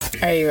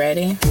Are you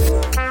ready?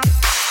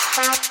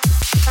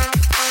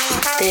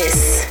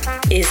 This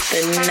is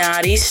the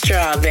Naughty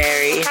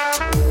Strawberry.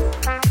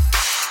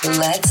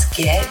 Let's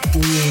get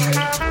weird.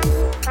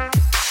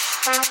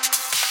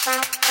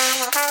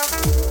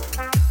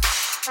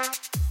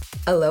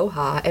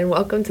 Aloha and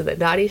welcome to the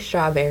Naughty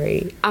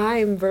Strawberry.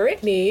 I'm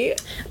Brittany.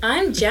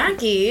 I'm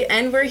Jackie,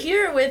 and we're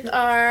here with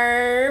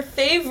our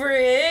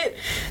favorite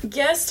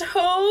guest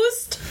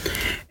host,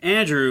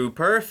 Andrew,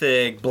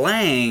 perfect,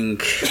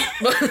 blank.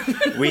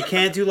 We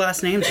can't do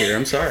last names here,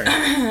 I'm sorry.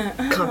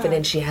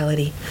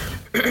 Confidentiality.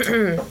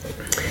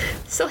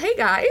 So hey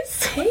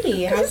guys.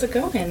 Hey, how's it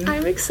going?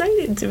 I'm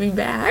excited to be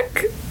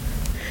back.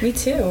 Me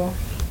too.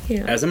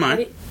 Yeah. As am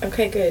I.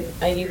 Okay, good.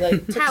 You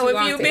took How too have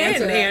long you to been,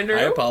 answer that. Andrew?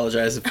 I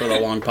apologize for the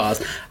long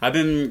pause. I've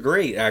been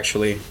great,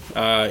 actually.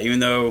 Even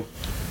though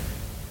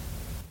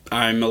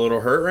I'm a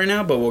little hurt right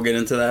now, but we'll get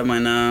into that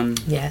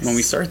when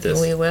we start this.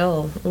 We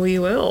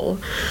will.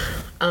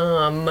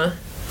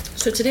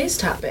 So today's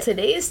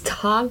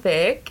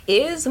topic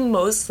is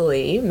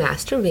mostly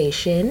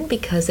masturbation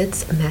because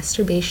it's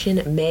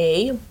Masturbation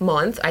May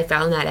month. I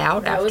found that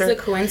out That after... was a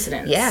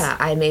coincidence. Yeah,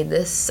 I made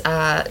this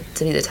to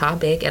be the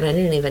topic, and I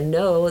didn't even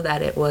know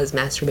that it was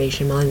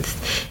Masturbation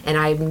Month. And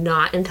I'm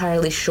not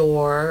entirely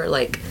sure,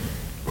 like,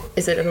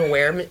 is it an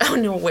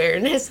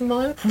awareness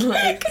month?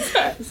 Like,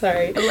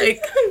 sorry.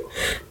 like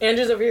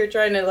Andrew's over here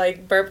trying to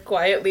like burp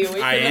quietly away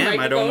from I the am.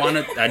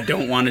 microphone. I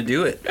don't want to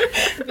do it.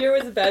 Beer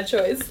was a bad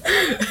choice.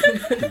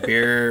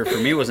 Beer for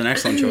me was an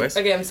excellent choice.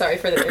 Okay, I'm sorry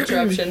for the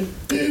interruption.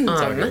 It's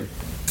all good.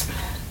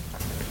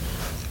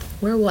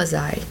 where was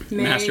I?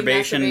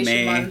 Masturbation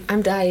May. Month.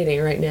 I'm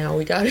dieting right now.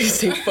 We gotta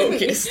stay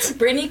focused.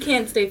 Brittany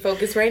can't stay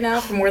focused right now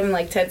for more than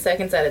like 10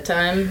 seconds at a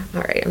time.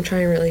 All right, I'm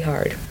trying really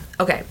hard.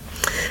 Okay.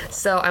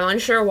 So I'm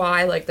unsure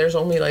why, like, there's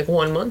only, like,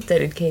 1 month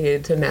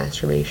dedicated to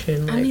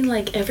masturbation. Like, I mean,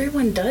 like,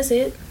 everyone does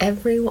it.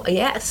 everyone,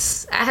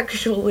 yes,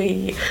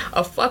 actually,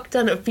 a fuck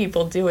ton of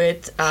people do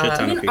it. Shit ton.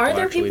 I mean, people are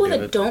there actually people do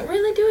that it. don't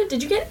really do it?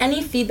 Did you get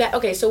any feedback?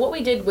 Okay, so what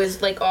we did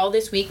was, like, all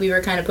this week we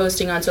were kind of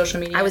posting on social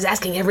media. I was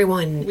asking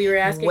everyone We were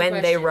asking when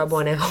they questions. rub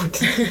one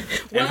out.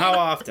 And how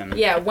often?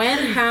 Yeah, when,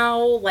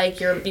 how, like,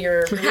 your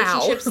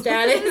relationship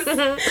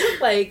status,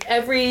 like,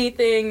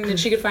 everything that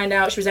she could find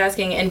out, she was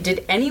asking. And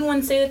did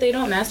anyone say that they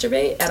don't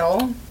masturbate at all?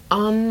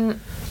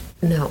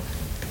 No.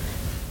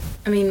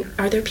 I mean,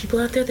 are there people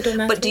out there that don't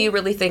masturbate? But do you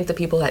really think the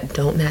people that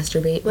don't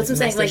masturbate What's would I'm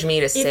saying, message like, me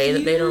to say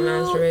that they don't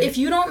masturbate? If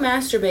you don't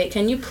masturbate,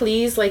 can you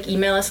please, like,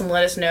 email us and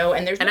let us know?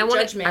 And there's no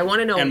judgment. I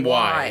want to know And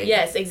why.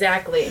 Yes,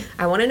 exactly.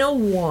 I want to know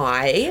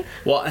why.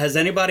 Well, has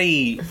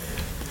anybody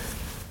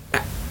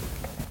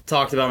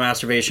talked about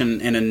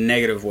masturbation in a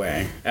negative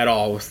way at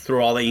all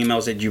through all the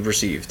emails that you've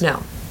received?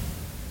 No.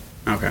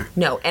 Okay.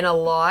 No, and a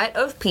lot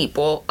of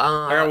people...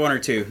 I got one or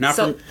two.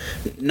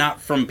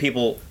 Not from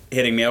people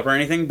hitting me up or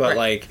anything, but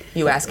like...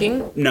 You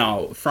asking?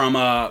 No, from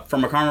a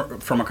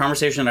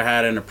conversation that I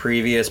had in a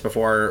previous,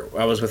 before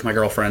I was with my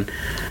girlfriend.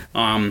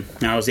 I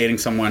was dating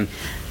someone.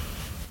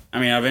 I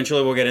mean,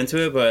 eventually we'll get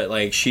into it, but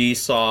like she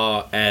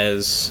saw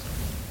as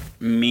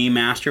me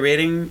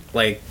masturbating,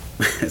 like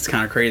it's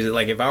kind of crazy.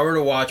 Like if I were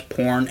to watch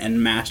porn and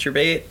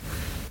masturbate,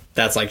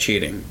 that's like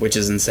cheating, which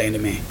is insane to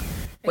me.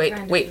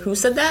 Wait, who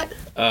said that?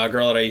 A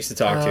girl that I used to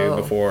talk to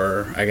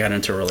before I got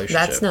into a relationship.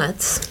 That's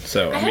nuts.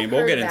 So, I mean,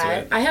 we'll get into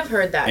it. I have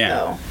heard that, Yeah.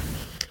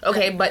 though.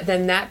 Okay, but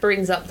then that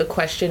brings up the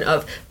question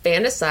of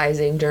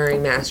fantasizing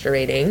during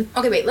masturbating.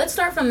 Okay, wait, let's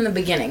start from the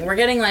beginning. We're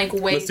getting, like,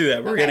 way... Let's do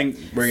that. We're getting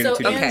too deep.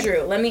 So,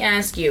 Andrew, let me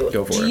ask you.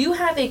 Go for do it. you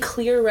have a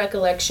clear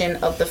recollection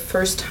of the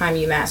first time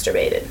you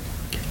masturbated?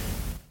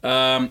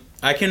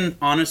 I can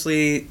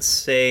honestly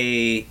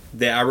say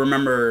that I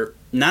remember...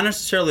 Not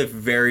necessarily the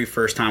very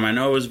first time. I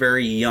know I was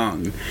very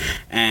young,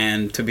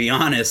 and to be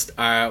honest,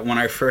 when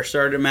I first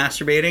started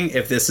masturbating,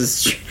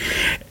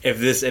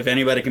 if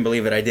anybody can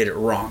believe it, I did it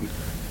wrong.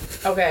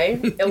 Okay,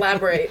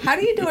 elaborate. How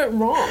do you do it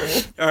wrong?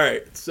 All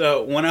right,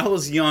 so when I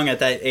was young at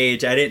that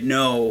age, I didn't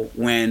know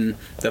when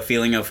the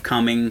feeling of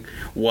coming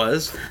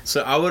was,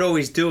 so I would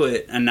always do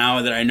it, and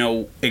now that I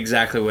know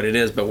exactly what it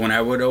is, but when I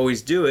would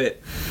always do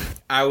it,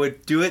 I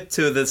would do it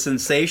to the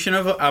sensation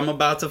of I'm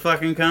about to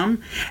fucking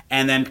come,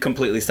 and then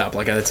completely stop.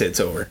 Like, that's it, it's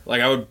over.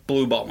 Like, I would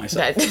blue ball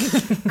myself.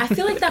 I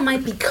feel like that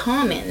might be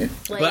common.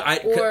 Like,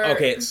 But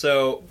okay,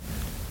 so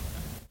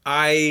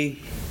I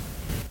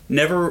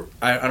never,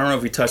 I don't know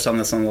if we touched on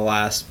this on the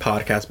last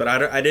podcast, but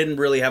I didn't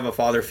really have a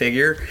father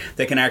figure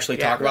that can actually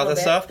talk about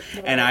this stuff,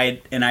 and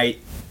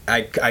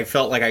I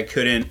felt like I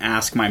couldn't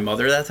ask my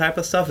mother that type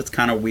of stuff. It's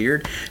kind of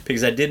weird,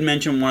 because I did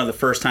mention one of the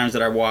first times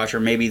that I watched,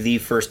 or maybe the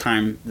first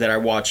time that I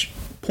watched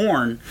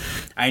porn,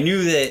 I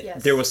knew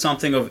that there was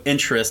something of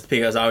interest,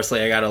 because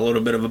obviously I got a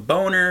little bit of a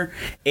boner,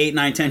 8,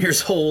 9, 10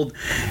 years old,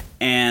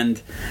 and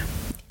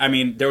I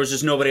mean, there was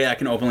just nobody I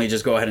can openly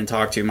just go ahead and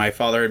talk to. My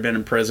father had been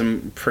in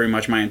prison pretty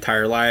much my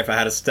entire life. I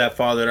had a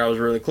stepfather that I was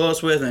really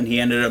close with, and he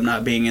ended up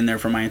not being in there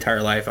for my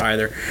entire life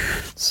either.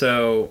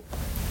 So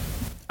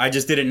I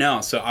just didn't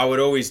know. So I would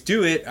always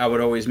do it. I would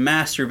always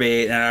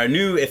masturbate. And I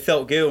knew it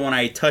felt good when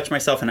I touched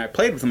myself and I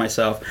played with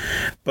myself.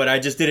 But I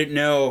just didn't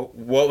know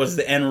what was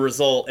the end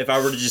result if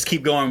I were to just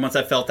keep going once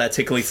I felt that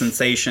tickly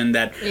sensation,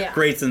 that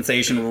great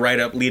sensation right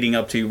up leading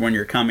up to when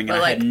you're coming.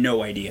 And I had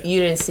no idea. You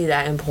didn't see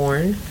that in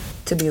porn?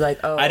 To be like,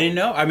 oh. I didn't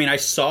know. I mean, I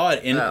saw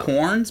it in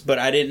porns, but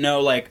I didn't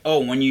know, like, oh,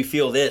 when you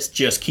feel this,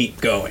 just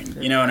keep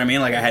going. You know what I mean?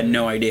 Like, I had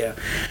no idea.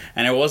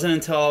 And it wasn't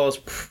until I was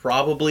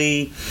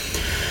probably,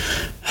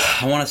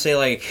 I want to say,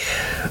 like,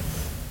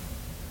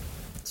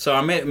 so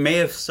I may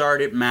have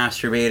started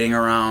masturbating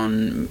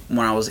around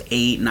when I was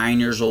 8, 9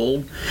 years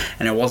old,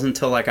 and it wasn't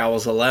until like I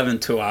was 11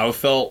 too. I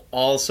felt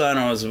all of a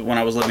sudden when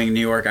I was living in New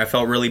York, I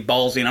felt really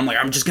ballsy, and I'm like,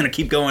 I'm just gonna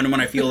keep going when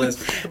I feel this.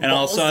 And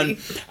all of a sudden,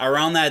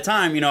 around that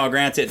time, you know,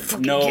 granted,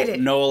 no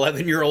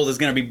 11-year-old is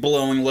gonna be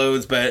blowing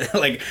loads, but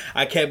like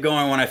I kept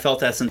going when I felt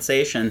that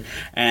sensation,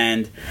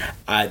 and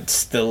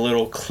the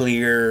little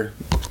clear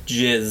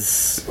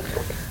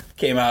jizz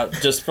came out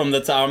just from the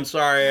top. I'm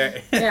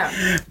sorry.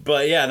 Yeah.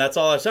 But yeah, that's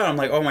all I said. I'm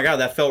like, oh my God,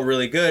 that felt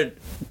really good.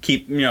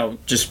 Keep, you know,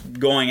 just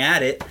going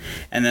at it.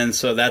 And then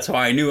so that's how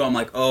I knew. I'm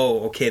like,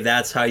 oh, okay,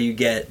 that's how you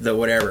get the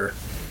whatever,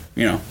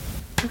 you know.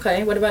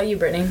 Okay, what about you,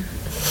 Brittany?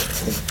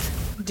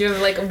 Do you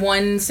have like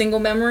one single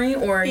memory,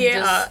 or you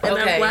just, and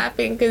I'm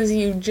laughing because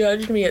you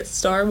judged me at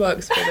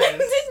Starbucks for this. I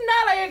did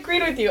not. I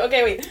agreed with you.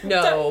 Okay, wait.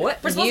 No, we're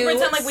supposed to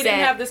pretend like we didn't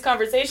have this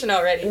conversation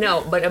already.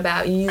 No, but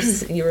about you,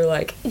 you were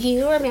like,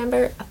 you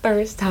remember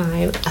first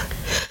time.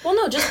 Well,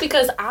 no, just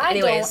because I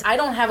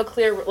don't have a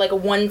clear like a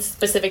one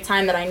specific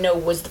time that I know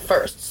was the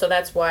first, so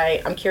that's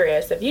why I'm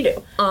curious if you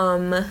do.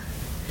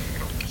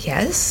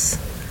 Yes.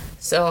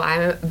 So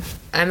I'm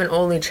an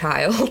only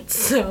child,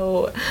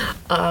 so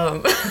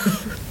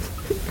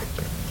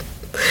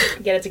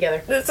Get it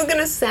together. This is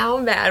gonna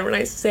sound bad when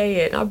I say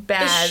it. Not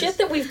bad. The shit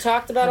that we've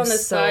talked about on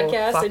this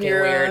podcast, and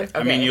you're weird. Okay.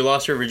 I mean, you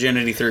lost your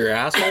virginity through your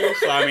asshole,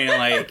 so I mean,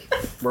 like,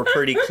 we're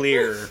pretty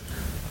clear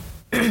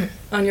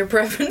on your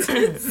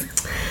preferences.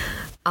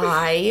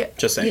 I,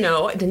 just saying, you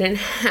know, didn't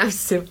have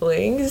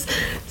siblings,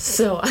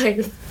 so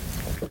I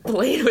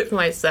played with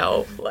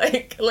myself.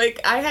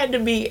 Like I had to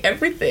be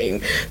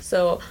everything.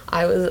 So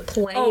I was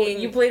playing. Oh,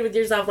 you played with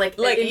yourself like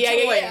in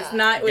toys,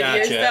 not with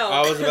yourself.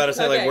 I was about to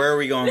say, like, where are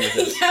we going with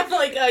this? Yeah,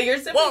 like your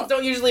siblings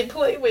don't usually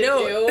play with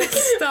you.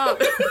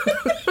 Stop.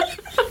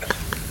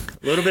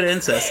 A little bit of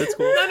incest, it's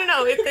cool.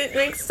 No, it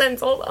makes sense.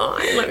 Hold on,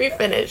 let me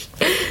finish.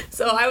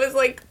 So I was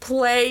like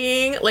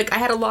playing, like I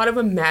had a lot of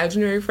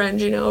imaginary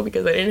friends, you know,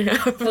 because I didn't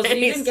have so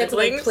you didn't get to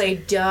like play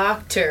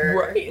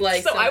doctor, right?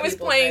 Like so I was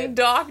playing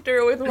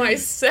doctor with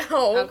myself,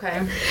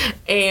 okay,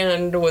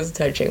 and was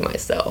touching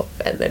myself,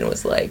 and then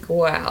was like,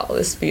 wow,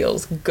 this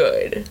feels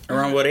good.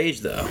 Around what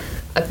age though?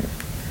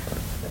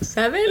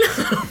 7.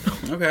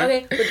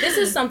 Okay, but this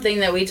is something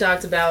that we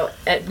talked about.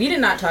 We did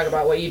not talk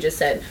about what you just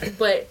said,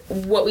 but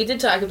what we did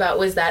talk about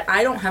was that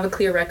I don't have a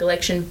clear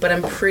recollection, but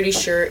I'm pretty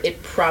sure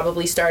it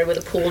probably started with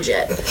a pool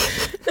jet.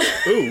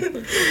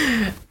 Ooh.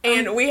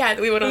 And we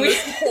went on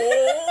this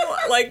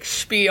whole like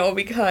spiel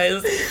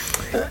because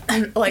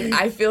like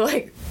I feel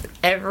like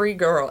every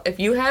girl, if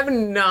you have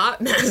not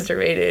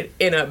masturbated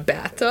in a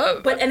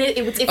bathtub,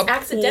 it's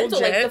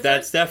accidental. Like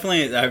that's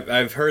definitely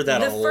I've heard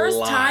that a lot. The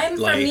first time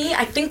for me,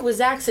 I think,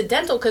 was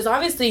accidental because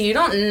obviously you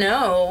don't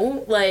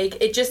know.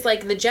 Like it just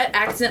like the jet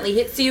accidentally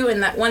hits you in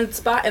that one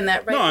spot in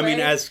that right. No, I mean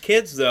as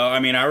kids though. I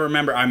mean I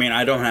remember. I mean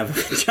I don't have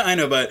a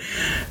vagina, but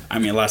I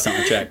mean last time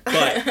I checked.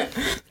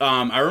 But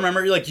I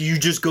remember like you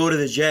just go to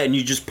the jet and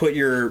you just put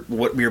your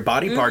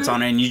body parts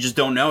on it and you just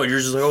don't know. You're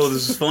just like, oh,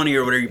 this is funny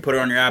or whatever. You put it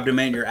on your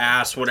abdomen, your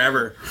ass, whatever.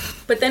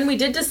 But then we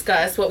did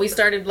discuss what we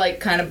started like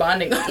kind of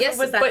bonding over. Yes,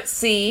 was that but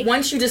see,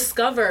 once you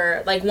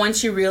discover, like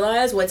once you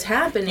realize what's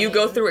happening, you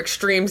go through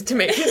extremes to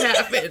make it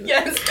happen.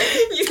 Yes,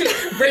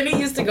 Brittany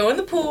used to go in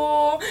the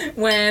pool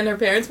when her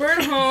parents were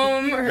at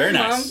home. Or Very her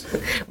nice.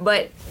 mom.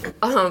 But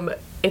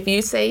if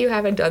you say you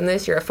haven't done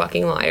this, you're a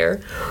fucking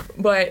liar.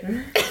 But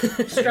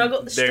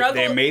struggle.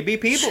 There may be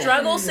people.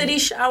 Struggle City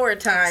shower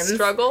time.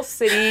 Struggle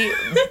City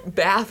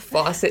bath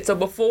faucet. So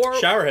before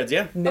showerheads,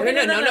 yeah. No.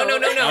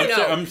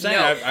 I'm saying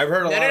I've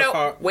heard a lot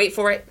of. Wait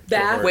for it.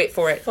 Bath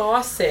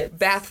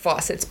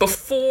faucets.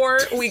 Before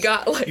we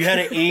got like you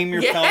had to aim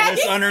your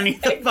pelvis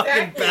underneath the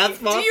fucking bath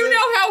faucet. Do you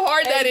know how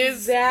hard that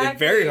is? It's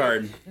very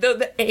hard.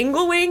 The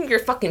angling, your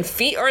fucking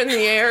feet are in the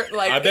air.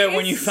 Like I bet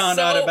when you found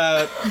out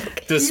about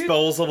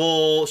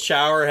disposable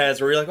shower heads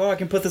where you're like, oh, I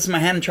can put this in my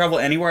hand and travel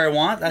anywhere I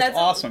want. That's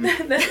awesome.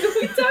 That's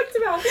what we talked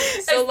about.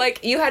 So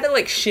like you had to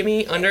like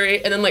shimmy under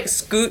it and then like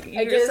scoot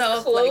yourself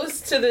as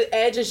close to the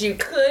edge as you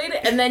could,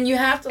 and then you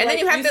have to and like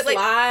then you have to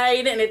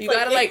slide, and it's you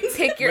gotta like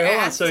pick your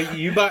ass. So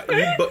you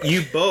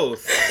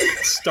both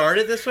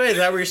started this way? Is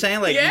that what you're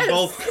saying? Like yes. You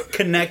both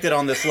connected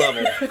on this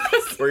level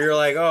where you're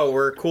like, oh,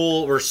 we're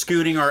cool, we're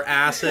scooting our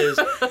asses.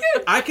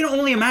 I can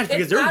only imagine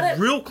because they're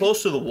real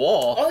close to the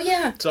wall. Oh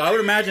yeah. So I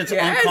would imagine it's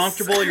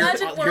uncomfortable.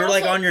 You're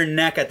like on your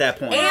neck at that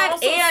point.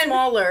 And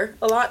smaller,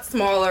 a lot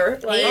smaller.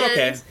 And Like,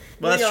 okay.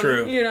 Well, that's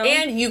true. You know?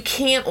 And you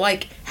can't,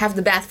 like, have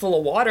the bath full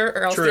of water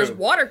or else True. there's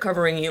water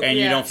covering you. And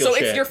you don't feel so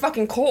shit. if you're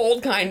fucking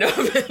cold, kind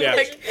of. Yeah.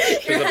 Like,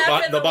 You're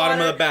half in the the bottom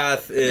water. of the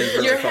bath is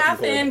really You're fucking half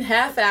cold. in,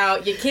 half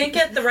out. You can't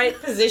get the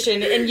right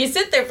position, and you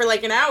sit there for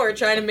like an hour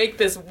trying to make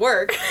this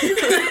work.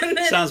 And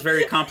then- Sounds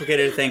very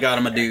complicated. Thank God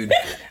I'm a dude.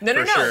 no.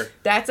 For sure.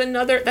 That's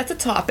a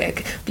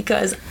topic.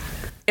 Because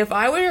if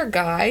I were a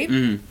guy,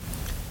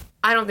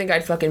 I don't think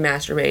I'd fucking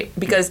masturbate.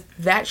 Because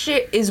that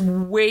shit is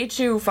way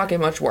too fucking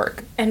much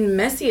work. and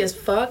messy as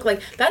fuck.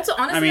 Like that's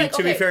honestly. I mean, like,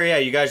 to be okay. fair, yeah,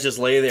 you guys just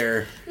lay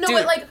there. No,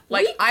 Dude, but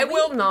like I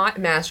will not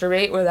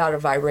masturbate without a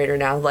vibrator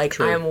now. Like,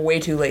 True. I am way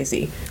too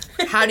lazy.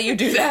 How do you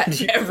do that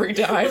every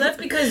time? Well, that's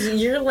because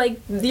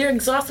you're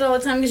exhausted all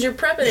the time because you're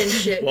prepping and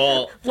shit.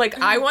 Well, Like,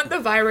 I want the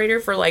vibrator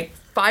for, like,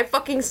 5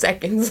 fucking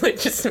seconds, like,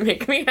 just to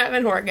make me have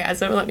an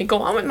orgasm and let me go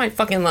on with my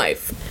fucking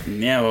life.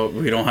 yeah, well,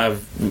 we don't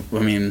have. I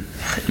mean,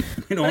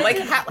 we don't. Like,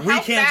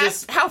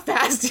 how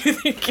fast do you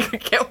think you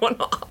could get one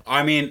off?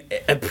 I mean,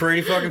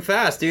 pretty fucking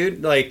fast,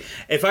 dude. Like,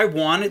 if I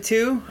wanted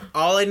to,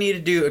 all I need to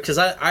do, because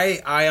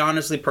I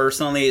honestly,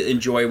 personally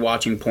enjoy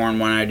watching porn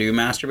when I do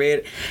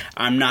masturbate.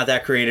 I'm not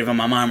that creative in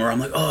my mind where I'm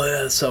like, oh,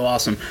 yeah, that's so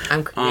awesome.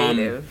 I'm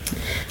creative.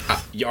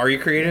 Are you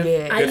creative?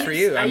 Yeah. Good for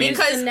you. I mean,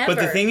 used to but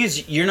the never. thing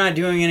is, you're not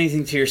doing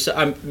anything to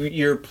yourself.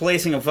 You're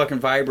placing a fucking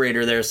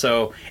vibrator there,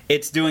 so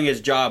it's doing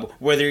its job.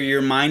 Whether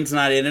your mind's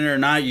not in it or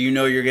not, you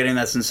know you're getting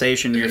that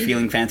sensation. You're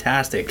feeling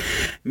fantastic.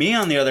 Me,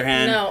 on the other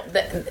hand, No,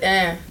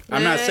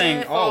 I'm not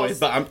saying always,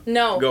 but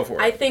no. go for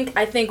it.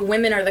 I think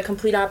women are the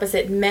complete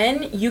opposite.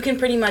 Men, you can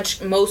pretty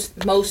much most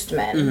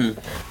men, Mm-hmm.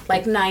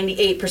 like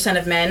 98%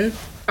 of men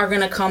are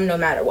gonna come no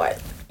matter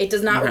what. It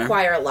does not Okay.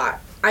 require a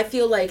lot. I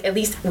feel like, at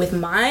least with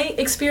my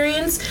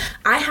experience,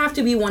 I have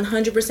to be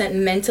 100%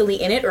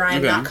 mentally in it, or I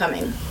am Okay. not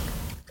coming.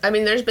 I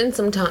mean, there's been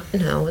some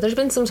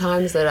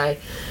times that I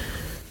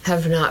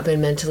have not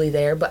been mentally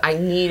there, but I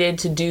needed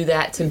to do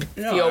that to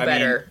feel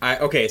better.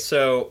 Okay,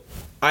 so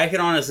I can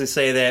honestly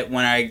say that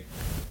when I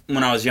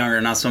was younger,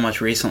 not so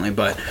much recently,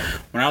 but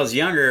when I was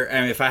younger,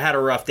 I mean, if I had a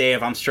rough day,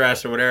 if I'm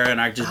stressed or whatever,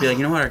 and I just be like,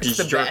 you know what, I It's just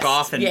the jerk best.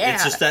 off, and Yeah.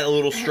 it's just that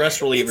little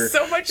stress reliever. It's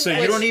so much So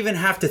fun. you don't even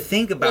have to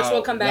think we'll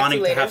about come back to wanting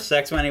to later. have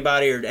sex with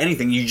anybody or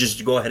anything. You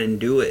just go ahead and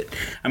do it.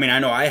 I mean, I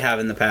know I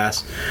have in the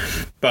past,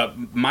 but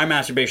my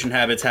masturbation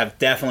habits have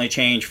definitely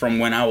changed from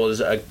when I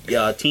was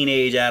a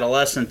teenage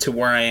adolescent to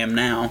where I am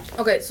now.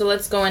 Okay, so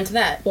let's go into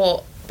that.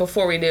 Well,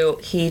 before we do,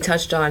 he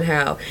touched on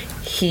how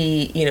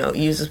he,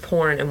 uses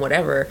porn and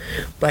whatever,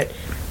 but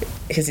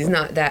because he's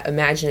not that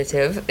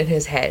imaginative in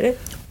his head.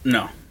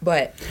 No.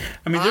 But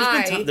I mean,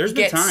 there's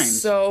been get times.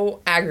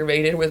 so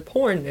aggravated with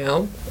porn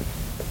now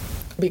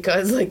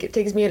because, like, it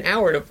takes me an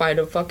hour to find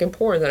a fucking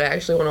porn that I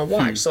actually want to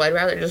watch. So I'd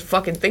rather just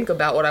fucking think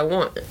about what I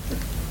want.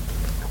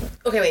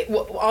 Okay, wait.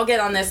 I'll get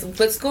on this.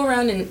 Let's go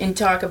around and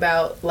talk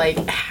about like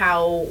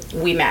how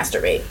we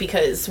masturbate,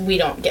 because we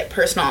don't get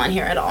personal on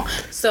here at all.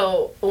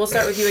 So we'll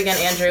start with you again,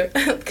 Andrew,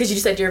 because you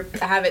said your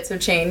habits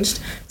have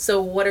changed.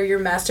 So what are your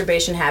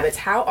masturbation habits?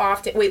 How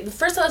often? Wait,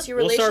 first tell us your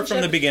We'll relationship. start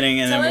from the beginning,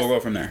 and then we'll go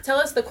from there. Tell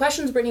us the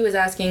questions Brittany was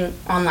asking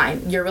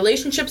online. Your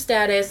relationship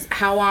status,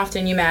 how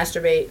often you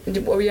masturbate.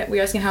 What were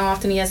you asking? How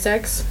often he has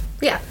sex?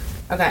 Yeah.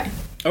 Okay.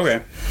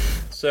 Okay.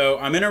 So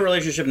I'm in a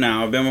relationship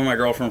now. I've been with my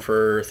girlfriend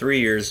for 3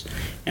 years,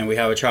 and we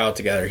have a child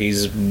together.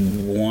 He's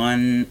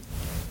 15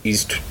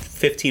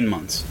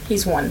 months.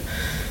 He's one.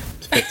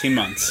 15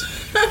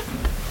 months.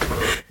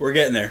 We're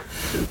getting there.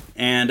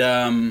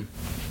 And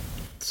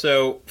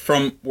so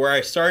from where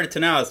I started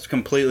to now, it's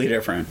completely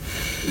different.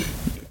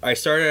 I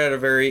started at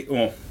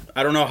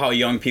I don't know how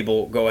young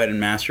people go ahead and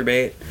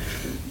masturbate.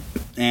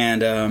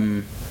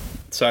 And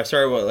so I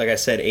started, like I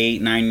said,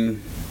 8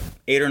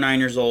 or 9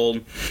 years old,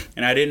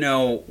 and I didn't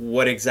know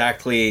what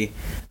exactly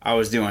I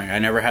was doing. I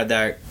never had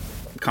that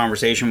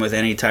conversation with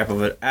any type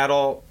of an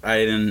adult.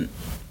 I knew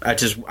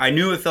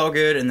it felt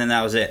good, and then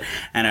that was it.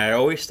 And I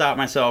always stopped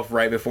myself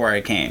right before I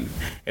came.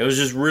 It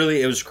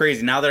was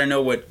crazy. Now that I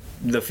know what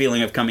the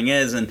feeling of coming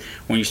is, and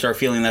when you start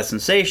feeling that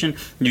sensation,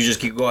 you just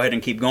go ahead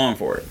and keep going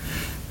for it.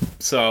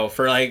 So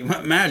for like,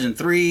 imagine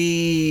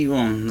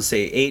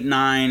 8,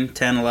 9,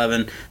 10,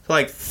 11, so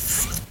like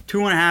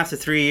 2.5 to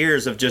 3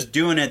 years of just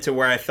doing it to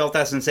where I felt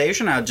that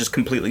sensation, I would just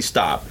completely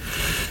stop.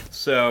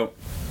 So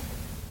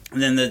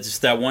then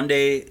just that one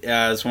day,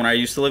 is when I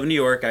used to live in New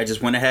York, I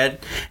just went ahead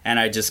and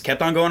I just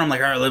kept on going. I'm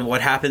like, all right,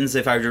 what happens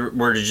if I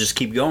were to just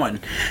keep going?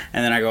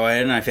 And then I go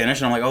ahead and I finish,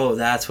 and I'm like, oh,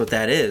 that's what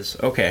that is.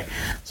 Okay.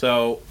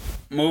 So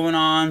moving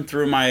on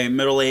through my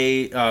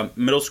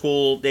middle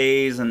school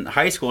days and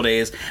high school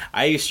days,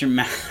 I used to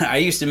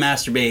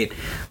masturbate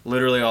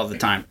literally all the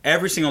time.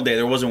 Every single day.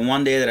 There wasn't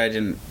one day that I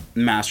didn't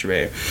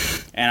masturbate.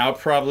 And I'll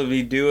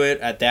probably do it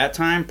at that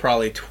time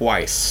probably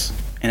twice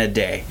in a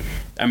day.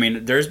 I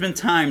mean, there's been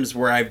times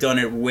where I've done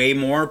it way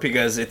more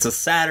because it's a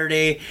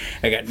Saturday,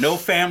 I got no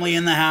family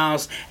in the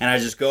house, and I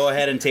just go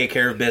ahead and take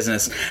care of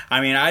business.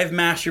 I mean, I've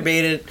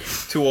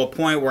masturbated to a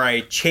point where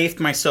I chafed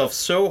myself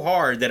so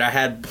hard that I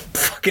had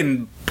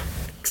fucking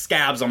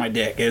scabs on my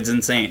dick. It's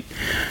insane.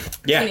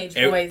 Yeah, Teenage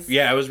boys.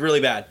 It was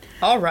really bad.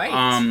 All right.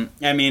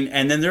 I mean,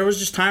 and then there was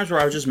just times where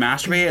I would just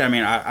masturbate. I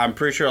mean, I'm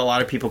pretty sure a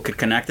lot of people could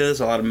connect to this,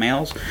 a lot of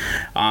males.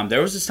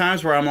 There was just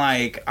times where I'm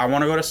like, I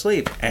want to go to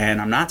sleep,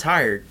 and I'm not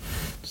tired.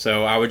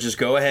 So I would just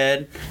go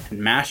ahead and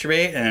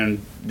masturbate,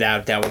 and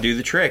that would do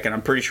the trick. And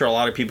I'm pretty sure a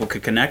lot of people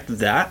could connect with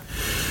that.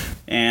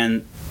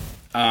 And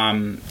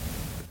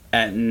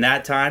at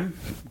that time,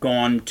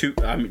 going to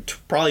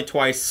probably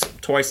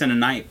twice in a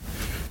night.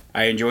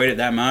 I enjoyed it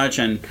that much,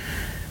 and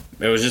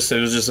it was just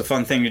a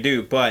fun thing to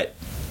do. But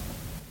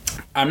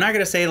I'm not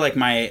gonna say like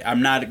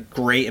I'm not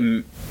great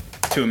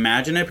to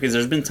imagine it, because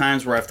there's been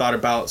times where I've thought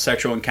about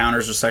sexual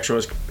encounters or sexual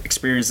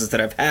experiences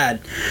that I've had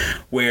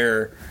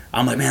where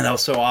I'm like, man, that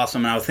was so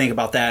awesome, and I would think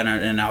about that,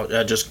 and I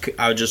would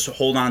just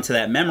hold on to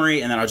that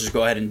memory, and then I'll just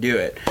go ahead and do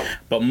it.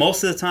 But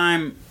most of the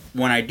time,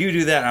 when I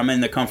do that, I'm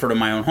in the comfort of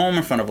my own home,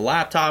 in front of a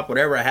laptop,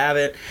 whatever I have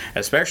it.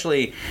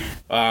 Especially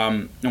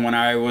when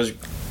I was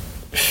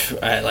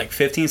at like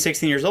 15,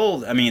 16 years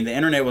old, I mean, the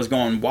internet was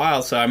going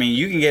wild. So, I mean,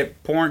 you can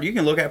get porn, you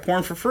can look at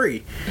porn for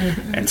free,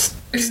 and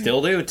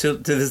still do to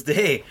this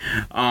day.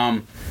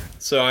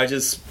 So I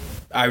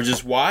was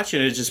just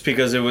watching it just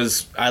because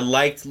I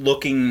liked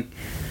looking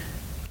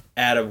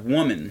at a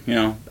woman, you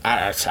know.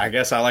 I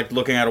guess I liked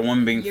looking at a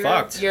woman being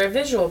fucked. You're a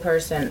visual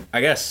person.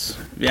 I guess,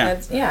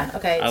 yeah.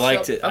 Okay. I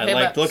liked it. I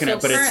liked looking at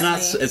it, but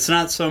it's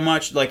not so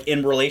much like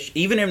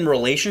even in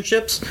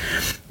relationships.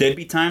 There'd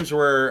be times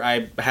where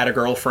I had a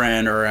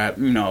girlfriend or a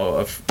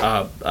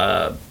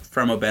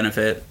friend with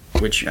benefit,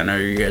 which I know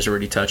you guys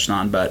already touched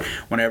on, but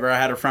whenever I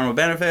had a friend with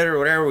benefit or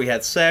whatever, we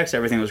had sex,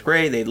 everything was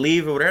great, they'd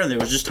leave or whatever, and there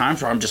was just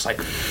times where I'm just like,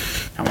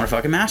 I want to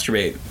fucking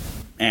masturbate.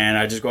 And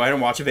I just go ahead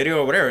and watch a video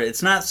or whatever.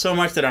 It's not so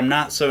much that I'm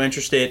not so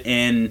interested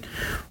in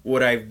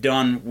what I've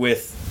done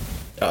with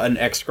an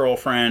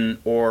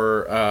ex-girlfriend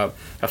or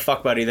a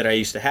fuck buddy that I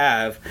used to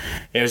have.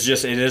 It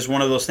is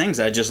one of those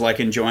things. I just like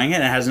enjoying it.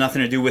 And it has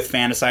nothing to do with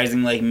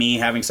fantasizing like me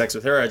having sex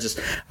with her.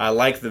 I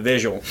like the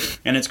visual.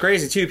 And it's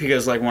crazy too,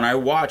 because like when I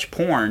watch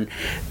porn,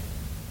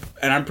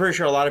 and I'm pretty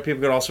sure a lot of people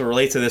could also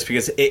relate to this,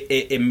 because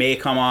it may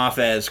come off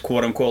as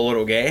quote-unquote a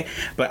little gay,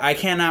 but I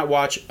cannot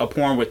watch a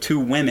porn with two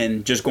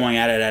women just going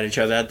at each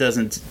other. That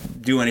doesn't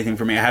do anything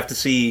for me. I have to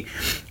see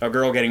a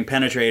girl getting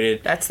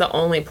penetrated. That's the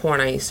only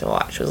porn I used to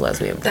watch, was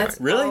lesbian porn. That's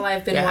really all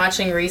I've been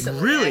watching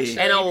recently. Really? Actually.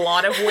 And a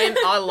lot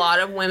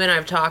of women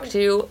I've talked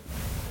to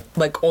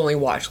like only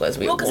watch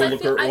lesbian porn. Well,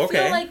 because I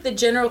feel like the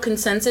general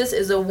consensus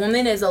is a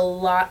woman is a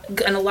lot,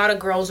 and a lot of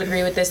girls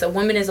agree with this, a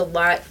woman is a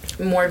lot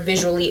more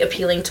visually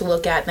appealing to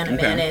look at than a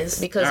man is.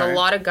 Because a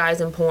lot of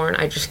guys in porn,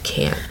 I just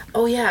can't.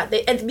 Oh yeah,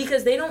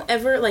 because they don't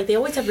ever, like, they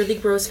always have really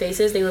gross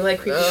faces. They look like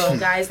creepy little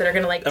guys that are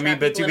gonna like. I mean,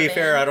 but to be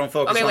fair, I don't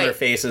focus on their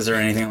faces or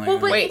anything like that.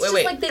 But it's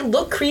just like they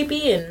look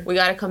creepy, and we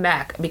gotta come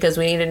back because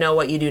we need to know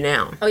what you do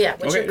now. Oh yeah,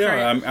 what's your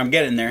current? I'm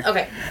getting there.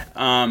 Okay.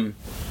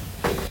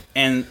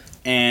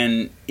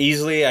 And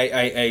easily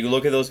I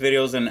look at those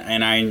videos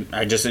and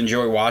I just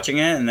enjoy watching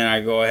it, and then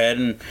I go ahead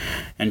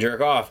and jerk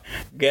off.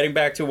 Getting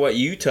back to what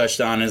you touched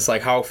on is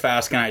like, how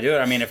fast can I do it?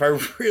 I mean, if I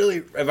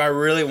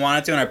really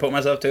wanted to and I put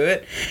myself to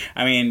it,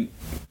 I mean,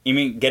 you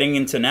mean getting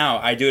into now,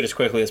 I do it as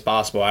quickly as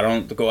possible. I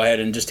don't go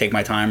ahead and just take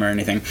my time or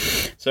anything.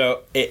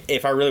 So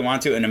if I really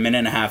want to, in a minute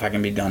and a half I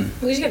can be done.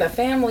 Well, you just get a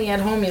family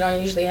at home. You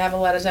don't usually have a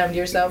lot of time to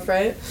yourself,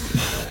 right?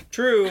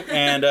 True.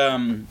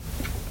 And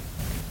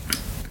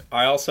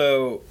I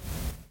also,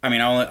 I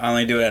mean, I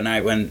only do it at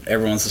night when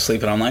everyone's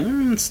asleep, and I'm like,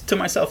 it's to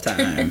myself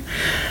time.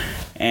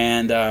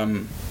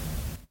 And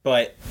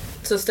but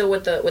so still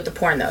with the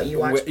porn though, you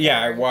watch? Yeah,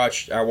 I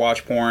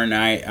watch porn.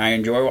 I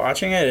enjoy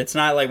watching it. It's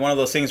not like one of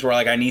those things where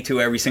like I need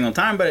to every single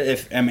time, but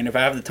if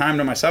I have the time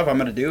to myself, I'm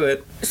gonna do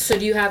it. So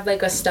do you have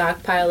like a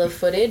stockpile of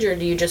footage, or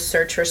do you just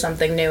search for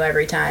something new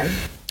every time?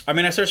 I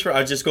mean, I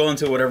just go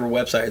into whatever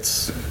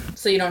websites.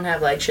 So you don't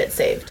have like shit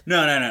saved?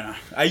 No.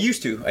 I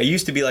used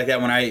to be like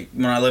that when I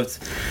lived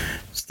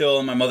still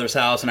in my mother's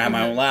house and I had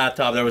my own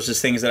laptop. There was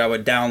just things that I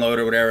would download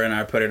or whatever, and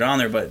I put it on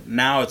there. But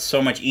now it's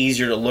so much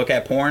easier to look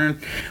at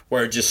porn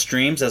where it just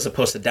streams as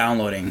opposed to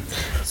downloading.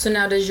 So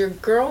now, does your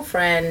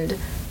girlfriend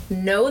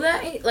know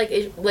that?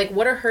 Like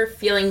what are her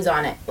feelings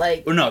on it?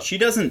 Like, well, no, she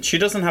doesn't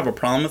have a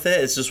problem with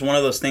it. It's just one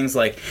of those things,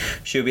 like,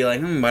 she'll be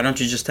like, why don't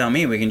you just tell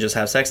me? We can just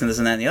have sex and this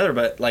and that and the other.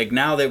 But like,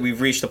 now that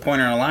we've reached a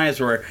point in our lives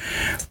where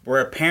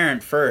we're a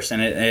parent first,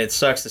 and it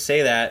sucks to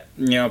say that,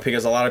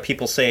 because a lot of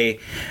people say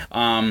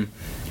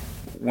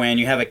when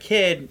you have a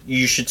kid,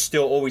 you should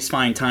still always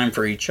find time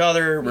for each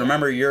other.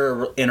 Remember,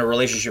 you're in a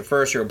relationship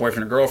first. You're a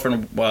boyfriend and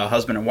girlfriend,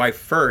 husband and wife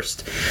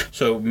first.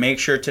 So make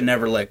sure to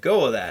never let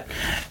go of that.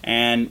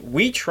 And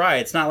we try.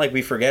 It's not like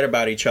we forget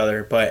about each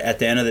other. But at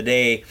the end of the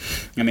day,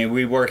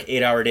 we work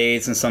 8-hour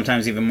days and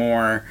sometimes even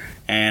more.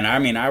 And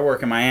I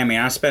work in Miami,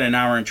 and I spend an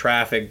hour in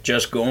traffic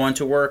just going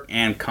to work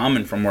and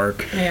coming from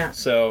work. Yeah.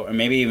 So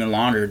maybe even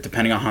longer,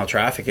 depending on how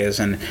traffic is.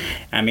 And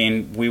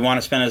we want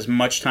to spend as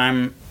much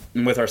time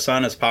with our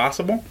son as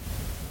possible.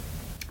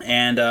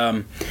 And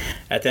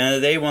at the end of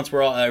the day, once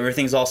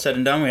everything's all said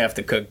and done, we have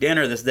to cook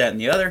dinner, this, that,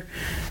 and the other.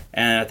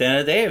 And at the end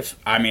of the day,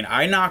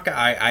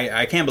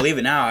 I can't believe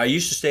it now. I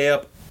used to stay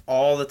up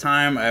all the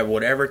time at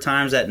whatever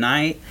times at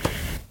night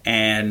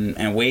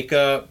and wake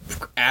up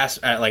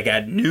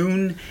at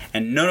noon,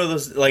 and none of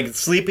those, like,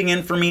 sleeping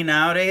in for me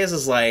nowadays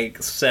is like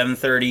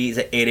 7:30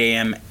 to 8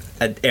 a.m.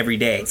 every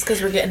day. It's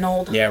because we're getting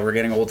old. Yeah, we're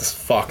getting old as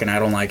fuck, and I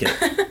don't like it.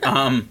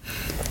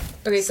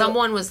 Okay,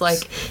 someone was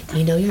like,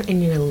 you're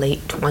in your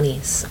late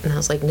 20s. And I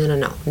was like,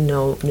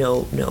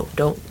 no.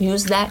 Don't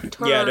use that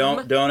term. Yeah,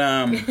 don't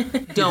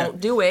Don't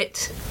do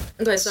it.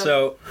 Okay,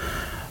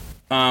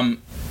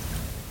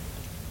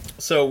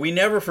 So we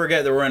never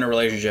forget that we're in a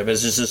relationship.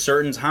 It's just at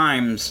certain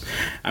times,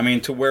 I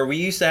mean, to where we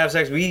used to have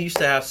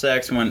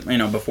sex when,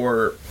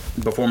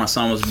 before my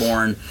son was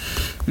born,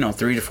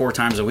 3 to 4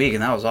 times a week,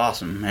 and that was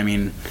awesome. I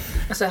mean,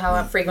 so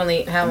how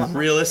frequently?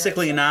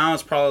 Realistically now,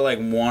 it's probably like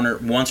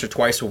once or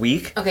twice a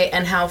week. Okay,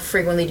 and how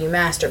frequently do you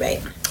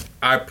masturbate?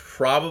 I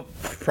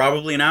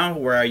probably now,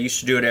 where I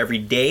used to do it every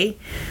day,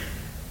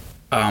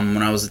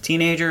 when I was a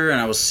teenager and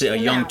I was a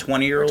young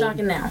 20-year-old. We're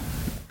talking now.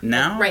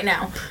 Now? Right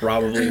now.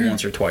 Probably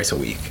once or twice a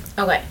week.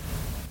 Okay.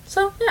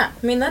 So, yeah,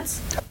 I mean,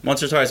 that's...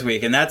 Once or twice a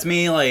week. And that's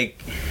me,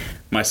 like,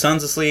 my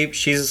son's asleep,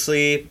 she's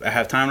asleep, I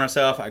have time to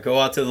myself, I go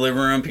out to the living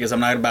room because I'm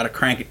not about to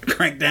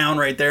crank down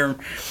right there,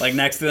 like,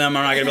 next to them.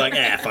 I'm not going to be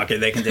like, fuck it,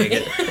 they can take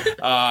it.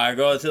 I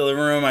go out to the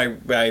living room,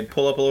 I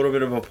pull up a little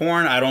bit of a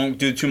porn, I don't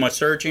do too much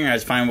searching, I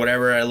just find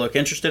whatever I look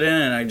interested in,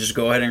 and I just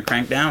go ahead and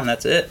crank down,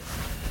 that's it.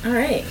 All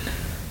right.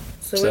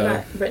 So we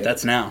got Brittany.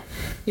 That's now.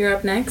 You're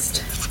up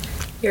next.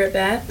 You're at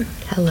bat.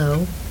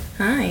 Hello.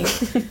 Hi.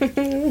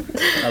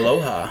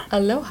 Aloha.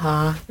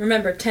 Aloha.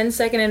 Remember,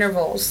 10-second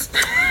intervals.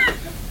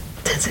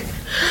 10 seconds.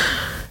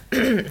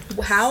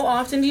 How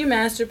often do you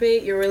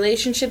masturbate? Your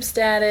relationship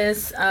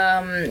status.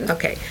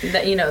 Okay.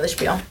 The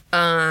spiel.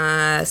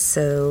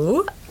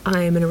 So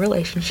I'm in a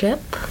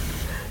relationship.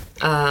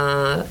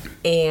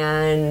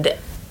 And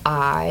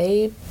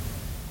I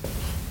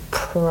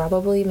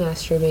probably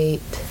masturbate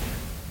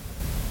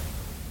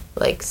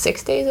like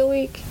 6 days a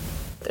week.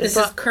 This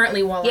is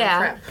currently while I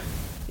prep.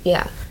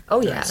 Yeah.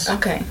 Oh, yeah.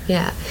 Okay.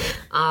 Yeah.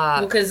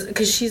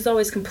 Because she's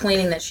always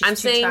complaining that she's I'm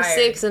too saying tired.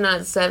 6 and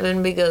not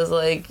 7 because,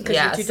 like,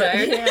 you're too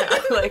tired?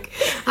 Yeah, like,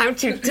 I'm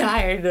too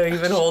tired to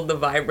even hold the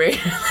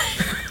vibrator.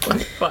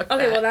 Like, fuck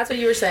Okay, that. well, that's what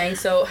you were saying.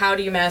 So how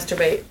do you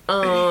masturbate?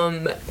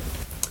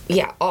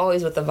 Yeah,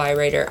 always with the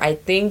vibrator. I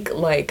think,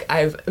 like,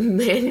 I've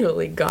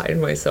manually gotten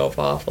myself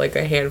off, like,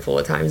 a handful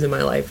of times in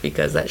my life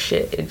because that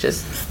shit, it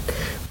just,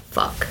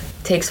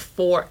 takes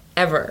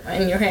forever.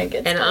 And your hand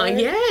gets tired?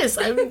 Yes,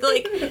 I'm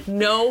like,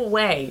 no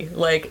way.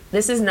 Like,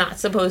 this is not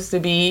supposed to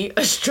be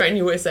a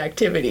strenuous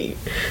activity.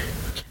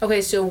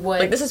 Okay, so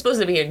what... Like, this is supposed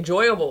to be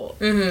enjoyable.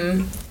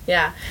 Mm-hmm.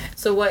 Yeah.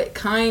 So what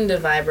kind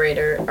of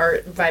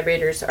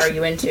vibrators are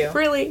you into?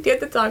 Really? Do you have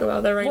to talk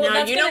about that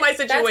now? You know my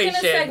situation.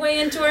 That's going to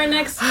segue into our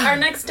next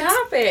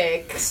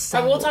topic.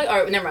 We'll talk...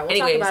 All right, never mind. We'll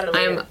talk about it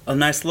later. A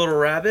nice little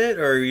rabbit?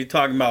 Or are you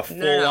talking about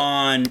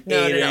full-on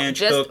 8-inch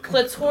just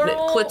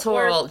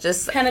clitoral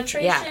just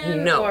penetration? Yeah,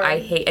 no. Or...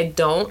 I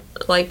don't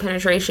like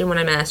penetration when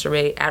I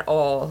masturbate at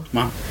all.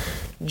 Mom.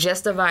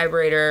 Just a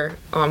vibrator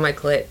on my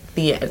clit.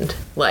 The end.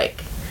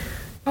 Like...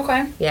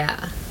 Okay.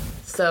 Yeah.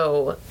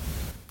 So,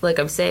 like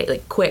I'm saying,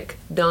 like, quick,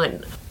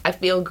 done. I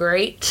feel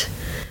great.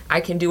 I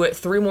can do it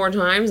 3 more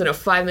times in a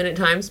 5-minute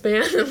time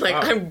span. Like,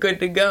 I'm good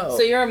to go.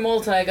 So you're a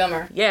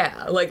multi-gummer.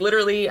 Yeah. Like,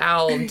 literally,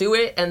 I'll do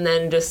it and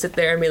then just sit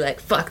there and be like,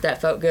 fuck,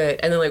 that felt good.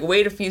 And then, like,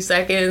 wait a few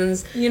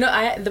seconds.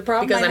 The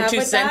problem because I I'm have too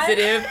with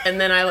sensitive,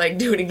 and then I, like,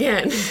 do it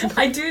again.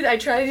 I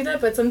try to do that,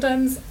 but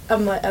sometimes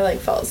I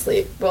fall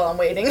asleep while I'm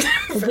waiting.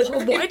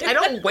 What? I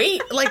don't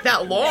wait, like,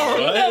 that long.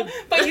 No,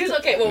 but usually,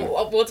 okay,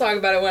 well, we'll talk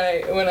about it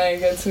when I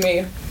get to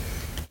me.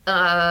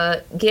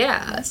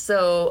 Yeah,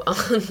 so...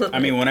 I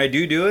mean, when I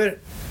do it,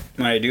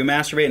 when I do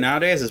masturbate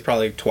nowadays, it's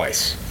probably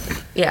twice.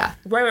 Yeah,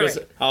 right.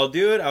 I'll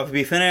do it, I'll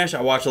be finished,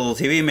 I'll watch a little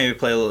TV, maybe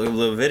play a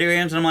little video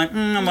games, and I'm like,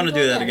 I'm gonna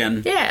do that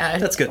again. Yeah.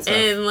 That's good stuff.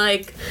 And,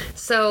 like,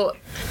 so...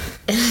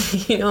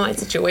 You know my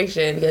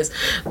situation because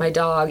my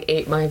dog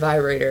ate my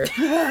vibrator.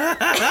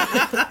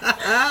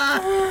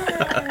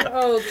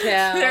 Oh,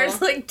 Cal.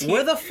 There's like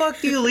where the fuck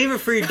do you leave it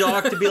for your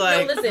dog to be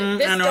like? No,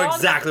 listen, I know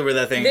exactly where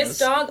that thing is. This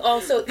dog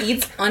also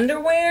eats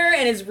underwear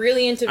and is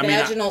really into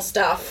vaginal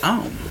stuff.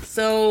 Oh,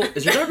 so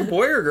is your dog a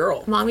boy or a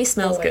girl? Mommy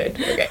smells good.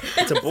 Okay,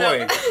 it's a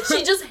boy.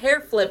 She just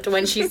hair flipped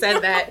when she said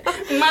that.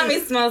 Mommy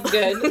smells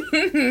good.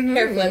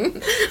 Hair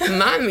flip.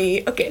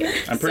 Mommy. Okay.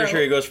 I'm pretty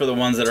sure he goes for the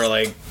ones that are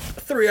like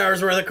 3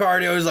 hours worth of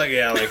cardio. He's like,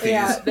 yeah, I like these.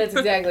 Yeah, that's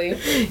exactly.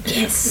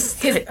 Yes.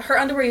 Her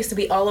underwear used to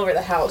be all over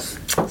the house.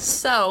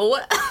 So,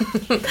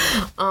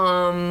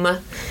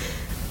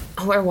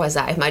 where was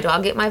I? My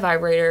dog ate my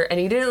vibrator, and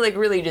he didn't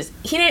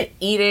he didn't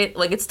eat it.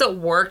 Like, it still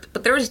worked,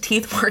 but there was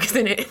teeth marks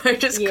in it. I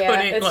just couldn't.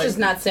 Yeah, it's just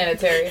not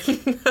sanitary.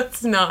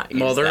 That's not.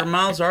 Well, their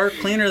mouths are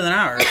cleaner than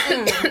ours.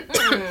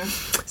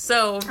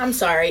 So I'm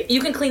sorry.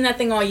 You can clean that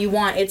thing all you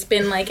want. It's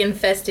been like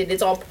infested.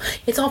 It's all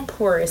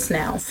porous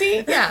now.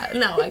 See? Yeah.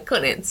 No, I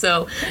couldn't.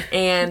 So,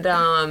 and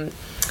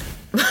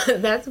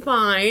that's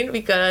fine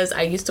because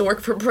I used to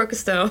work for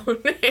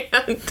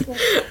Brookstone,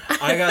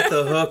 I got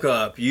the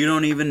hookup. You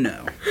don't even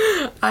know.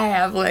 I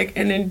have like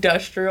an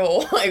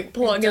industrial like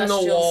plug in the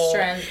wall,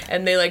 strength.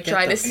 and they like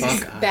try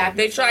to back.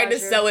 they tried to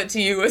sell it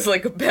to you as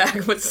like a back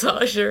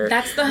massager.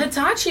 That's the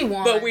Hitachi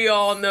one. But we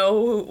all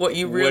know what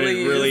you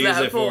really, use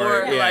that it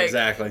for. Yeah, like,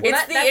 exactly.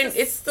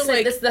 It's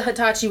the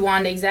Hitachi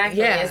wand exactly.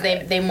 Yeah. As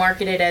they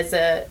market it as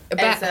a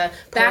back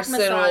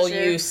personal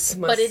massager, use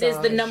but it is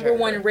the number massager.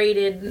 1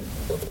 rated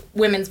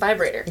women's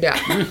vibrator.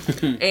 Yeah.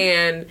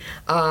 And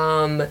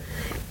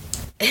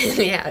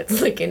yeah,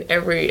 it's like in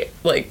every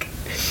like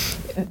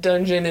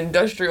dungeon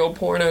industrial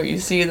porno you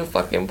see the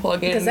fucking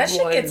plug-in Because that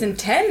shit one. gets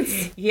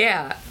intense.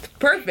 Yeah.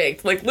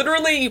 Perfect. Like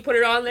literally you put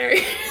it on there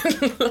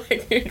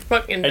like you're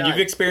fucking done. And you've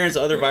experienced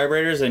other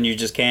vibrators and you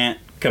just can't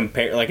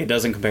compare, like it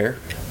doesn't compare?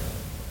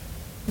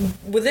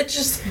 Well, it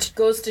just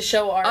goes to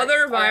show our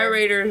other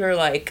vibrators are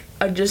like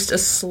just a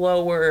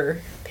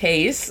slower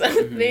pace of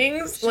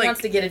things. She like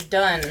wants to get it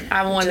done.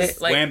 I want Just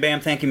it like Wham bam,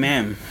 thank you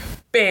ma'am.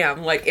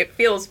 bam, like it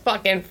feels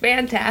fucking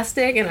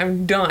fantastic and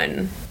I'm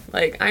done.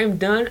 Like I'm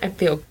done, I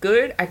feel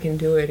good, I can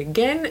do it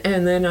again,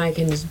 and then I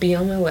can just be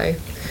on my way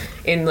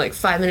in like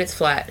 5 minutes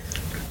flat.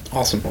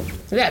 Awesome.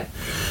 Yeah.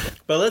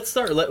 But let's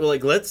start,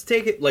 let's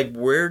take it, like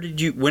when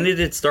did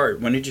it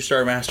start? When did you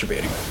start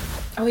masturbating?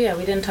 Oh yeah,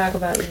 we didn't talk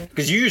about you.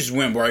 Because you just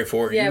went right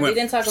for it. Yeah, you went we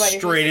didn't talk about your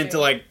straight history. into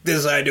like, this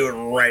is how I do it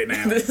right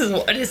now. This is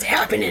what is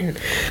happening.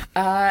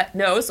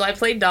 No, so I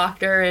played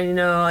doctor and,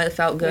 it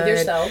felt good. With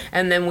yourself.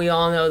 And then we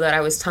all know that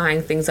I was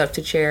tying things up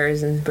to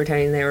chairs and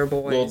pretending they were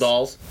boys. Little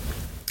dolls.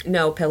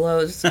 No,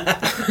 pillows.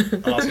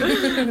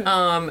 Awesome.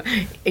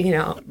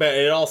 But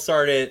it all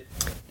started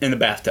in the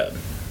bathtub.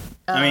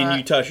 I mean,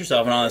 you touch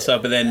yourself and all that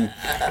stuff, but then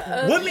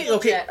what made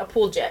A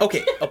pool jet.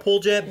 Okay, a pool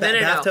jet,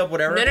 bathtub,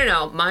 whatever.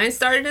 No. Mine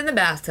started in the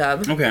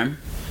bathtub. Okay.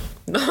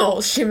 The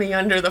whole shimmy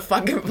under the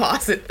fucking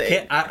faucet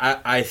thing.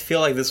 I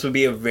feel like this would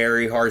be a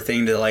very hard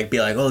thing to like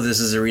be like, oh, this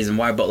is the reason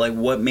why. But like,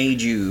 what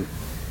made you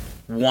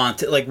want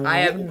to like? I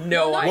have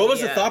no idea. What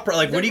was the thought?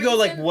 Like, what do you go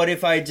like? What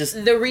if I just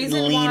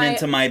lean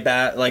into my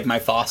my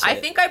faucet? I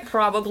think I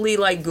probably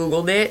like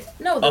Googled it.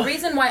 No, the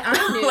reason why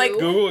I knew Like,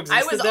 Google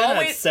existed I was then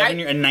always in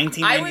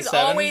 1997. I was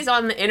always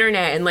on the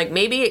internet, and like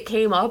maybe it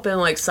came up in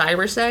like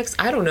cybersex.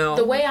 I don't know.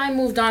 the way I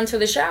moved on to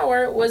the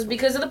shower was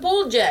because of the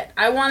pool jet.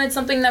 I wanted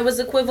something that was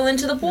equivalent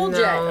to the pool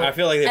jet. I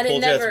feel like the And pool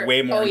it jet's never-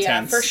 way more oh, yeah,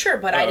 intense. for sure.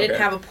 But I didn't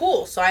have a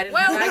pool, so I didn't.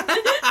 Well,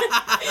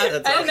 I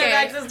That's didn't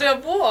have access to a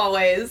pool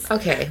always.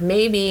 Okay,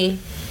 maybe.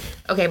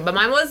 Okay, but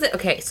mine wasn't.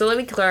 Okay, so let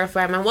me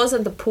clarify. Mine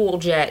wasn't the pool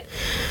jet.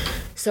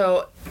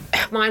 So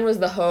mine was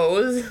the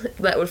hose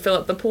that would fill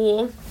up the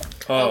pool.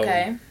 Oh.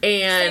 Okay.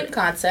 And Same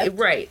concept.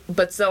 Right.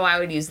 But so I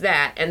would use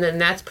that, and then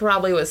that's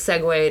probably what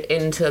segued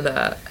into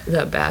the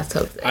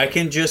bathtub thing. I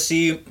can just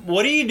see.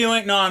 What are you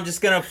doing? No, I'm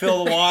just gonna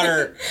fill the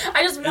water.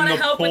 I just want to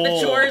the help with the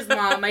pool. chores,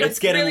 Mom. I It's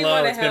just getting really low.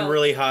 want to It's help. been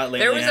really hot lately.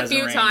 There was It a hasn't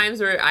few rained. times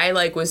where I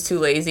like was too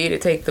lazy to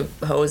take the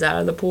hose out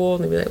of the pool,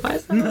 and they'd be like, "Why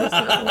is the hose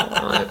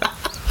not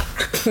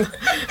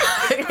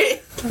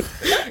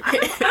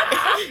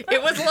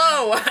It was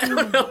low. I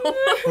don't know.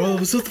 Bro,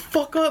 what's the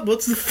fuck up?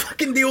 What's the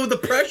fucking deal with the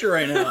pressure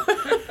right now?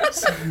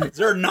 Is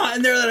there a knot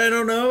in there that I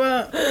don't know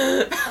about?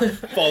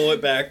 Follow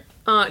it back.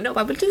 No,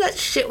 I would do that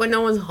shit when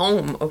no one's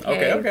home.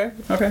 Okay.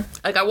 Okay.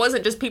 Like I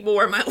wasn't just people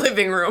were in my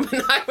living room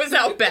and I was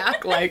out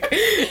back like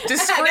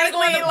discreetly I gotta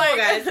go in the pool, like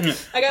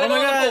guys. I gotta Oh my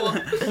go in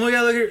god! the pool. Oh my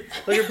god!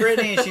 Look at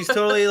Brittany. She's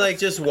totally like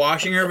just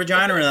washing her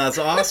vagina right now. That's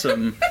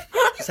awesome.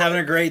 She's having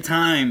a great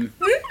time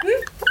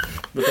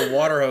with the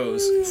water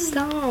hose.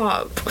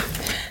 Stop.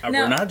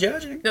 We're not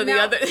judging. No, the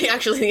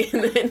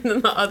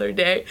other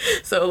day,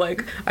 so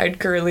like I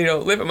currently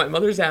don't live at my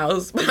mother's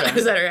house, but I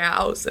was at her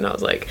house and I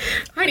was like,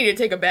 I need to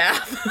take a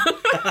bath.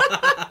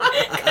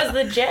 Because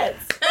the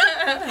jets.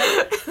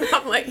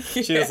 I'm like,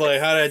 She was like,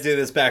 "How did I do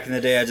this back in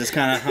the day? I just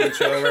kind of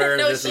hunch over.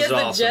 No, This she is has the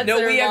awesome." jets. no,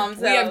 At her we have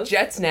mom's we have house.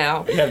 jets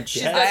now. You have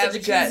She's jets. I got have the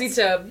jacuzzi jets.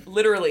 tub.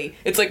 Literally,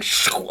 it's like,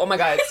 oh my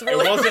god, it's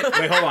really. It wasn't.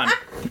 Wait, hold on.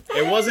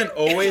 It wasn't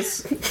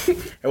always.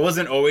 It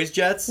wasn't always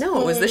jets. No,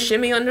 it was the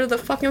shimmy under the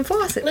fucking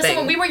faucet Listen, thing.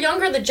 when we were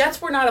younger, the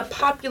jets were not a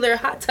popular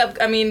bathtub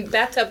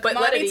But let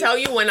commodity. me tell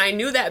you, when I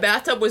knew that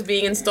bathtub was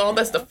being installed,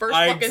 that's the first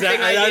fucking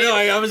thing I did. know.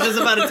 I was just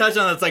about to touch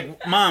on that. It's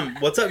like, Mom,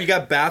 what's up? You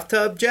got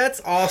bathtub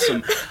jets?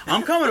 Awesome.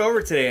 I'm coming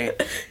over today.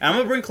 I'm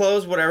gonna bring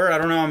clothes, whatever. I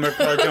don't know. I'm gonna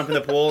probably jump in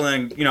the pool,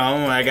 and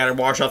I gotta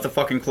wash off the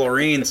fucking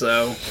chlorine.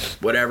 So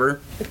whatever.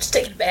 Just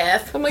take a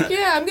bath. I'm like,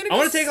 yeah, I'm gonna. I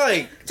want to take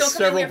like Don't come in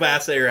several here for-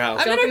 baths at your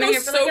house. I'm Don't gonna come in go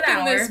here for, like, soak an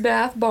in this hour.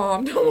 bath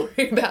bomb. Don't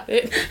worry about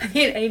it.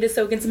 I need to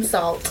soak in some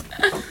salt.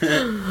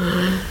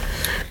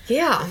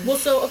 Yeah. Well,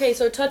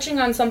 so touching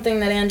on something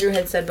that Andrew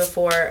had said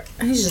before,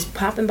 he's just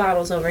popping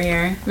bottles over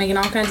here, making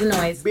all kinds of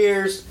noise.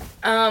 Beers.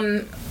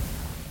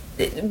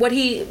 What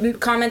he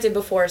commented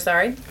before,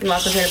 sorry,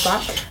 lost my train of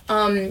thought,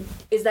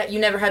 is that you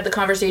never had the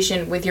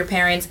conversation with your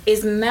parents.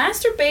 Is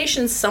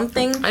masturbation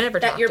something I never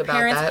that talked your about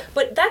parents... that.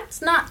 But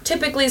that's not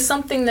typically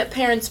something that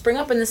parents bring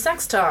up in the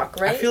sex talk,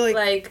 right? I feel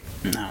like...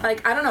 No.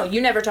 Like, I don't know. You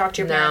never talked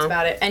to your parents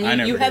about it.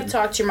 And you have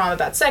talked to your mom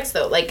about sex,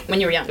 though, like,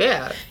 when you were young.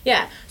 Yeah.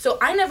 Yeah. So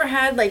I never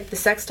had, like, the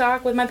sex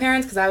talk with my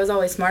parents because I was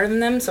always smarter than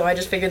them, so I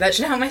just figured that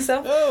shit out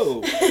myself.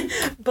 Oh.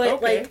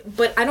 But,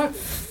 but I don't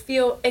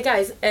feel... Hey,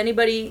 guys,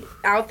 anybody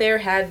out there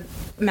had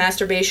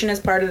masturbation as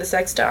part of the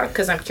sex talk?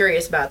 Because I'm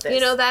curious about this. You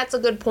know, that's a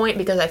good point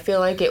because I feel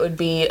like it would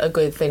be a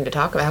good thing to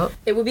talk about.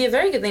 It would be a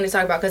very good thing to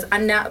talk about because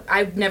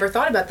I've never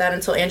thought about that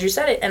until Andrew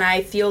said it, and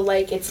I feel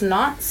like it's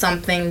not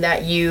something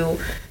that your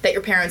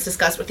parents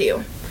discuss with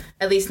you.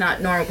 At least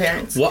not normal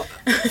parents. Well,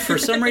 for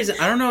some reason,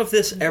 I don't know if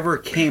this ever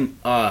came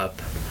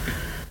up,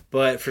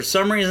 but for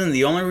some reason,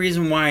 the only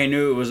reason why I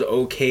knew it was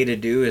okay to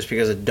do is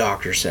because a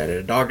doctor said it.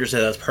 A doctor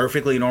said that's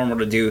perfectly normal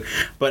to do,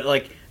 but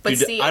like... But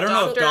see, I don't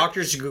know if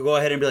doctors could go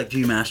ahead and be like, do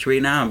you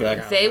masturbate now? And be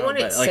like, they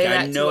wouldn't say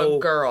that to a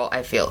girl,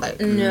 I feel like.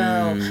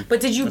 No.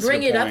 But did you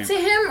bring it up to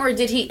him, or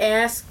did he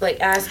ask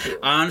you?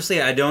 Honestly,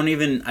 I don't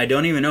even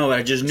know.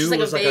 I just knew it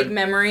was like a vague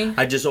memory.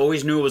 I just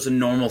always knew it was a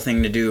normal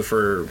thing to do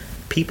for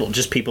people.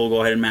 Just people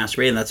go ahead and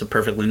masturbate, and that's a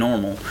perfectly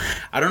normal.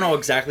 I don't know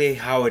exactly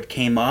how it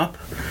came up,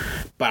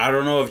 but I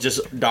don't know if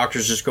just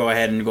doctors just go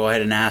ahead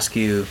and ask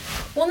you.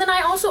 Well, then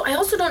I also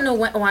don't know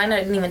when. Well, I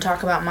didn't even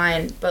talk about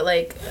mine, but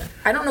like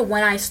I don't know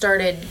when I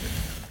started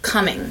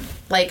coming.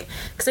 Like,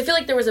 because I feel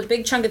like there was a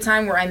big chunk of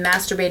time where I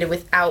masturbated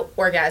without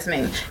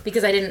orgasming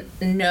because I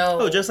didn't know.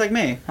 Oh, just like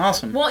me.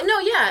 Awesome. Well, no,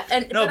 yeah,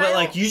 but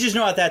like you just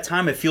know at that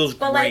time it feels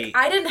but great.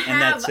 But like I didn't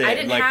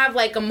have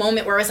like a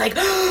moment where I was like,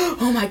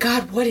 oh my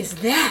god, what is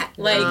that?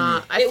 Like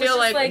I feel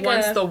like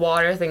once the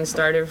water thing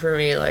started for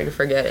me, like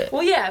forget it.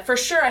 Well, yeah, for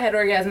sure I had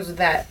orgasms with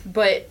that,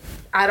 but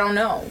I don't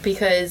know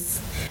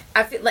because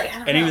I feel like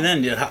I don't know. Even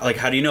then, like,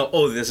 how do you know?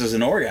 Oh, this is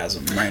an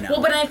orgasm right now.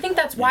 Well, but I think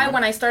that's why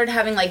when I started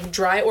having like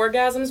dry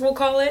orgasms, we'll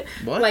call it,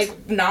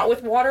 like not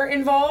with water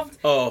involved.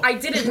 Oh, I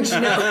didn't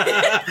know.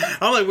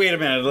 I'm like, wait a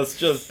minute, let's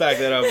just back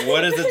that up.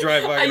 What is the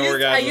dry fucking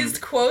orgasm? I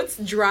used quotes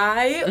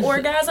dry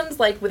orgasms,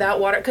 like without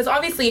water, because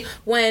obviously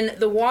when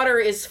the water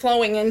is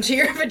flowing into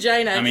your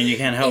vagina, I mean, you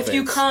can't help it. If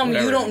you come,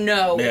 you don't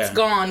know it's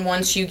gone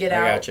once you get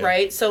out,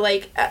 right? So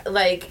like.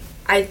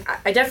 I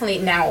definitely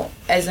now,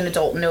 as an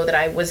adult, know that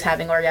I was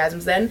having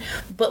orgasms then.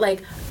 But,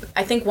 like,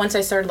 I think once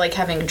I started, like,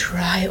 having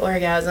dry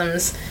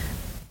orgasms,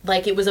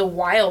 like, it was a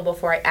while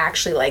before I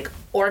actually, like,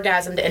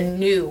 orgasmed and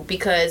knew.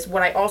 Because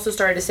what I also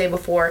started to say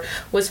before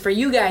was for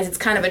you guys, it's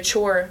kind of a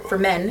chore. For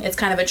men, it's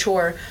kind of a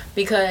chore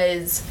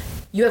because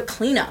you have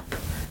cleanup.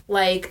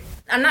 Like...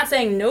 I'm not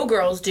saying no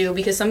girls do,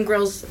 because some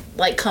girls,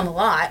 like, come a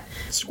lot.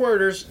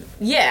 Squirters.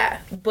 Yeah,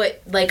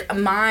 but, like,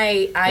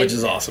 which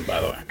is awesome, by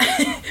the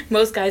way.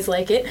 Most guys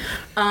like it.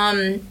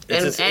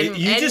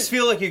 You just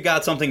feel like you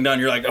got something done.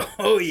 You're like,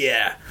 oh,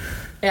 yeah.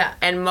 Yeah,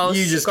 and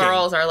most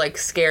girls are, like,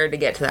 scared to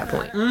get to that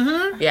point.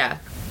 Mm-hmm. Yeah.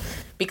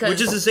 Which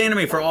is the same to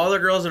me. For all the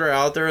girls that are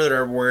out there that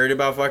are worried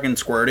about fucking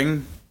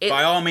squirting,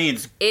 by all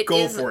means,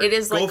 go for it. It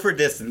is go like for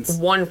distance.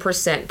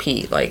 1%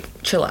 pee. Like,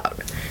 chill out.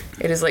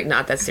 It is, like,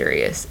 not that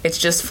serious. It's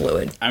just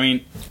fluid. I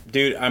mean,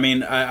 dude,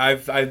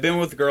 I've been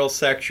with girls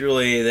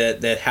sexually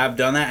that have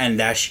done that, and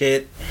that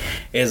shit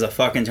is a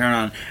fucking turn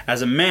on.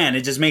 As a man,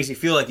 it just makes you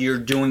feel like you're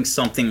doing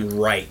something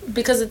right.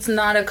 Because it's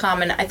not a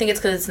common... I think it's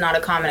because it's not a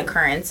common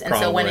occurrence. And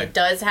so when it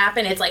does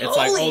happen, it's like,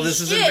 holy this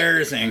shit! Is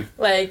embarrassing.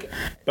 Like...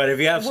 But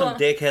if you have some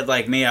dickhead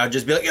like me, I'd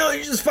just be like, yo,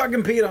 you just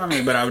fucking peed on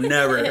me. But I've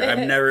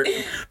never...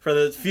 For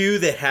the few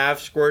that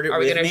have squirted with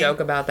me... Are we going to joke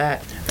about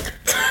that?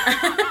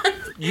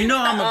 You know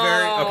I'm a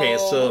very... Okay,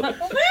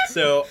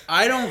 so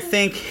I don't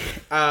think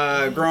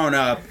growing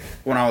up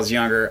when I was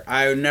younger,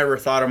 I never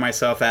thought of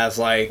myself as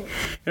like... You know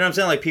what I'm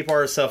saying? Like people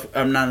are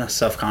I'm not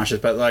self-conscious,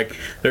 but like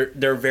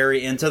they're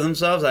very into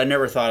themselves. I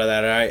never thought of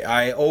that.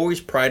 I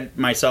always pride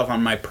myself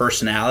on my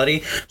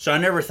personality. So I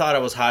never thought I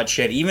was hot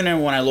shit. Even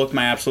when I looked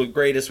my absolute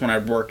greatest when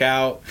I'd work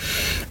out.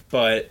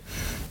 But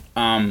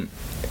I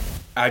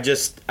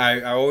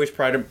always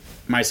prided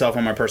myself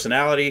on my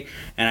personality,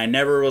 and I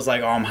never was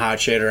like, oh, I'm hot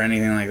shit or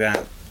anything like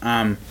that.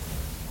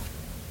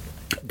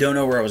 Don't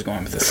know where I was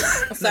going with this.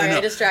 Sorry, no.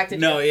 I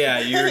distracted you. No, yeah,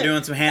 you were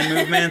doing some hand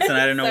movements, and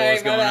I didn't know what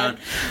was going on.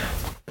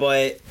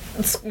 But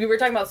we were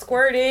talking about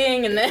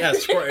squirting, and then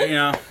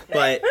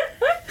but.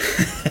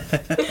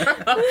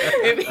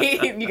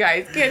 You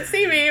guys can't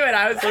see me, but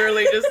I was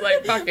literally just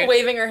like fucking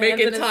waving her hands,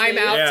 making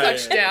timeout,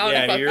 touchdown.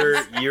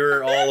 Yeah,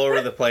 you're all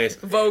over the place.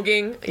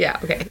 Voguing. Yeah,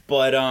 okay.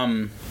 But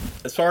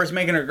as far as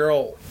making a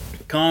girl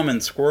come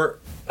and squirt.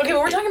 Okay,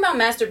 but we're talking about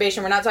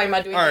masturbation. We're not talking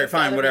about doing. All right,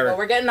 fine, whatever. People.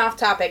 We're getting off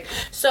topic.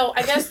 So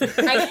I guess all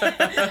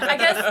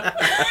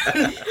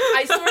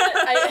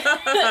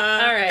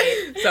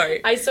right. Sorry.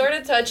 I sort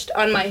of touched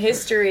on my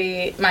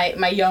history,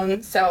 my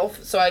young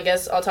self. So I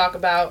guess I'll talk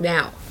about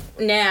now,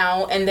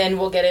 and then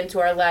we'll get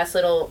into our last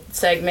little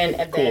segment,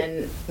 and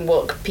then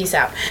we'll peace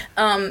out.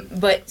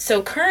 But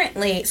so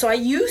currently, I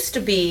used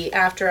to be,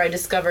 after I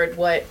discovered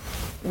what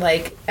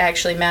like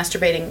actually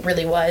masturbating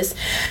really was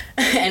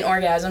and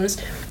orgasms,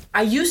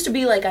 I used to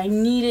be like, I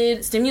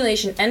needed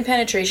stimulation and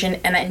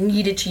penetration, and I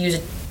needed to use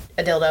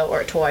a dildo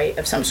or a toy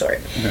of some sort.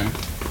 Okay.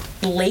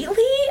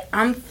 Lately,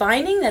 I'm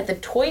finding that the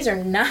toys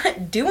are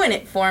not doing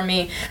it for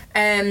me,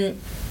 and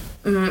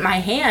my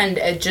hand,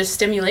 just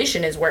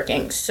stimulation is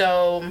working.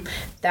 So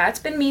that's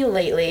been me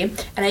lately.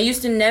 And I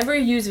used to never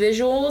use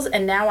visuals,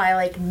 and now I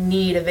like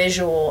need a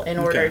visual in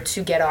order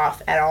to get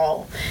off at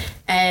all.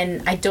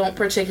 And I don't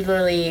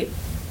particularly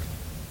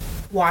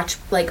watch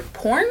like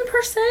porn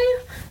per se.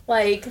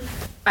 Like,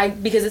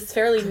 because it's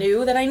fairly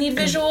new that I need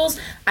visuals,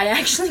 I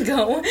actually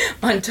go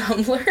on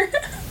Tumblr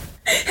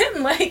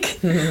and like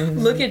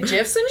look at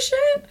GIFs and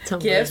shit.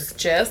 Tumblr.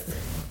 GIFs,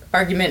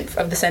 argument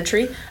of the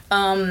century.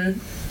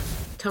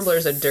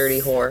 Tumblr's a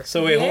dirty whore.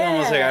 So wait, hold on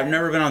one second. I've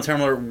never been on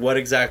Tumblr. What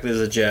exactly is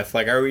a GIF?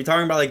 Like, are we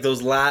talking about like those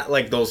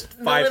those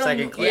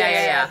 5-second clips?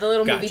 Yeah, the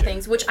little movie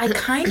things, which I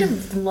kind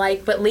of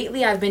like, but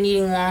lately I've been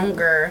needing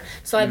longer.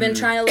 So I've been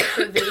trying to look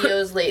for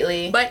videos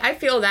lately. But I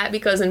feel that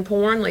because in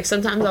porn, like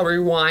sometimes I'll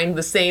rewind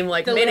the same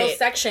like the minute. little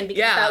section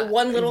because that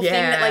one little thing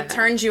that like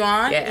turns you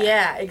on.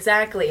 Yeah,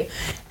 exactly.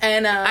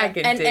 And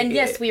and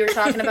yes, we were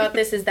talking about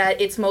this. Is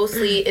that it's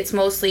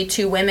mostly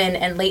two women,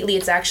 and lately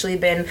it's actually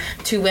been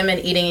two women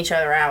eating each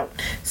other out.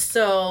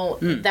 So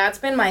that's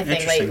been my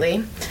thing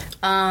lately.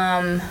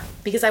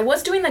 Because I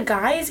was doing the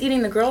guys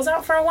eating the girls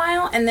out for a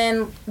while, and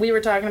then we were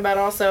talking about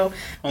also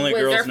only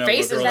girls their know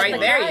faces girls right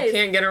want. there. You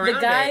can't get around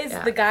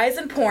the guys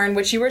in porn,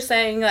 which you were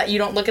saying that you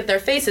don't look at their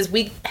faces.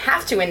 We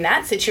have to in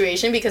that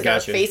situation because their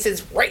face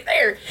is right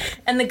there.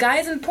 And the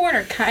guys in porn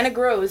are kind of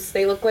gross.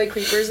 They look like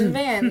creepers in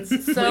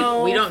vans.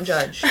 So we don't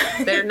judge.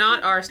 They're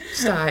not our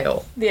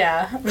style.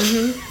 Yeah.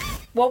 Mm-hmm.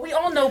 Well, we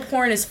all know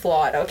porn is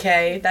flawed.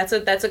 Okay, that's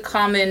a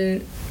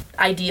common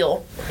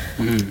ideal.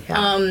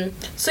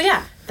 So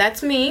yeah,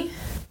 that's me.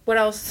 What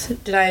else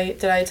did I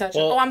touch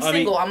on? Oh, I'm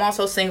single. I'm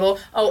also single.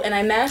 Oh, and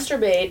I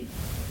masturbate.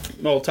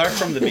 Well, talk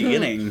from the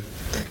beginning.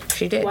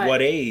 She did.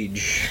 What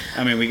age?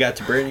 I mean, we got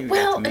to Brittany.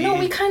 Well, no,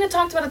 we kind of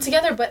talked about it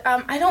together, but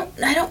I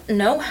don't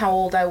know how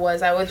old I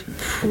was. I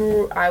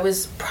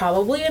was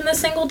probably in the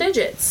single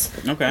digits.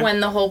 Okay. When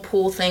the whole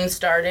pool thing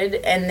started,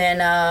 and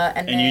then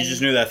and you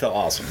just knew that felt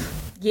awesome.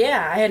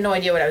 Yeah, I had no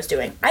idea what I was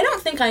doing. I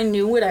don't think I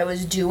knew what I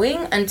was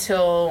doing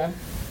until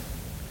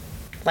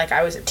like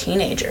I was a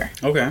teenager.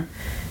 Okay.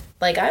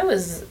 Like I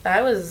was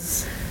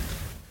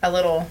a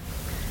little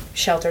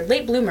sheltered,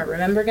 late bloomer.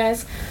 Remember,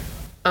 guys?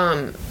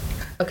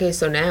 Okay,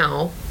 so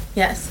now.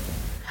 Yes.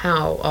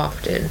 How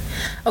often?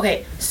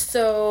 Okay,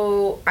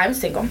 so I'm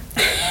single.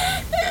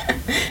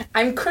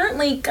 I'm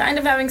currently kind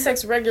of having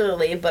sex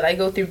regularly, but I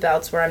go through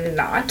bouts where I'm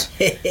not.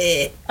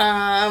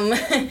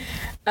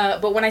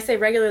 But when I say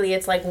regularly,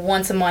 it's like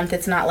once a month.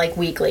 It's not like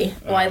weekly.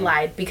 Well, I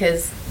lied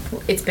because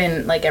it's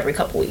been like every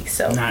couple weeks.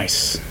 So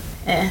nice.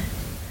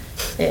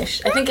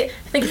 Ish. I think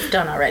it's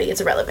done already.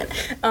 It's irrelevant.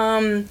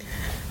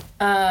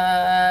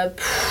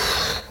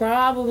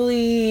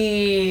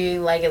 Probably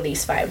like at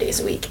least 5 days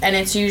a week, and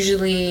it's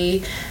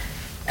usually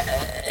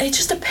it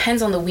just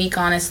depends on the week,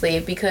 honestly,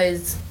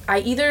 because I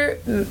either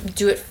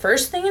do it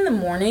first thing in the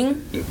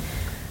morning.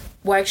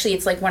 Well, actually,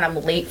 it's like when I'm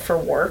late for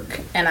work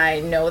and I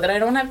know that I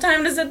don't have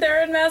time to sit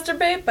there and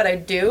masturbate, but I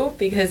do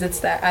because it's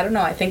that, I don't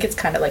know, I think it's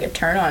kind of like a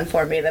turn on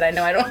for me that I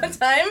know I don't have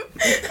time.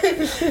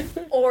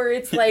 Or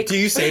it's like... Do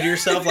you say to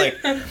yourself, like,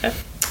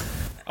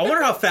 I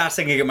wonder how fast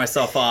I can get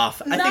myself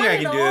off. I think I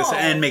can do this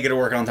and make it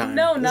work on time.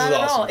 No, not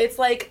at all. It's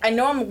like, I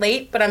know I'm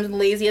late, but I'm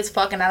lazy as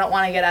fuck and I don't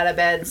want to get out of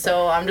bed,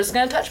 so I'm just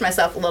going to touch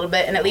myself a little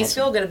bit and at least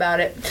feel good about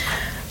it.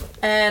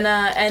 And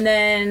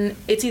then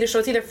it's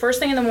either first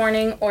thing in the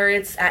morning or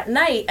it's at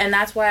night, and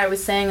that's why I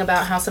was saying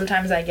about how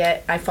sometimes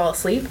I fall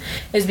asleep,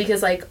 is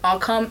because like I'll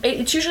come,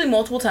 it's usually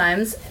multiple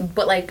times,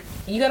 but like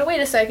you gotta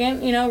wait a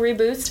second,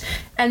 reboost,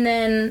 and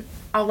then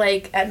I'll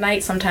like at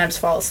night sometimes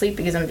fall asleep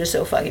because I'm just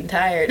so fucking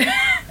tired.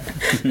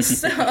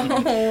 So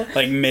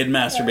like mid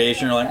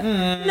masturbation, you're like,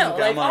 no,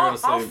 like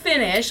I'll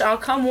finish, I'll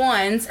come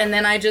once, and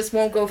then I just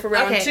won't go for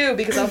round two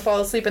because I'll fall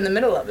asleep in the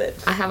middle of it.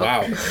 I have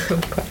a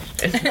question.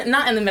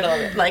 Not in the middle of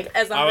it, like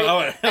as I'm. I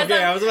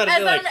was about to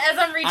say like as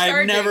I'm recharging.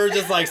 I've never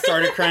just like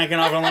started cranking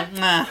off. And I'm like,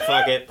 nah,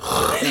 fuck it,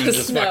 and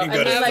just fucking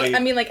go to sleep. I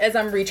mean, like as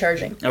I'm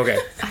recharging. Okay,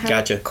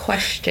 gotcha.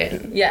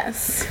 Question.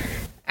 Yes.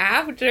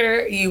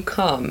 After you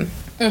come.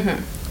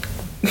 Mm-hmm.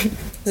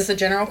 Is this a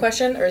general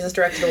question, or is this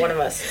directed to one of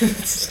us?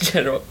 It's a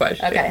general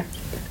question. Okay.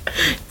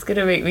 It's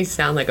gonna make me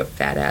sound like a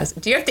fat ass.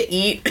 Do you have to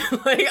eat?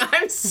 Like,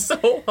 I'm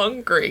so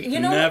hungry.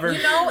 Never.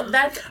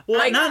 That's...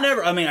 Well, not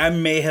never. I mean, I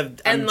may have...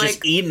 I'm like,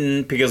 just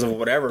eaten because of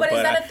whatever. But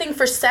is that a thing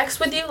for sex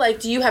with you? Like,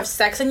 do you have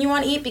sex and you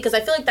want to eat? Because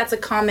I feel like that's a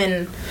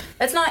common...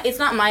 It's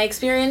not my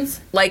experience.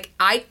 Like,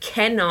 I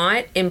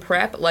cannot, in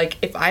prep, like,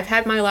 if I've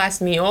had my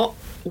last meal...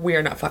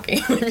 We're not fucking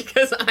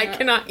because I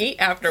cannot eat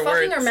afterwards.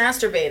 Fucking or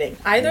masturbating?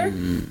 Either?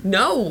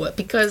 No,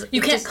 because... You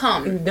can't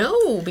come?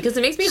 No, because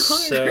it makes me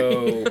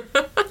hungry.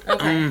 So...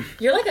 Okay.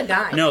 You're like a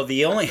guy. No,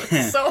 the only...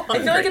 So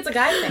hungry. I feel like it's a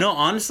guy thing. No,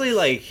 honestly,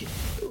 like,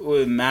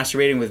 with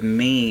masturbating with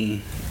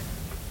me...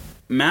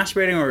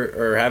 Masturbating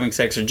or having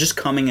sex or just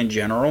coming in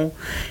general,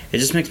 it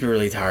just makes me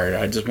really tired.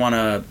 I just want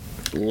to...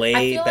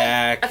 lay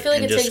back. I feel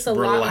like and it takes a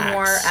relax. lot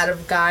more out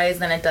of guys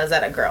than it does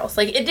out of girls.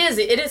 Like it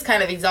is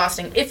kind of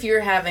exhausting if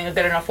you're having a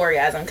good enough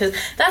orgasm, because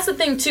that's the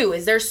thing too,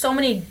 is there's so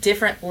many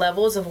different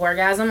levels of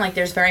orgasm. Like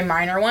there's very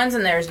minor ones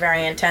and there's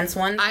very intense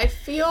ones. I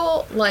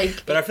feel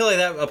like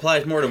that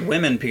applies more to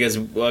women, because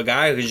a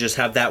guy could just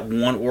have that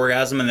one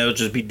orgasm and they'll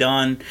just be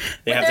done.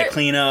 They have to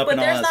clean up and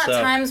all that stuff. But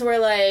there's not times where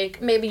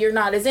like maybe you're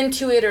not as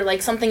into it, or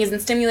like something isn't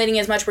stimulating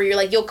as much, where you're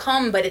like, you'll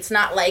come, but it's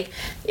not like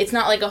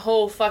a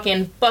whole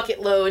fucking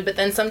bucket load. But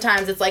then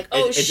sometimes it's like,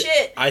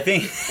 shit. I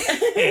think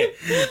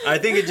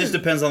it just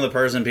depends on the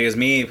person, because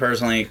me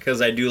personally,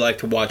 because I do like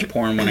to watch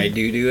porn when I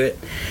do it,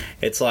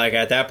 it's like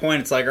at that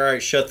point it's like, all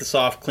right, shut this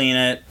off, clean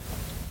it,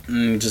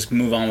 and just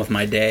move on with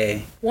my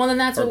day. Well, then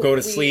that's or go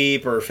to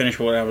sleep or finish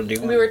what I was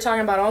doing. We were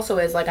talking about also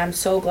is like, I'm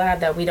so glad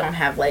that we don't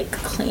have like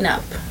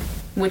cleanup,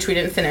 which we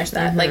didn't finish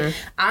that. Like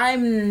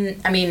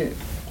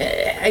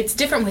it's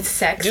different with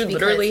sex. Dude,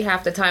 literally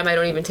half the time I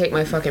don't even take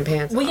my fucking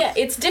pants off. Well, yeah,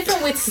 it's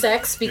different with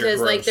sex because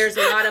like there's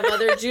a lot of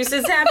other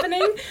juices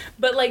happening.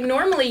 But like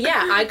normally,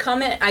 yeah, I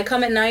come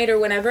at night or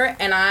whenever,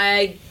 and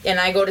I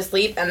go to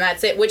sleep, and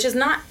that's it, which is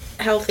not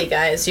healthy,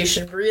 guys. You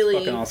should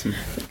really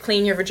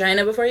clean your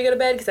vagina before you go to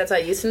bed, because that's how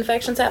yeast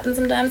infections happen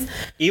sometimes.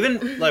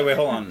 Even like, wait,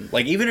 hold on.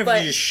 Like, even if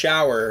you just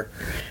shower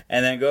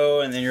and then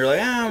go, and then you're like,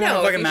 I'm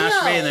gonna fucking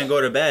masturbate and then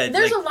go to bed.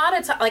 There's a lot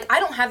of time. Like, I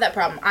don't have that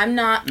problem. I'm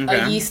not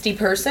a yeasty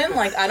person.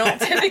 Like, I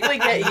don't typically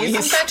get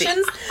yeast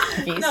infections.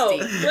 No,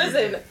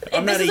 listen.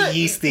 I'm not a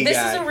yeasty guy.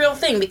 This is a real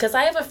thing, because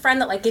I have a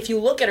friend that, like, if you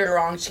look at her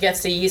wrong, she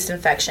gets a yeast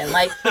infection.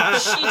 Like,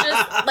 she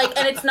just, like,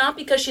 and it's not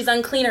because she's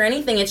unclean or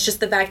anything. It's just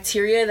the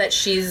bacteria that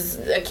she's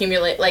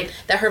like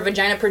that her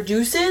vagina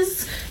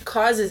produces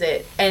causes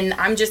it, and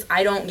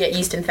I don't get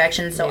yeast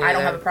infections, so I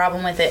don't have a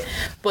problem with it,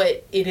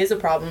 but it is a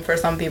problem for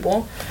some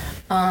people.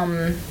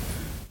 And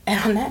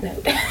on that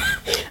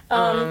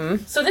note,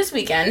 so this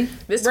weekend,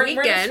 we're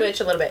gonna switch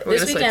a little bit.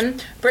 This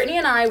weekend, Brittany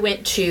and I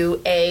went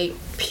to a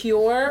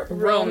pure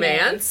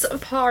romance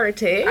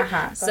party.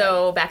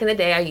 So back in the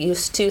day, I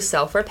used to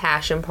sell for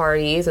passion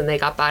parties, and they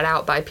got bought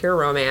out by Pure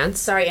Romance.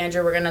 Sorry,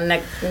 Andrew, we're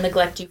gonna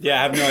neglect you. Yeah,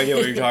 I have no idea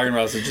what you're talking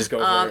about, so just go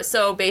for it.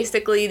 So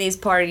basically, these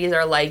parties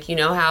are like, you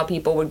know how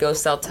people would go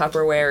sell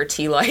Tupperware or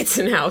tea lights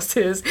in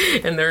houses,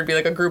 and there would be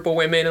like a group of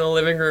women in the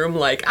living room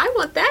like, I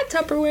want that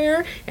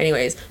Tupperware.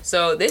 Anyways,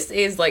 so this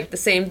is like the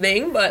same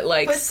thing, but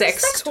like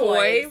sex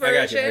toy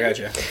version. I got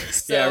you.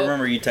 So, yeah, I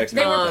remember you texting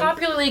me. They were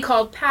popularly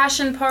called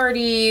passion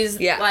parties.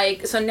 Yeah.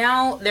 Like, so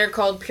now they're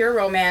called Pure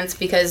Romance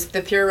because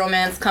the Pure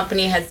Romance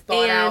company has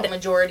bought out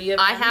majority of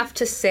them. I have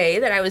to say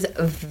that I was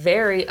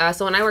very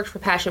so when I worked for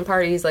passion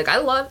parties, like I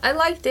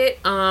liked it.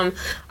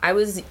 I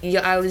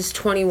was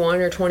 21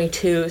 or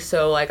 22,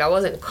 so like I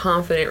wasn't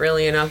confident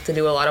really enough to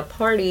do a lot of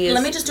parties.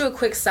 Let me just do a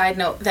quick side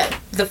note that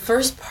the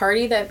first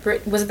party that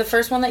was it the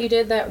first one that you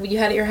did that you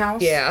had at your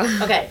house? Yeah.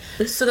 Okay.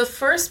 So the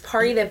first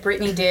party that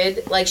Brittany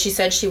did, like she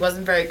said, she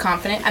wasn't very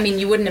confident. I mean,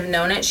 you wouldn't have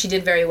known it. She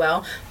did very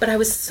well, but I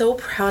was so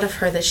proud of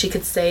her that she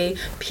could say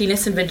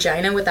penis and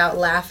vagina without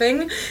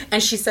laughing,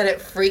 and she said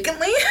it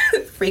frequently.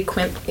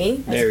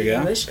 There we go.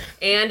 English.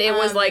 And it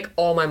was like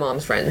all my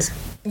mom's friends.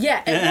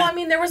 Yeah, and, well, I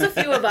mean, there was a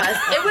few of us.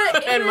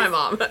 And my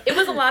mom. It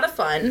was a lot of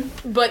fun,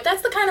 but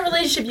that's the kind of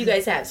relationship you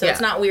guys have, so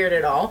it's not weird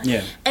at all.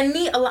 Yeah. And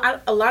a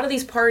lot of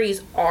these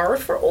parties are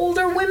for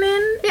older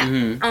women. Yeah.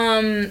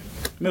 Mm-hmm.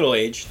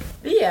 Middle-aged.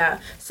 Yeah.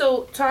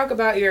 So talk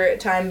about your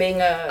time being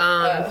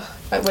a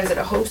what is it,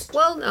 a host?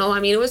 Well, no, I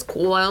mean, it was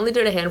cool. I only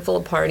did a handful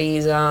of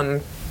parties.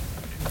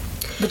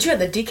 But you had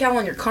the decal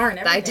on your car and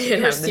everything. I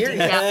did have the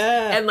decal.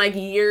 And like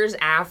years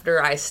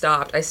after I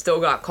stopped, I still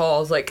got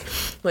calls like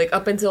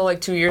up until like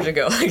 2 years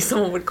ago. Like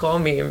someone would call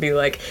me and be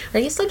like, "Are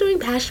you still doing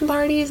passion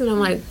parties?" And I'm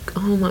like,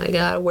 "Oh my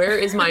god, where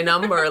is my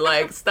number?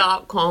 Like,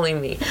 stop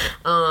calling me."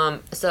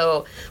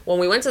 So when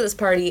we went to this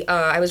party,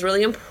 I was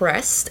really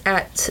impressed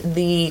at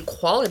the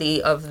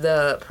quality of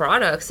the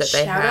products that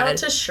they had. Shout out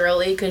to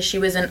Shirley, because she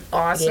was an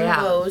awesome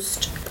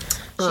host.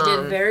 She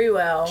did very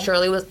well.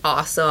 Shirley was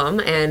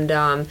awesome, and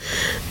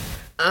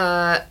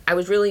I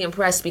was really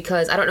impressed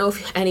because I don't know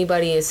if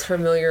anybody is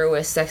familiar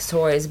with sex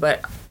toys,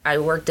 but I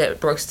worked at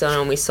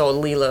Brookstone and we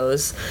sold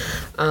Lilos.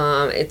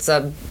 It's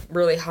a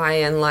really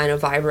high-end line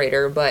of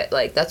vibrator, but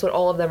like that's what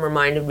all of them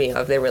reminded me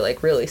of. They were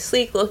like really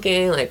sleek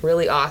looking, like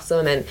really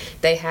awesome, and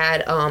they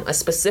had a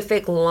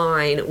specific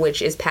line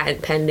which is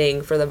patent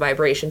pending for the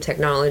vibration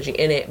technology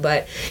in it,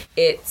 but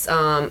it's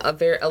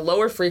a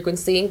lower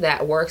frequency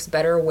that works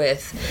better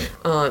with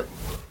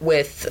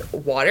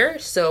water,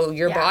 so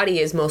your body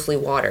is mostly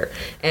water,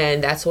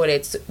 and that's what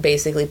it's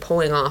basically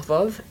pulling off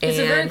of. And it's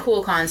a very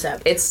cool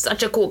concept. It's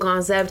such a cool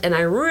concept, and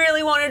I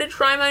really wanted to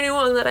try my new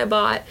one that I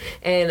bought,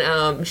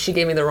 and she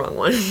gave me the wrong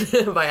one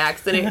by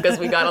accident because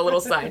we got a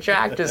little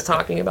sidetracked just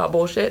talking about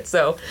bullshit.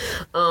 So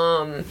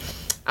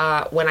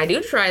When I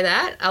do try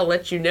that, I'll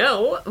let you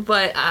know.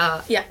 But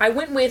yeah, I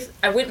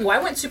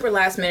went super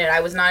last minute. I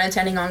was not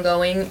intending on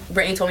going.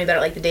 Brittany told me about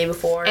it like the day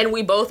before, and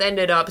we both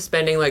ended up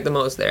spending like the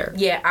most there.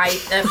 Yeah,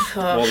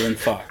 well then,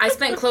 fuck. I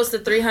spent close to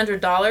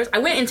 $300. I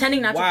went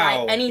intending not to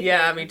buy anything.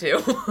 Yeah, me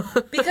too.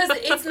 Because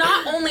it's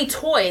not only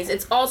toys;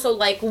 it's also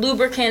like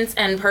lubricants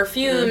and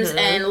perfumes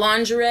and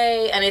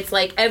lingerie, and it's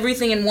like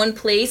everything in one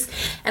place.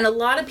 And a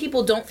lot of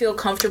people don't feel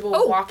comfortable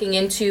walking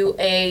into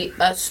a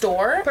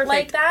store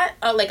like that,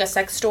 like a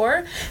sex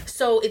store.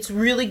 So it's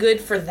really good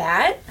for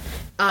that.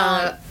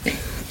 I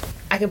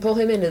can pull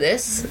him into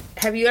this.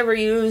 Have you ever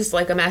used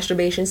like a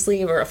masturbation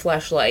sleeve or a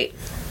fleshlight?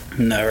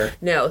 Never.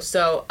 No.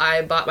 So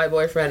I bought my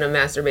boyfriend a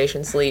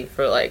masturbation sleeve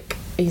for like,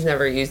 he's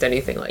never used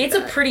anything like that. It's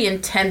a pretty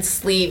intense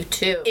sleeve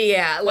too.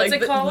 Yeah. What's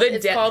it called?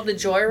 It's called the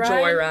Joyride?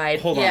 Joyride.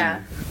 Hold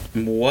on.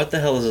 What the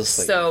hell is this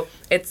sleeve? So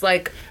it's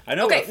like, I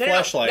know what a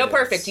fleshlight is. No,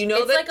 perfect. You know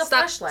it's that. Like a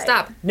fleshlight.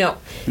 Stop. No.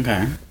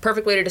 Okay.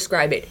 Perfect way to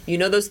describe it. You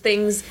know those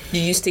things you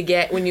used to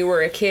get when you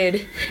were a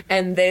kid,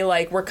 and they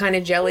like were kind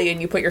of jelly,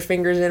 and you put your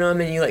fingers in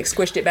them, and you like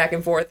squished it back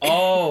and forth.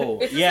 Oh,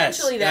 it's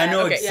essentially that. I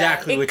know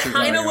exactly what you're talking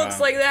about. It kind of looks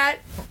like that.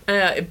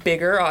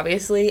 Bigger,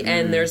 obviously,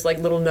 and there's like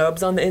little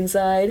nubs on the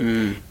inside,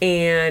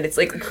 and it's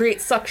like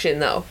creates suction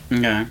though.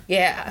 Okay.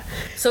 Yeah.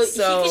 So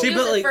he could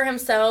use it for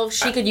himself.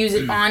 She could use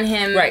it on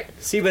him. Right.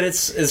 See, but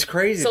it's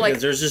crazy so because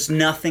like, there's just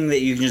nothing that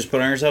you can just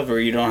put on yourself, or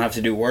you don't have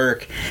to do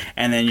work,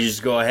 and then you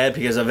just go ahead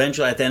because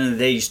eventually at the end of the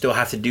day you still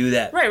have to do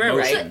that. Right.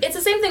 It's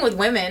the same thing with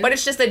women, but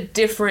it's just a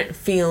different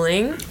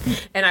feeling.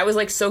 And I was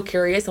like so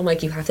curious. I'm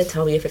like, you have to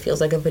tell me if it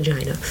feels like a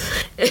vagina.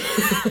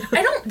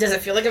 Does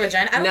it feel like a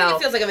vagina? I don't think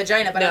it feels like a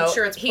vagina, but I'm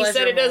sure it's pleasurable. He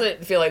said it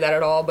doesn't feel like that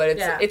at all, but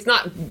it's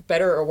not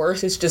better or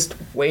worse. It's just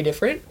way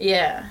different.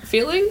 Yeah.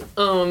 Feeling.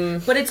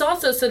 But it's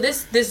also, so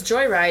this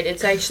Joyride,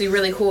 it's actually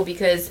really cool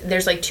because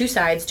there's like two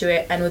sides to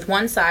it, and with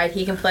one side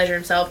he can pleasure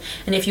himself,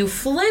 and if you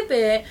flip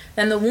it,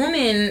 then the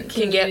woman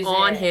can get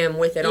on him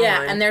with it on.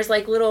 Yeah, and there's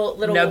like little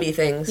nubby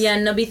things. Yeah,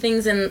 nubby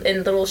things and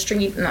little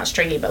stringy, not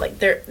stringy, but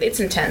like it's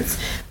intense.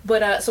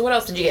 But so what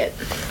else did you get?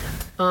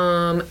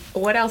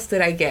 What else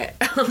did I get?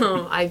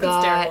 I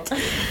got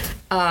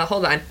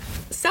hold on.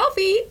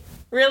 Selfie.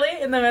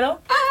 Really? In the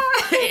middle?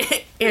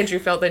 Andrew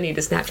felt the need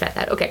to Snapchat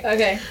that.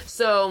 Okay.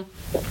 So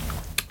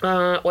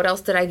what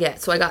else did I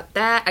get? So I got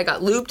that. I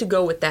got lube to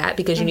go with that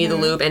because you need the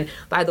lube. And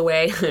by the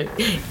way,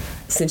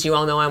 since you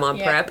all know I'm on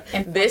prep,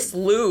 this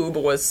lube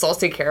was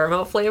salted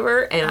caramel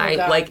flavor, and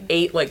I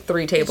ate like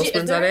 3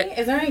 tablespoons of it.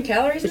 Is there any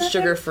calories in that? It's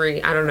sugar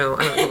free. I don't know.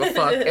 I don't give a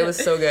fuck. It was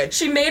so good.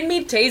 She made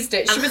me taste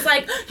it. She was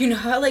like, you know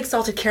how I like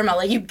salted caramel?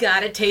 Like, you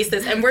gotta taste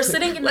this. And we're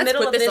sitting in the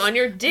middle of this. Let's put this on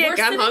your dick.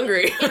 I'm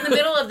hungry. In the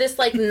middle of this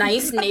like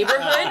nice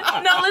neighborhood.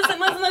 No, listen.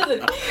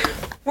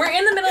 We're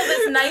in the middle of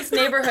this nice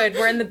neighborhood.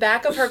 We're in the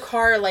back of her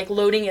car, like,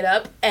 loading it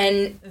up,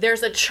 and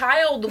there's a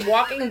child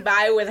walking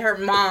by with her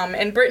mom,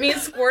 and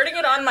Brittany's squirting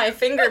it on my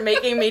finger,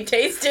 making me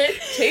taste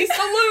it. Taste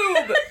the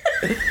lube!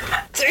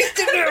 Taste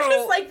it now!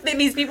 Just like,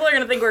 these people are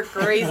gonna think we're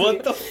crazy.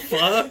 What the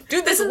fuck?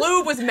 Dude, this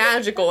lube was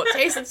magical. It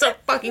tasted so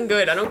fucking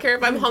good. I don't care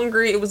if I'm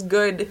hungry, it was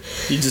good.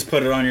 You just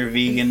put it on your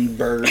vegan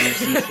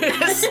burgers and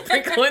shit.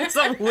 Sprinkle in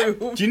some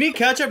lube. Do you need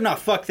ketchup? No,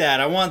 fuck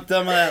that. I want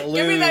some of that lube.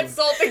 Give me that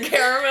salted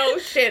caramel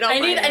shit. I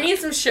need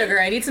some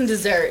sugar. I need some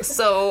dessert.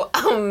 So,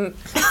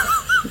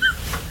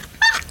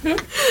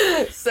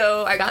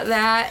 so I got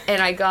that,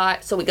 and we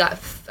got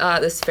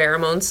this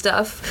pheromone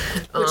stuff,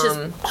 which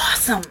is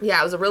awesome. Yeah,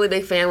 I was a really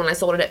big fan when I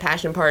sold it at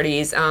passion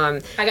parties.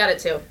 I got it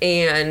too.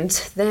 And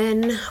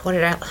then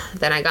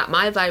Then I got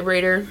my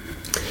vibrator,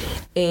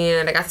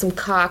 and I got some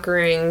cock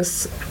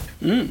rings.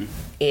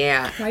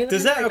 Yeah.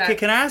 Does that okay?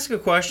 Can I ask a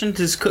question?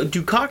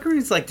 Do cock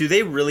rings do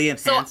they really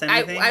enhance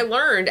anything? I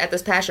learned at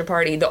this passion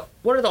party.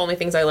 What are the only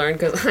things I learned?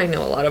 Because I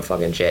know a lot of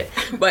fucking shit.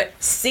 But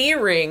C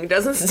ring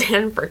doesn't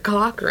stand for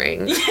cock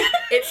ring.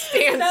 It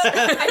stands.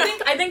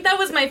 I think that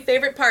was my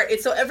favorite part.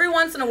 So every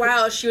once in a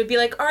while she would be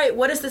like, "All right,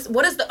 what is this?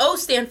 What does the O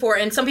stand for?"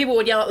 And some people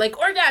would yell out like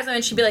orgasm,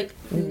 and she'd be like,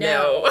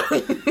 "No."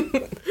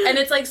 And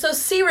it's like, so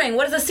C ring.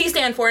 What does the C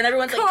stand for? And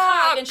everyone's like,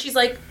 cock, and she's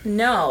like,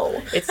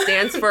 "No." It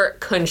stands for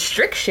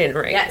constriction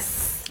ring.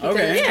 Yes.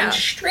 Okay. It's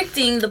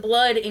constricting the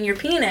blood in your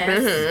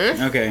penis.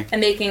 Mm-hmm. Okay. And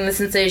making the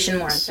sensation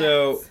more intense.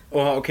 So,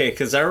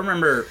 because I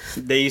remember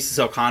they used to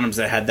sell condoms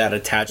that had that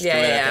attached to it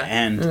at the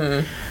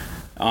end.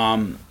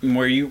 Mm-hmm.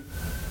 Where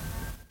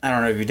I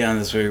don't know if you've done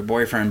this with your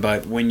boyfriend,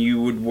 but when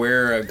you would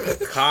wear a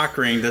cock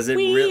ring, does it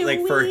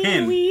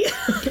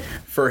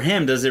for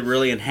him, does it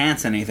really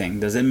enhance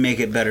anything? Does it make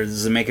it better?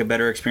 Does it make a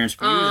better experience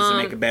for you? Does it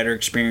make a better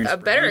experience for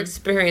him?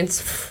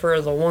 Experience for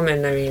the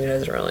woman, I mean, it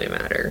doesn't really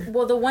matter.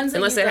 Well, the ones that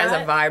unless it has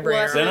a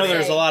vibrator. I know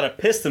there's a lot of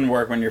piston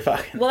work when you're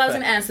fucking. Well, I was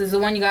going to ask, is the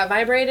one you got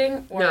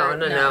vibrating? Or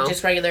no.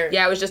 Just regular?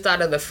 Yeah, it was just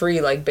out of the free,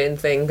 bin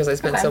thing because I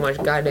spent so much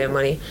goddamn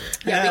money.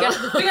 Yeah,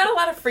 we got a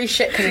lot of free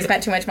shit because we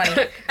spent too much money.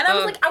 And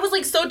I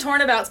was so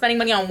torn about spending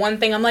money on one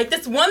thing. I'm like,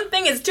 this one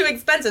thing is too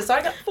expensive, so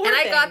I got 4 things.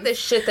 I got this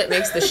shit that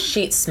makes the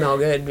sheets smell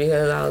good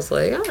because I was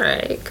like, all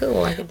right,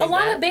 cool. I can do a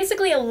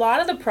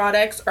lot of the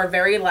products are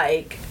very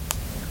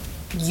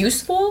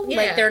useful. Yeah.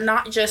 Like, they're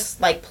not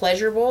just, like,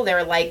 pleasurable.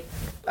 They're, like,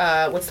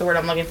 what's the word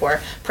I'm looking for?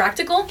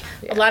 Practical.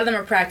 Yeah. A lot of them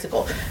are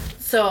practical.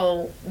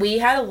 So we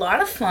had a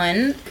lot of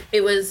fun.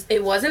 It was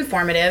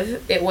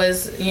informative. It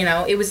was,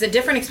 it was a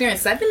different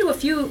experience. I've been to a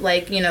few,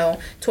 like,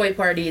 toy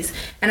parties,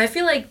 and I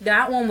feel like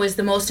that one was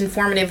the most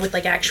informative with,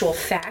 like, actual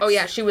facts. Oh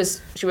yeah, she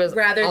was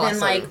rather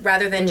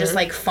awesome. than just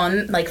like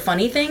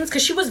funny things,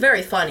 because she was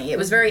very funny. It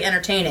was very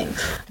entertaining,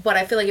 but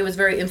I feel like it was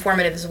very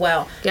informative as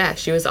well. Yeah,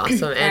 she was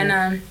awesome.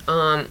 And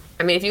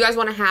I mean, if you guys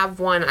want to have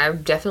one, I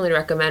would definitely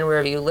recommend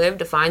wherever you live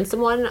to find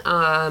someone.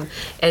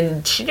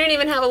 And she didn't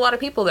even have a lot of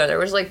people there. There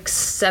was like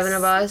 7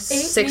 of us,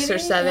 6 maybe, or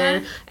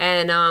 7,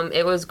 and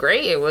it was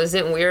great. It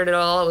wasn't weird at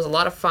all. It was a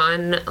lot of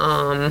fun.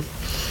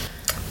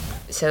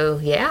 So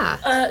yeah.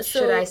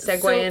 Should I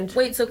segue into?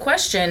 Wait, so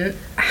question: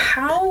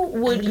 how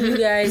would you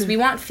guys? We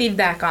want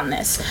feedback on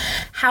this.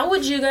 How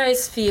would you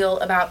guys feel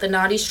about the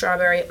Naughty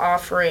Strawberry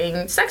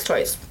offering sex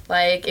toys?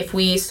 Like, if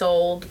we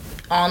sold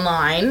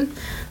online.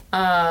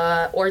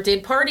 Or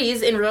did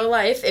parties in real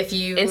life if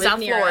you live South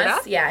near Florida?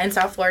 us. Yeah, in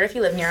South Florida if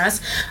you live near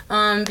us.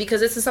 Because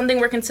this is something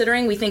we're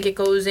considering. We think it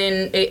goes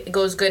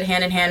good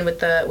hand in hand with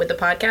the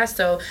podcast.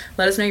 So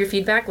let us know your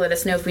feedback. Let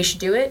us know if we should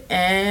do it,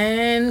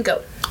 and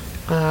go.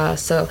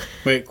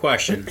 Wait,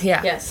 question.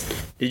 Yeah. Yes.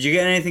 Did you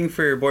get anything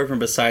for your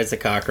boyfriend besides the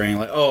cock ring?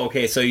 Like, oh,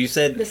 okay, so you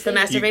said... The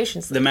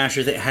masturbation stuff. The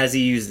masturbation, has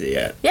he used it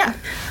yet? Yeah.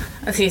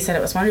 He said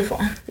it was wonderful.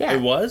 Yeah.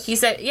 It was? He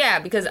said, yeah,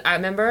 because I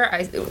remember,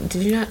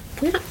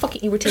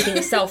 you were taking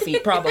a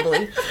selfie,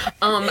 probably.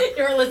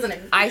 You were listening.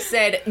 I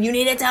said, you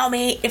need to tell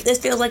me if this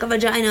feels like a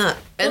vagina.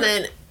 And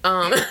then,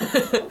 Well,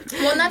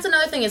 and that's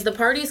another thing, is the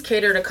parties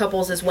cater to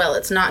couples as well.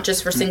 It's not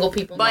just for single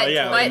people. But,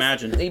 yeah, I would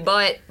imagine.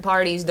 But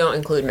parties don't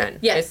include men.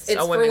 Yes,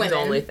 it's a for women's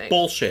women. only thing.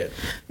 Bullshit.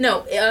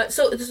 No,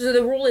 so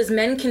the rule is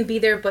men can be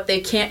there, but they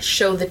can't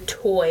show the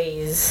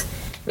toys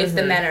if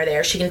the men are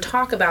there. She can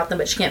talk about them,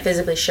 but she can't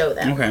physically show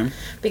them. Okay.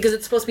 Because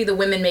it's supposed to be the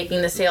women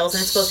making the sales,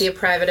 and it's supposed to be a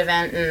private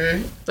event,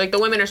 and... Like, the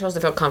women are supposed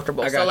to feel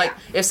comfortable. So, like,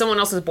 if someone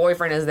else's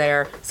boyfriend is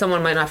there,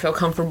 someone might not feel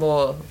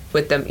comfortable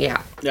with them.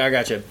 Yeah. Yeah, I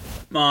got you.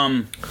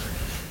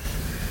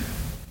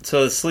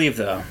 So the sleeve,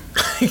 though.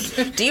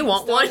 Do you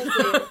want one?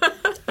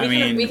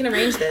 We can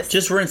arrange this.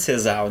 Just rinse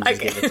his out and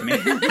just give it to me.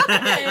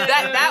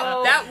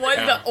 that was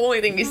the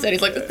only thing he said.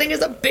 He's like, the thing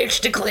is a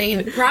bitch to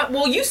clean.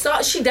 Well, you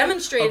saw she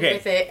demonstrated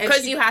with it,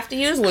 because you have to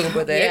use lube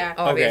with it. Yeah.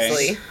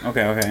 Obviously.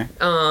 Okay.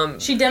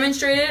 She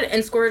demonstrated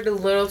and squirted a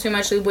little too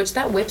much lube, which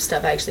that whip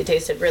stuff actually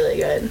tasted really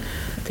good.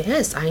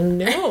 Yes, I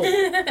know.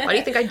 Why do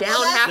you think I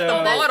downed half the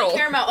bottle? The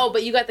caramel. Oh,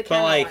 but you got the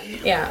caramel one.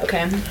 Yeah.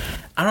 Okay.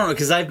 I don't know,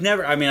 because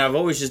I've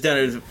always just done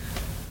it,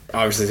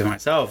 obviously, to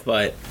myself,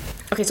 but...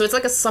 Okay, so it's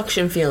like a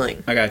suction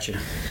feeling. I got you.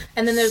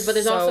 And then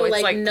there's also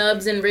like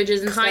nubs and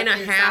ridges and kind of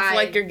half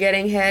like you're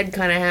getting head,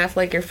 kind of half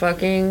like you're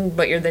fucking,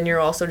 but you're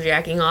also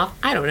jacking off.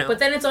 I don't know. But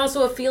then it's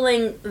also a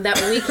feeling that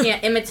we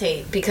can't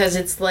imitate, because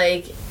it's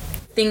like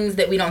things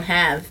that we don't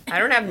have. I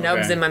don't have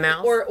nubs in my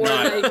mouth. Or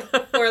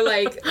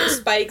like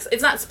spikes.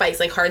 It's not spikes,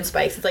 like hard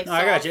spikes. It's like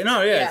soft. I got you.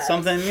 No, yeah, it's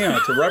something,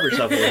 to rub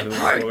yourself with.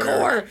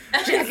 Hardcore.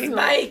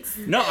 Spikes.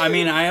 No, I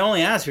mean, I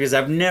only asked because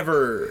I've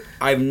never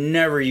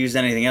used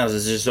anything else.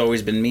 It's just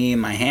always been me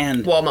and my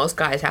hand. Well, most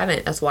guys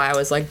haven't. That's why I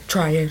was like,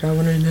 try it. I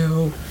want to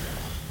know.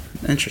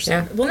 Interesting.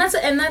 Yeah. Well, that's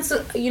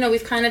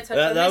we've kind of touched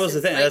on that this. was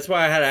the thing. Like, that's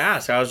why I had to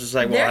ask. I was just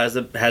like, well,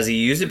 has he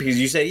used it? Because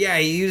you said, yeah,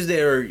 he used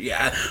it,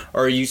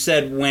 or you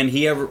said when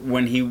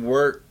he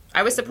worked.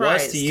 I was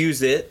surprised was to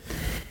use it.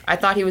 I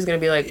thought he was gonna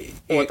be like,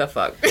 what the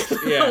fuck?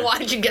 Yeah. Why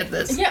did you get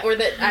this? Yeah, or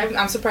that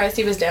I'm surprised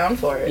he was down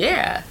for it.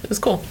 Yeah, it was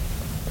cool.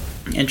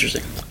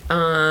 Interesting.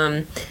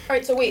 All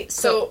right, so wait,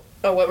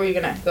 what were you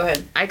gonna? Go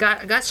ahead. I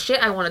got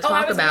shit I want to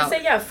talk I was about.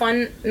 gonna say,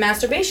 fun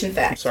masturbation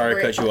facts. Sorry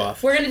to cut you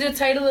off. We're gonna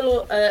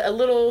do a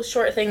little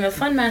short thing of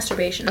fun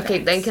masturbation. Okay,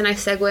 facts. then can I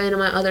segue into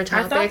my other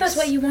topics? I thought that's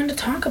what you wanted to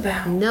talk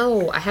about.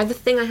 No, I have the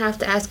thing I have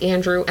to ask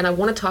Andrew, and I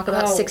want to talk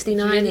about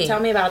 69. You didn't tell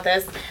me about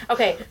this.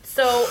 Okay,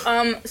 so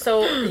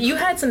you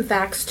had some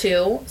facts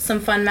too, some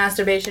fun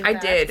masturbation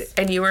facts. I did,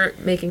 and you were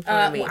making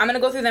fun of me. I'm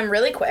gonna go through them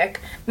really quick.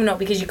 No,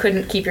 because you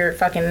couldn't keep your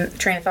fucking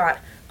train of thought.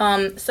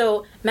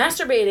 So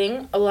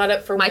masturbating, a lot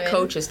of for my women.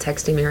 coach is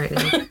texting me right now.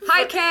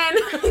 Hi, Ken.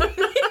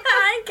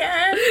 Hi,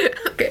 Ken.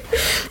 Okay.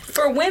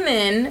 For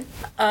women,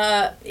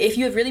 if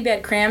you have really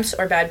bad cramps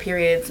or bad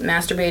periods,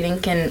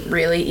 masturbating can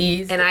really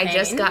ease. And the I pain.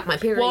 just got my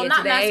period Well, not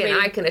today, and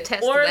masturbating. I can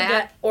attest to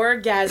that.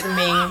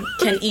 Orgasming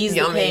can ease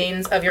the Yummy.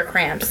 pains of your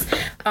cramps.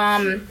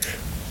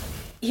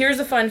 Here's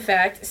a fun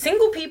fact: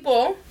 single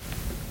people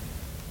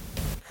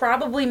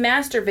probably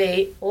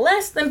masturbate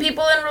less than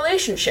people in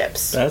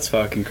relationships. That's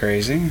fucking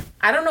crazy.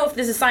 I don't know if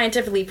this is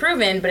scientifically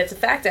proven, but it's a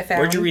fact I found.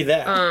 Where'd you read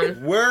that?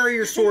 Where are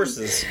your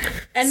sources?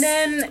 And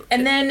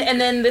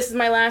then this is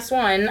my last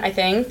one, I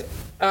think.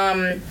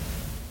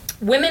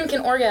 Women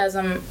can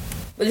orgasm.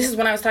 This is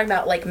when I was talking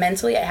about, like,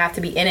 mentally, I have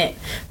to be in it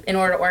in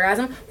order to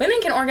orgasm. Women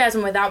can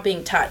orgasm without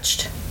being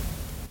touched.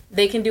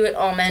 They can do it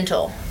all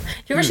mental.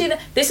 you ever see that?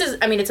 This is,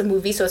 I mean, it's a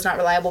movie, so it's not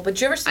reliable, but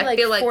do you ever see, I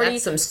feel like 40,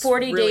 that's some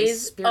 40 really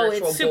days? Oh,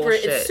 it's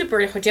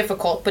super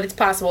difficult, but it's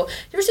possible.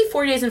 You ever see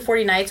 40 Days and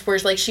 40 Nights where,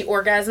 like, she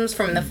orgasms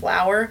from the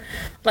flower?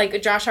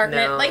 Like, Josh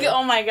Hartnett? No. Like,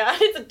 oh my god,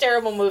 it's a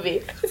terrible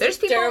movie. There's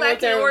people that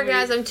can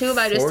orgasm, too,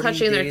 by just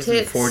touching their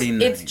tits.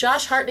 It's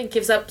Josh Hartnett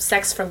gives up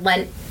sex for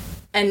Lent.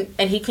 And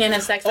he can't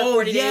have sex for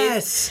 40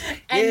 days.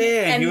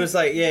 And he was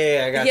like,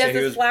 I got you. He has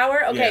this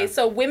flower? Okay,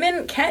 so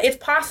women can, it's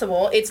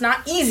possible. It's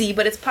not easy,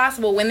 but it's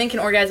possible. Women can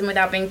orgasm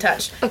without being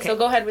touched. Okay. So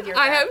go ahead with your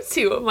I have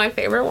two of my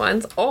favorite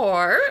ones.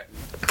 Or,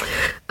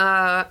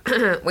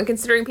 when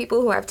considering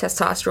people who have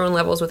testosterone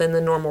levels within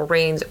the normal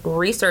range,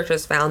 research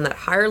has found that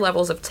higher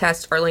levels of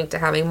test are linked to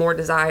having more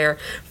desire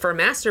for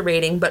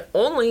masturbating, but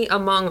only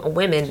among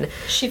women.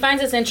 She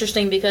finds this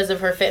interesting because of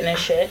her fitness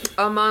shit.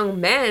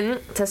 Among men,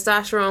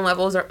 testosterone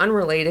levels are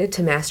unrelated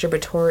to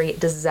masturbatory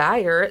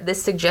desire.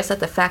 This suggests that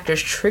the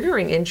factors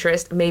triggering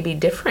interest may be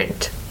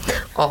different.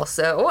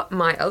 Also,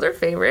 my other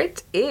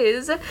favorite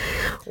is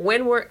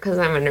when we're, because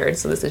I'm a nerd,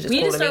 so this is just we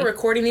cool need to start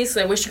recording these,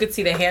 so I wish you could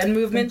see the hand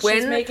movements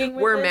she's making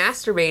with we're this.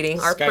 Masturbating.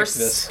 Our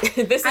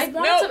I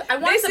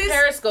want to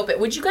periscope it.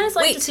 Would you guys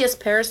like to see us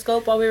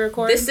periscope while we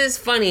record? This is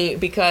funny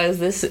because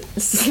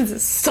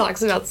this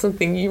talks about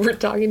something you were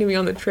talking to me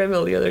on the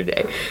treadmill the other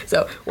day.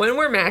 So, when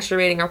we're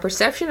masturbating, our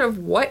perception of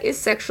what is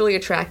sexually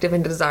attractive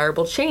and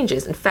desirable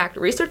changes. In fact,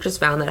 researchers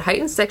found that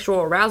heightened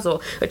sexual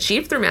arousal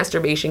achieved through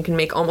masturbation can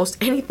make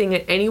almost anything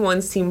and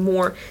anyone seem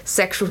more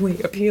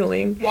sexually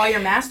appealing. While you're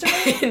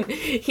masturbating? And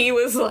he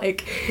was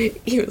like,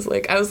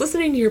 I was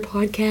listening to your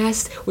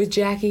podcast with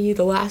Jackie,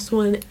 the last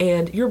one,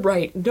 and you're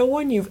right. No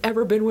one you've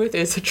ever been with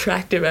is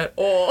attractive at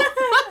all.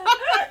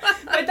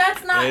 But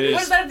that's not, what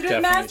does that have to do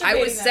with masturbating? I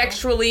was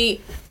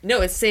sexually,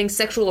 no, it's saying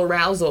sexual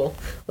arousal.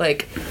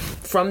 Like,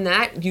 from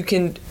that, you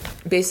can,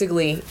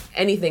 basically,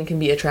 anything can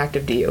be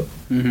attractive to you.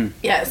 Mm-hmm.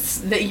 Yes,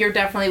 that you're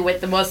definitely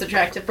with the most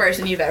attractive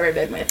person you've ever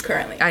been with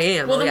currently. I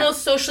am. Well, the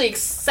most socially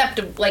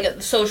acceptable, like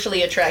a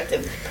socially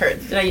attractive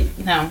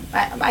person.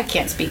 I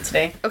can't speak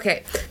today.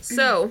 Okay,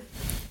 so,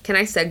 can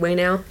I segue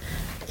now?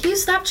 Can you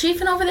stop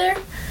chiefing over there?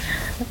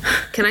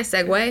 Can I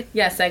segue?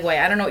 Yeah, segue.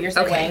 I don't know what you're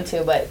segueing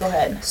to, but go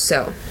ahead.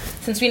 So,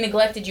 since we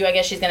neglected you, I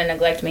guess she's gonna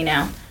neglect me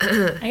now.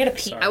 I gotta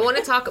pee. I want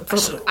to talk.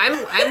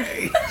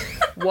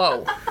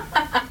 Whoa.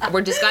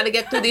 We're just gotta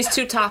get through these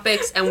two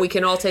topics, and we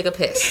can all take a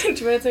piss. Do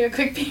you want to take a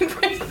quick pee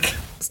break?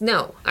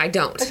 No, I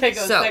don't. Okay,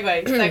 go. So,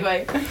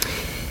 segue.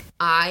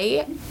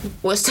 I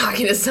was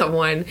talking to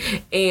someone,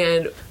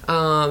 and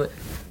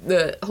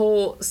the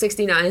whole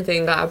 69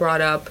 thing got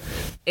brought up,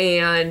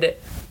 and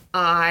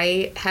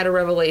I had a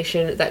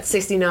revelation that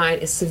 69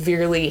 is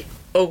severely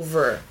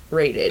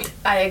overrated.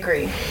 I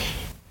agree.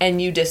 And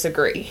you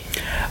disagree.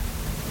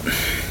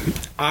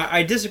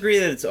 I disagree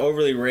that it's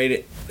overly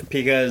rated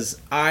because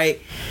I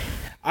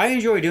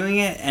enjoy doing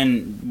it,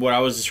 and what I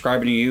was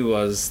describing to you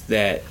was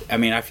that, I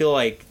mean, I feel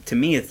like, to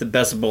me, it's the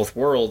best of both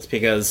worlds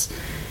because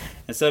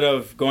instead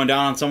of going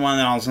down on someone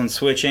and all of a sudden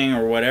switching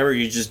or whatever,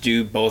 you just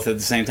do both at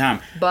the same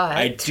time. But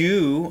I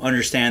do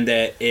understand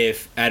that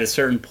if, at a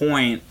certain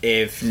point,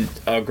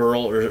 if a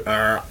girl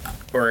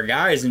or a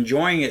guy is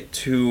enjoying it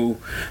to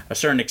a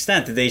certain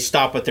extent, that they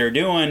stop what they're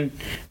doing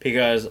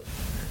because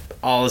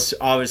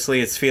obviously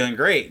it's feeling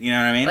great, you know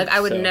what I mean? Like, I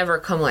would never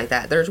come like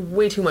that. There's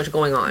way too much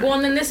going on. Well,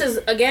 and then this is,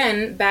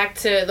 again, back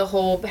to the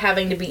whole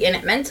having to be in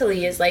it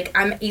mentally, is like,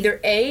 I'm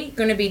either A,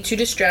 going to be too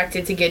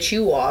distracted to get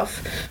you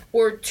off,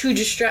 or too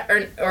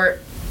or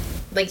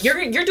like,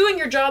 you're doing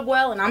your job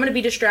well, and I'm going to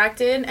be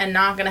distracted and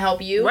not going to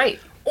help you. Right.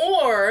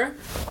 Or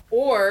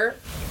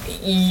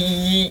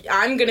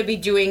I'm going to be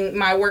doing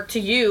my work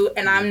to you,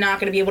 and I'm not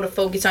going to be able to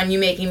focus on you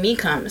making me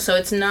come. So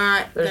it's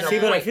not... See,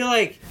 but I feel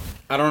like,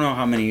 I don't know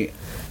how many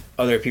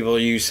other people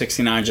use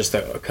 69 just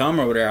to come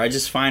or whatever. I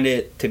just find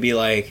it to be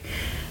like...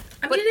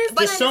 I mean, it is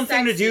just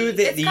something sexy. to do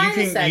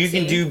that you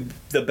can do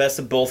the best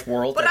of both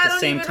worlds at the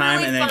same time,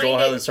 really, and then go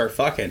ahead and start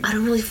fucking. I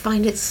don't really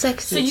find it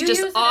sexy. So it's you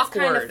just use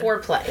awkward. It as kind of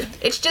foreplay.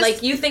 It's just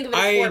like you think of it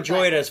as I foreplay.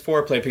 enjoy it as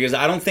foreplay because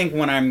I don't think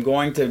when I'm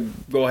going to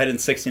go ahead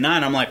and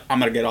 69, I'm like, I'm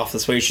gonna get off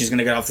this way. She's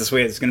gonna get off this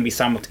way. It's gonna be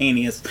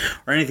simultaneous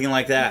or anything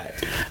like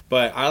that.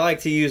 But I like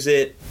to use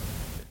it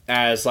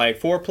as like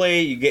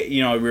foreplay. You get,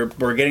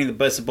 we're getting the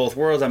best of both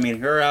worlds. I'm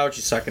meeting her out.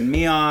 She's sucking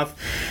me off,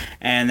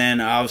 and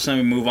then all of a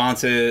sudden we move on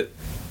to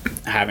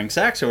having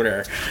sex or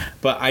whatever.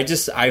 But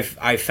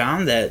I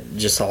found that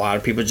just a lot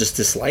of people just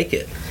dislike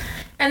it.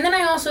 And then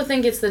I also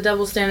think it's the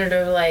double standard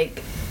of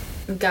like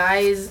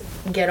guys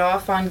get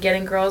off on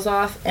getting girls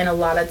off, and a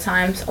lot of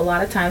times,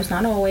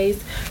 not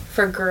always,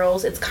 for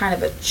girls it's kind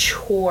of a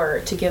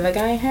chore to give a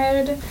guy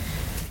head.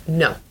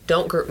 No,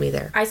 don't group me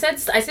there. I said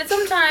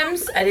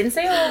sometimes. I didn't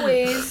say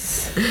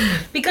always.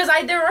 Because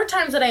there are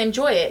times that I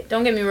enjoy it.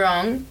 Don't get me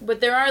wrong. But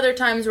there are other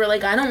times where,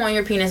 like, I don't want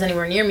your penis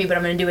anywhere near me, but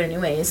I'm going to do it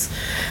anyways.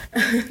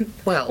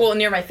 Well,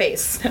 near my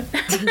face.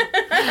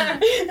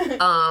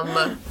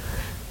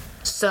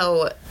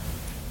 So,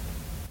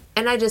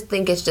 And I just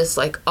think it's just,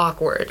 like,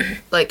 awkward.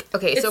 Like,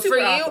 okay, It's so for super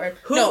you, awkward.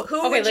 who No,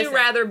 would listen. you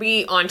rather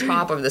be on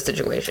top of the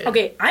situation?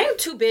 Okay, I am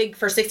too big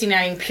for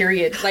 69,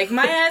 period. Like,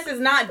 my ass is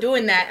not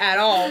doing that at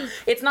all.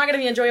 It's not going to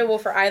be enjoyable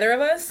for either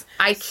of us.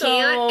 I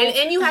can't.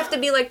 And you have to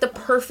be, like, the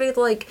perfect,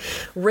 like,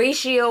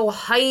 ratio,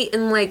 height,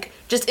 and, like,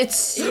 just, it's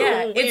so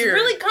weird. It's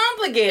really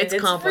complicated.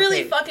 It's complicated.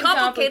 really fucking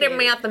complicated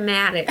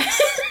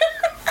mathematics.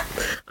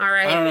 All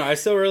right. I don't know. I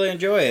still really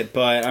enjoy it,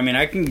 but I mean,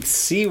 I can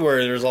see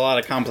where there's a lot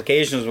of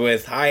complications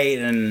with height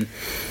and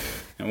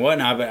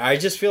whatnot. But I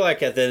just feel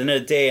like at the end of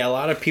the day, a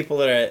lot of people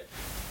that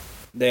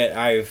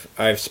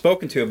I've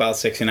spoken to about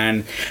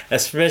 69,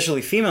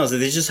 especially females, that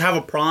they just have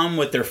a problem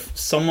with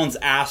someone's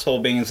asshole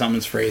being in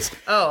someone's face.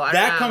 Oh,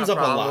 that comes up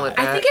a lot.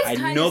 I think it's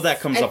I know that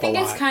comes up a lot. I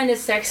think it's kind of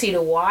sexy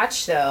to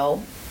watch,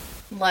 though.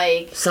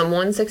 Like,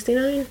 someone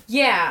 69?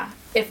 Yeah.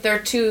 If they're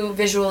two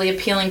visually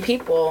appealing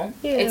people,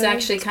 it's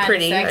actually kind of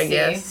sexy. I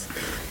guess.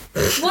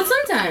 Well,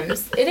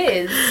 sometimes it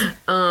is.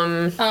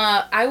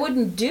 I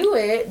wouldn't do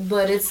it,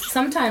 but it's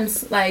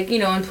sometimes, like, you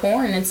know, in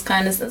porn, it's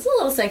a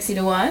little sexy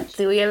to watch.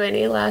 Do we have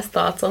any last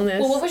thoughts on this?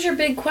 Well, what was your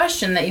big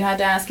question that you had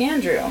to ask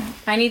Andrew?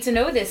 I need to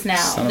know this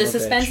now. The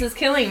suspense is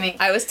killing me.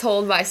 I was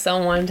told by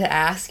someone to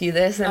ask you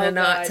this and to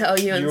not tell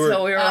you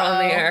until we were on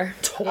the air.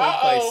 Told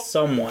by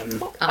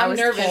someone. I was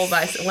nervous. told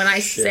by when I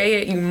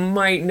say it, you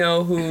might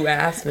know who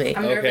asked me.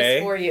 I'm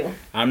nervous for you.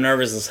 I'm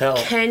nervous as hell.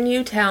 Can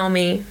you tell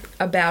me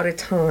about a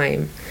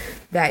time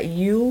that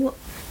you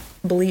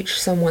bleached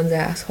someone's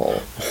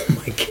asshole? Oh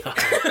my god.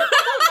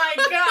 Oh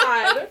my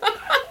god.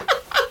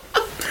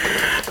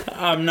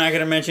 I'm not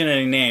gonna mention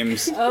any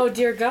names. Oh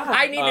dear God.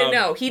 I need to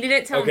know. He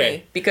didn't tell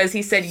me because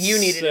he said you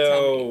needed to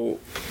tell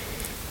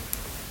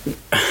me.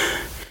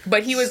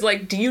 But he was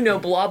like, "Do you know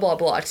blah blah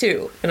blah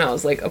too?" And I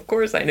was like, "Of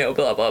course I know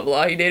blah blah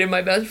blah. He dated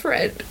my best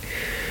friend."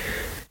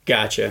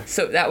 Gotcha.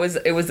 So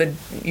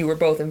you were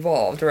both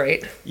involved,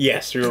 right?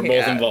 Yes, we were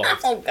both involved.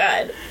 Oh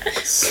God.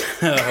 So,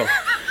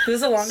 This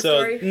is a long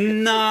story.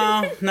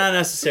 No, not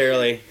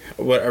necessarily.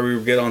 What, are we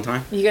good on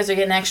time? You guys are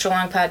getting an extra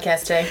long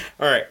podcast today.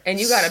 All right. And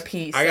you gotta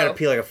pee. I gotta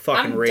pee like a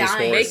fucking I'm racehorse.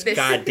 dying. Make this-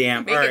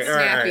 Goddamn. make All it right,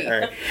 snappy. all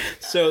right.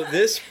 So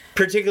this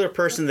particular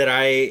person that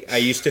I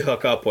used to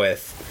hook up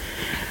with,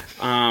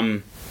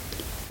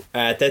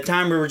 at that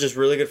time we were just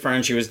really good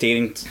friends. She was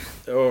dating.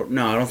 Oh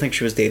no, I don't think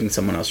she was dating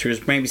someone else. She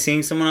was maybe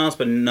seeing someone else,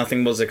 but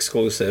nothing was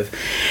exclusive.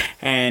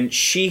 And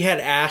she had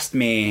asked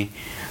me,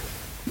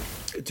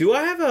 "Do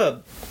I have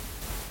a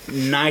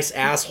nice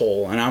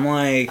asshole?" And I'm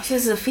like,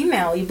 This is a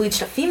female. You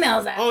bleached a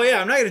female's ass. "Oh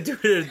yeah, I'm not gonna do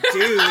it to a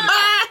dude."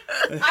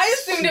 I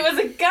assumed it was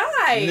a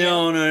guy.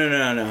 No.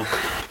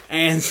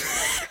 And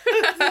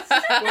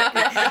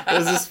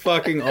this is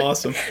fucking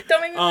awesome.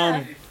 Don't make me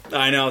laugh.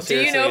 I know. Do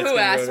Seriously, you know it's who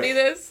gonna asked go me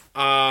there. this?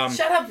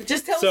 Shut up.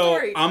 Just tell the So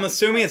story. I'm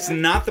assuming it's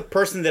not the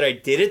person that I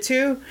did it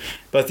to,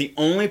 but the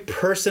only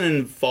person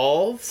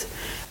involved,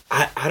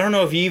 I don't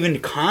know if you even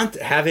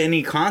have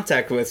any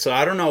contact with, so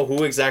I don't know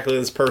who exactly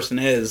this person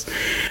is.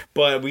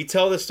 But we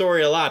tell the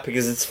story a lot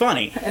because it's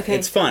funny. Okay,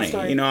 it's tell the funny.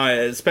 story. You know,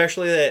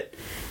 especially that,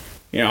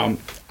 you know,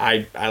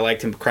 I like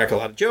to crack a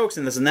lot of jokes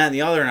and this and that and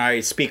the other, and I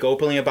speak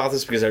openly about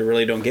this because I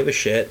really don't give a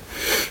shit.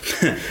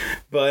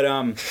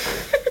 But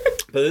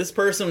this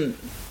person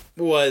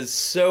was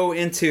so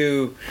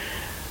into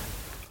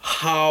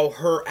how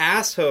her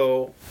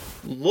asshole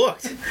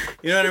looked.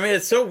 You know what I mean?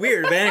 It's so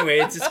weird. But anyway,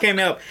 it just came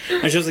up.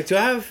 And she was like, "Do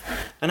I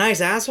have a nice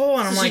asshole?"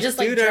 And I'm she like, just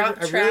 "Dude,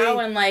 dropped I trow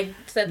really..." and like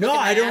said, No, "Look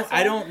at I my don't. asshole."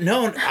 I don't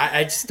know.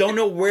 I just don't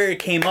know where it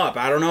came up.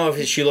 I don't know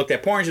if she looked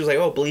at porn. She was like,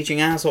 "Oh, bleaching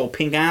asshole,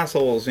 pink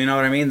assholes." You know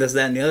what I mean? This,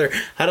 that, and the other.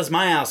 How does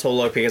my asshole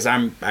look? Because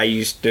I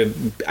used to,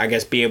 I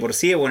guess, be able to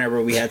see it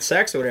whenever we had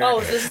sex or whatever. Oh,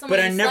 so this is someone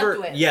but I you never.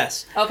 slept with.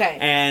 Yes. Okay.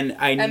 And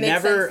I That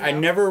makes sense now.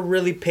 never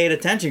really paid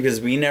attention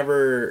because we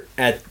never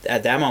at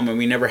that moment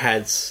we never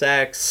had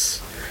sex.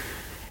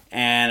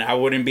 And I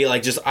wouldn't be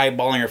like just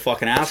eyeballing her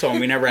fucking asshole. And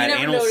we never had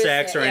never anal noticed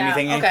sex it, or yeah.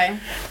 anything. Okay.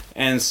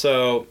 And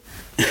so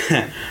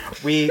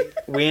we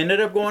ended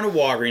up going to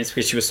Walgreens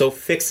because she was so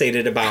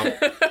fixated about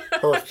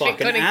her fucking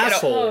couldn't get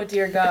asshole. Oh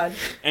dear God.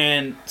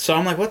 And so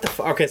I'm like, what the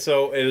fuck? Okay,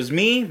 so it was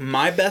me,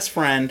 my best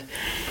friend,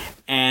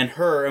 and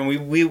her, and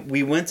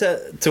we went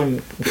to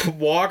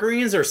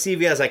Walgreens or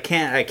CVS. I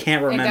can't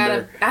And remember. got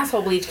an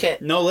asshole bleach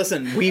kit. No,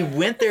 listen, we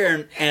went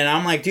there and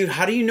I'm like, dude,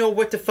 how do you know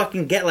what to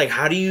fucking get? Like,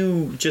 how do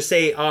you just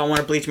say, "Oh, I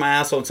want to bleach my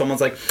asshole," and someone's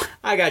like,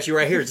 "I got you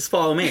right here, just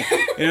follow me."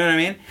 You know what I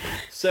mean?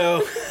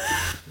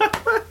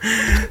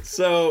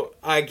 So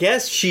I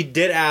guess she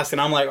did ask,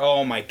 and I'm like,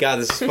 "Oh my god,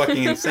 this is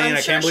fucking insane! I'm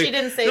I sure can't believe." she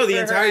didn't say no,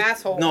 for her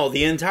asshole. No,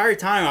 the entire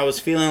time I was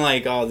feeling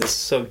like, "Oh, this is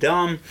so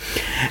dumb,"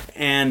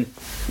 and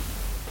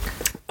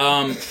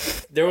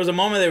there was a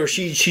moment there where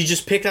she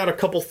just picked out a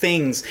couple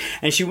things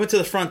and she went to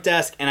the front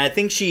desk, and I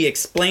think she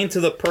explained to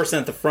the person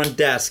at the front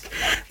desk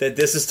that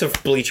this is to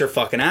bleach her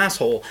fucking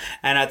asshole.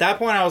 And at that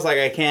point I was like,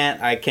 I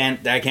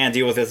can't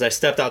deal with this. I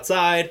stepped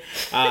outside.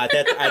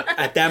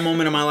 At that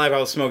moment in my life I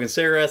was smoking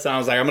cigarettes, and I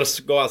was like, I'm gonna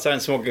go outside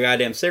and smoke a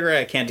goddamn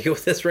cigarette. I can't deal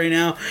with this right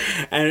now.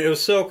 And it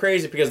was so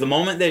crazy because the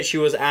moment that she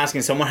was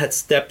asking, someone had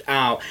stepped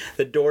out,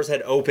 the doors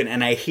had opened,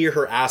 and I hear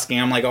her asking.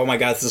 I'm like, oh my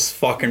god, this is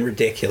fucking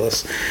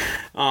ridiculous.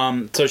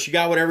 So she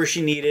got whatever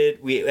she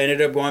needed. We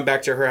ended up going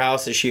back to her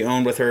house that she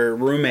owned with her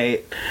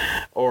roommate,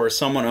 or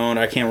someone owned,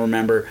 I can't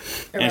remember.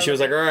 And she was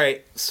like, all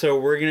right, so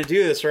we're gonna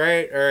do this,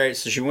 right? All right.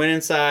 So she went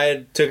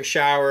inside, took a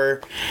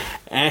shower,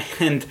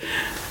 and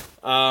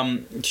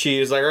she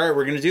was like, all right,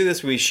 we're gonna do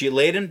this. She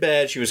laid in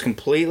bed. She was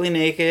completely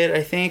naked,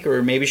 I think,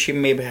 or maybe she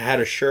had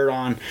a shirt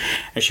on,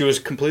 and she was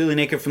completely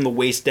naked from the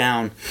waist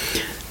down.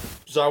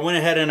 So I went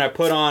ahead and I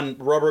put on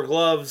rubber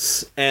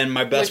gloves, and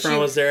my best friend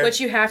was there.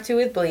 Which you have to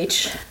with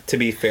bleach. To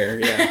be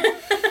fair,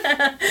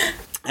 yeah.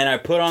 And I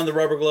put on the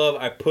rubber glove.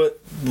 I put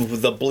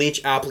the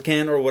bleach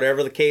applicant or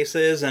whatever the case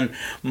is, and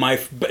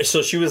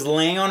so she was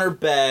laying on her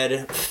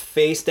bed,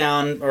 face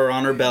down or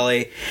on her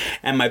belly,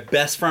 and my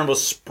best friend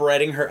was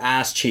spreading her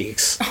ass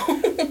cheeks.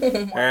 Oh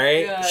my all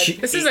right, God.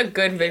 This is a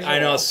good visual. I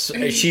know.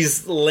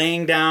 She's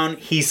laying down.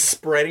 He's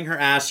spreading her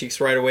ass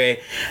cheeks right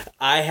away.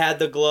 I had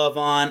the glove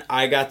on.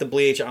 I got the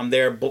bleach. I'm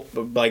there,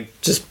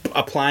 like, just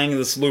applying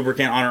this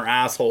lubricant on her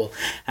asshole,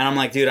 and I'm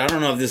like, dude, I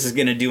don't know if this is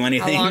gonna do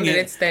anything. How long did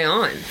it stay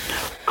on?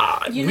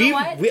 You know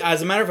what? We,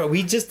 as a matter of fact,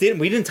 we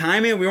didn't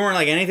time it. We weren't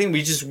like anything.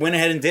 We just went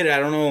ahead and did it. I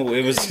don't know.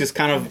 It was just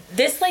kind of...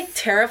 This, like,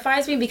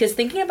 terrifies me because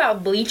thinking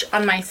about bleach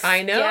on my scalp,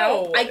 I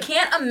know. I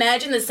can't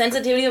imagine the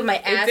sensitivity of my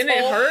asshole didn't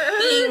it hurt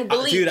her? being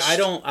bleached. Dude, I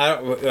don't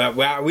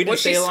we didn't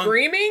Was she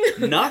screaming?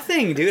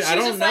 Nothing, dude. I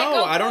don't just know. like,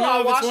 oh, I don't cool, know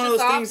I'll if it's wash one of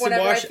this those off things to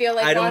whenever wash. I feel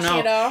like I don't washing know.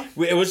 it off.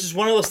 It was just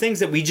one of those things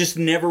that we just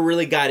never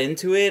really got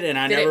into it, and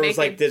I Did it never make was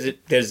like, does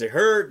it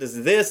hurt? Does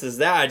it this? Does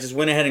that? I just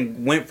went ahead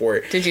and went for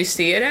it. Did you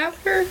see it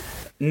after?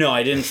 No,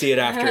 I didn't see it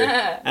after.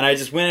 And I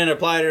just went and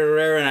applied it or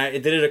whatever, and I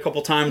did it a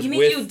couple times. You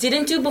mean you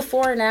didn't do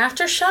before and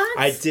after shots?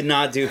 I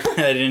didn't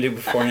do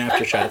before and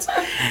after shots.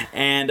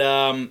 And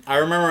I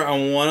remember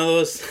on one of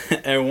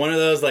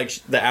those, like,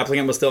 the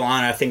applicant was still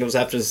on. I think it was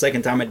after the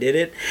second time I did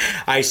it.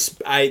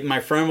 My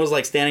friend was,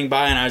 like, standing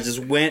by, and I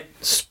just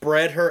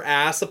spread her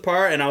ass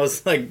apart, and I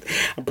was like,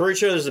 I'm pretty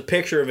sure there's a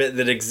picture of it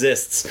that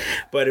exists,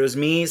 but it was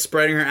me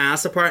spreading her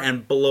ass apart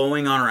and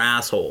blowing on her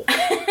asshole.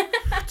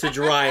 To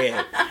dry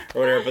it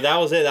or whatever, but that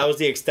was it. That was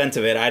the extent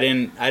of it. I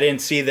didn't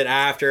see that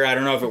after. I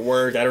don't know if it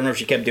worked. I don't know if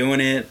she kept doing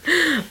it.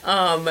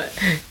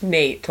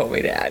 Nate told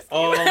me to ask.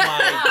 Oh my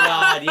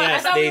god,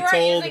 yes. I thought They we weren't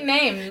told using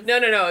names.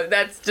 No.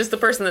 That's just the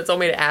person that told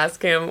me to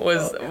ask him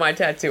was my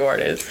tattoo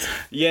artist.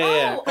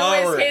 Yeah.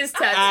 Oh, his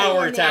tattoo.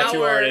 Our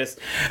tattoo artist.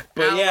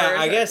 But yeah,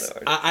 I guess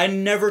tattoo I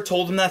never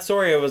told him that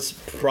story. It was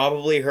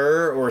probably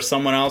her or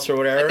someone else or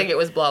whatever. I think it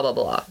was blah blah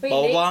blah. Wait,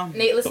 Blah, blah, blah.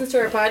 Nate listens to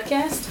our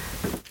podcast?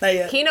 Not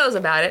yet. He knows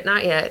about it,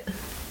 not yet.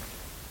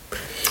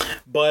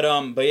 But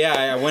yeah,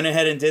 I went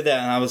ahead and did that,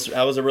 and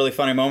that was a really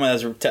funny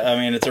moment. I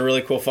mean, it's a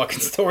really cool fucking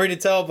story to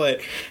tell,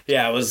 but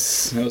yeah, it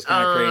was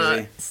kind of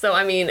crazy. So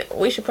I mean,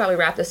 we should probably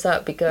wrap this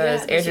up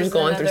because Yeah, Andrew's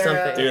going through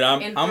something. Dude,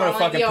 I'm gonna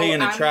fucking pee in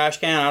the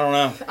trash can. I don't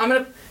know. I'm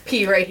gonna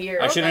pee right here.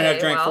 I shouldn't have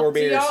drank 4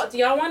 beers. Do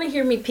y'all want to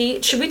hear me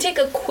pee? Should we take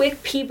a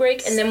quick pee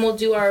break and then we'll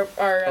do our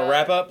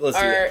wrap up? Let's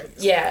do it.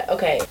 Yeah,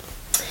 okay.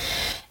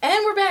 And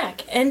we're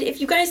back. And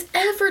if you guys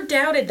ever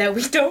doubted that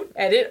we don't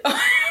edit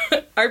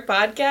our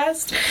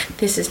podcast,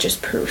 this is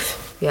just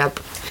proof. Yep.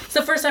 It's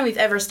the first time we've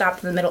ever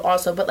stopped in the middle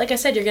also, but like I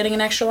said, you're getting an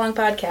extra long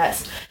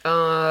podcast.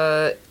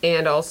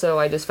 And also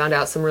I just found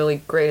out some really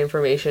great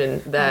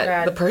information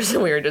that the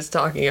person we were just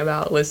talking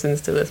about listens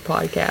to this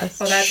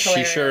podcast. Oh, that's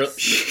hilarious.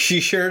 She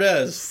sure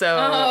does.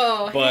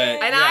 So, but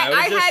and yeah,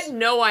 I had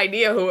no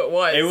idea who it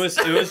was.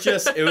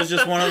 It was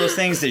just one of those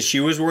things that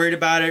she was worried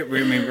about it.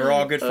 I mean, we're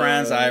all good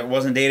friends. I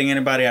wasn't dating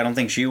anybody. I don't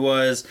think she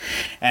was,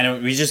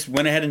 and we just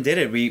went ahead and did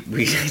it. We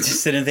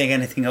just didn't think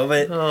anything of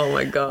it. Oh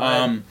my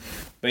god.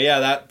 But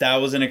yeah, that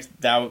was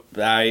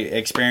I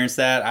experienced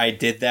that. I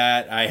did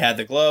that. I had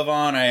the glove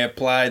on. I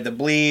applied the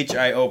bleach.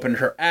 I opened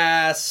her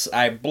ass.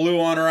 I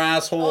blew on her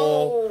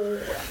asshole. Oh.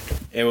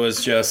 It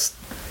was a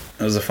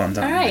fun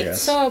time. All right,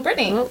 so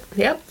Brittany,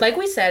 Yep. like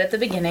we said at the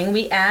beginning,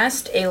 we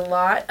asked a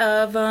lot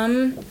of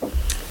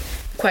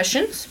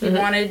questions. We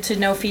wanted to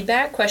know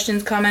feedback,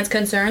 questions, comments,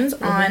 concerns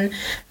on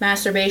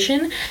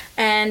masturbation,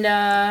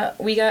 and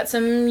we got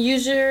some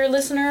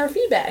listener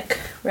feedback,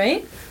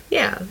 right?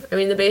 Yeah. I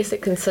mean, the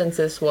basic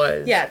consensus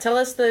was... Yeah, tell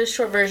us the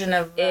short version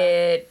of...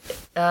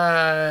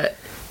 I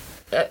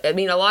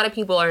mean, a lot of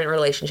people are in a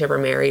relationship or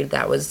married.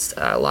 That was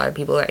a lot of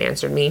people that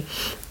answered me.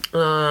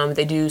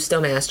 They do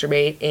still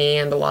masturbate,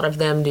 and a lot of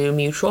them do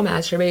mutual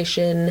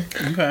masturbation.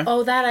 Okay.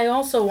 Oh, that I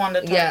also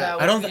wanted to talk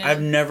about. I don't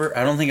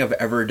think I've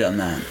ever done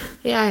that.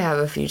 Yeah, I have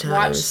a few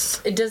times.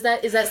 Is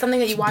that something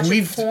that you watch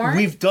with porn?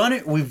 We've done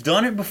it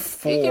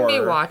before. You can be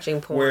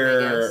watching porn, where,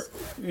 I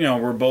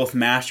guess. we're both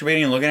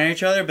masturbating and looking at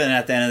each other, but then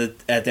at the end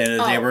of the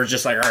day, we're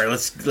just like, all right,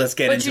 let's get into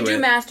it. But you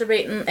do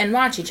masturbate and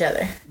watch each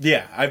other.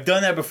 Yeah, I've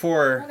done that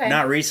before. Okay.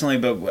 Not recently,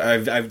 but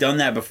I've done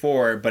that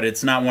before. But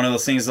it's not one of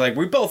those things like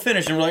we both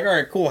finished and we're like, all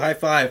right, cool, high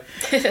five,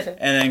 and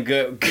then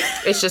go.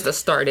 It's just a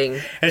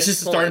starting. It's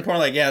just a starting point.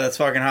 Like, yeah, that's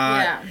fucking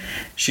hot. Yeah.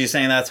 She's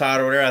saying that's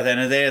hot or whatever. At the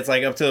end of the day, it's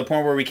like up to the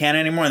point where we can't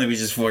anymore, and then we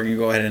just fucking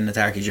go ahead and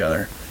attack each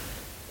other.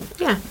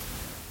 Yeah.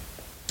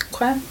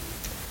 Okay.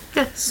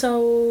 Yeah.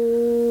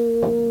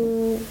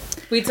 So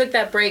we took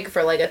that break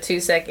for like a 2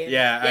 second.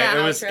 Yeah,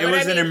 it was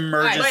an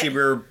emergency. We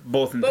were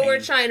both in pain. But we're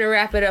trying to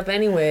wrap it up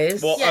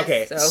anyways. Well, Yes.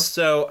 okay.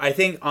 So I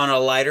think on a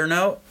lighter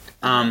note,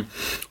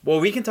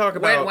 we can talk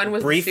about when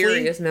was briefly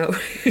the serious note?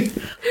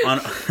 On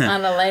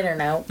a lighter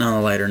note. On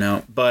a lighter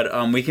note, but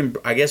we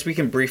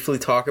can briefly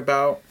talk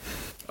about.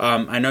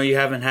 I know you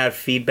haven't had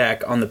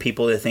feedback on the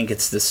people that think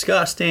it's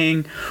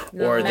disgusting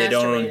or they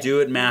don't do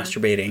it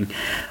masturbating.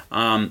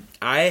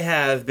 I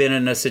have been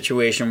in a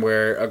situation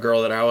where a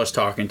girl that I was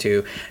talking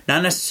to,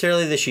 not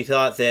necessarily that she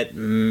thought that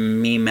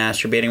me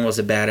masturbating was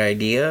a bad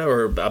idea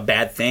or a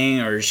bad thing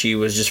or it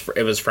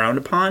was frowned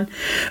upon,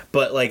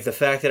 but like the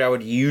fact that I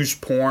would use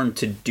porn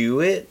to do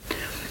it.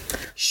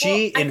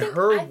 I think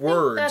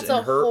that's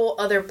a whole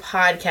other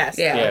podcast.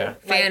 Yeah.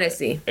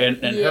 Fantasy.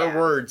 In her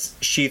words,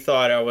 she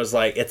thought I was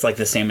like, it's like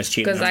the same as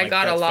cheating. Because I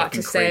got a lot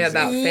to say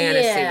about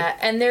fantasy. Yeah,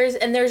 and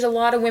there's a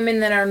lot of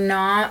women that are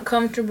not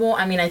comfortable.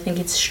 I mean, I think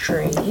it's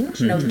strange.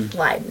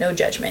 Mm-hmm. No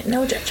judgment.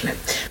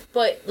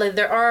 But like,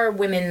 there are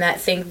women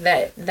that think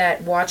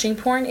that watching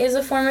porn is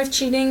a form of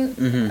cheating.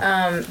 Mm-hmm.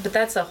 But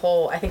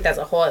I think that's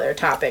a whole other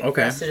topic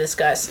for us to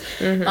discuss.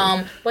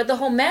 Mm-hmm. But the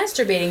whole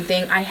masturbating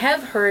thing, I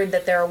have heard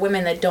that there are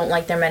women that don't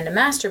like their men to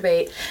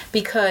masturbate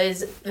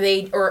because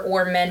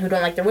or men who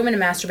don't like their women to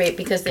masturbate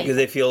because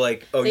they feel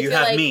like, oh, you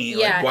have me.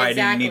 Yeah, like, why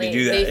exactly. do you need to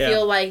do that? They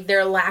feel like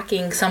they're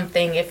lacking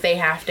something if they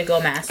have to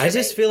go masturbate. I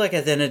just feel like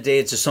at the end of the day,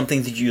 it's just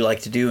something that you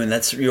like to do, and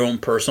that's your own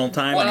personal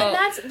time. Well, and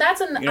that's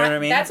you know what I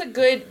mean? That's a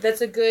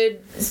good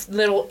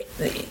little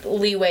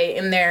leeway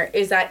in there.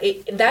 Is that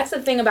that's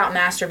the thing about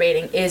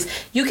masturbating is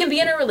you can be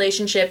in a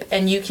relationship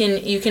and you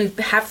can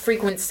have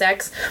frequent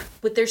sex,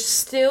 but there's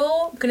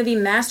still going to be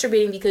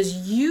masturbating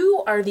because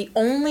you are the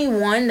only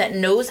one that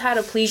knows how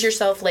to please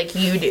yourself like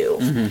you do.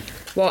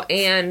 Mm-hmm. Well,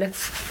 and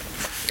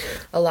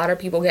a lot of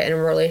people get in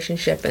a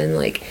relationship and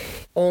like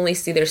only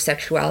see their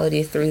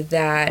sexuality through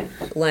that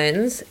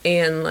lens,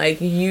 and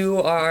like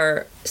you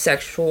are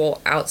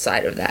sexual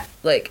outside of that.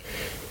 Like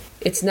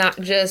it's not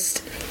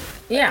just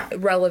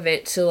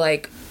relevant to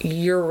like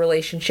your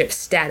relationship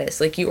status.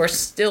 Like you are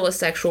still a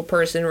sexual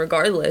person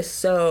regardless,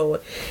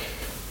 so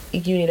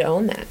you need to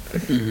own that.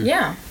 Mm-hmm.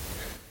 Yeah.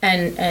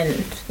 And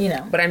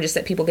but I'm just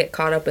that people get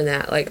caught up in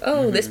that, like,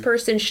 oh, this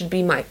person should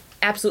be my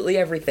absolutely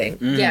everything.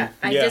 Mm-hmm. Yeah,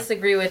 I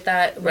disagree with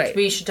that. Which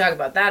we should talk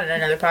about that in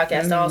another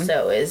podcast. Mm-hmm.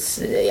 Also, is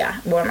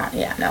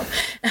no,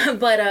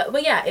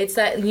 but yeah, it's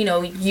that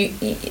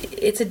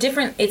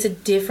it's a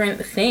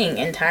different thing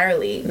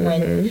entirely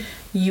when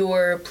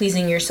you're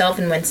pleasing yourself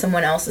and when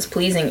someone else is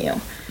pleasing you.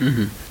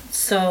 Mm-hmm.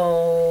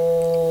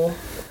 So,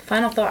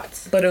 final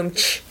thoughts.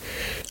 But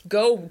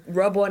go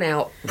rub one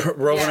out.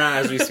 Rub one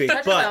out as we speak.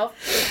 But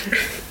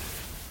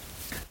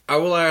I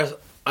will ask.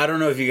 I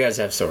don't know if you guys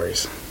have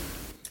stories.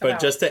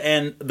 But just to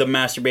end the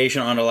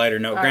masturbation on a lighter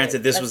note,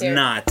 granted, this was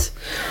not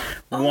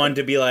one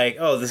to be like,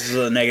 oh, this is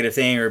a negative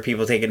thing or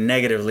people take it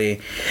negatively.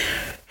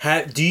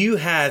 Do you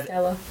have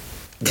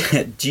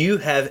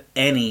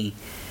any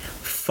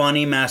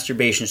funny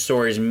masturbation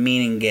stories,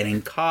 meaning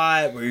getting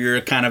caught, where you're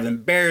kind of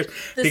embarrassed?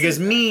 Because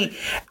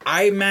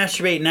I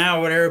masturbate now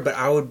or whatever, but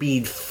I would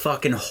be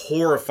fucking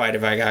horrified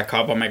if I got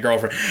caught by my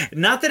girlfriend.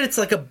 Not that it's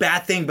like a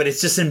bad thing, but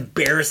it's just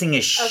embarrassing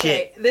as shit.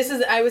 Okay,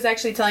 I was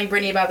actually telling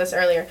Brittany about this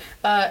earlier.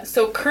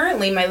 So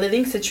currently my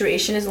living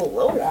situation is a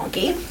little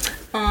wonky.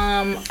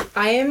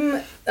 I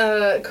am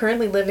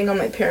currently living on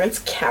my parents'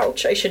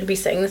 couch. I shouldn't be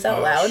saying this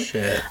out loud.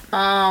 Shit.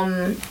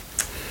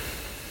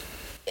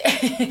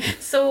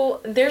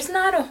 So there's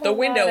not a whole The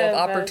window of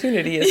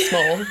opportunity is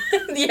small.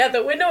 Yeah,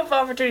 the window of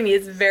opportunity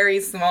is very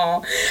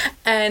small.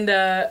 And,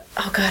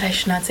 oh God, I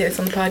should not say this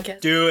on the podcast.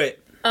 Do it.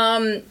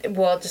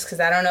 Well, just because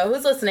I don't know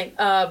who's listening.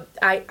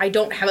 I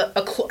don't have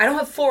I don't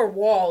have four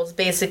walls,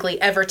 basically,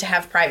 ever to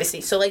have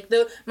privacy. So, like,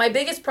 my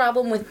biggest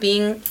problem with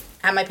being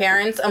at my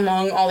parents',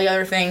 among all the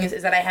other things,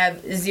 is that I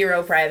have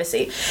zero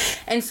privacy.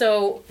 And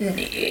so,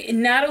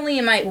 not only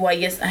am I, well, I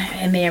guess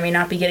I may or may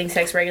not be getting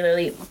sex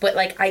regularly, but,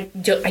 like, I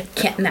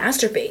can't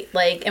masturbate.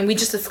 Like, and we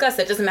just discussed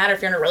that it doesn't matter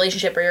if you're in a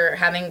relationship or you're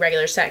having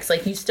regular sex.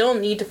 Like, you still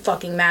need to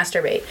fucking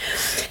masturbate.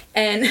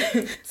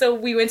 And so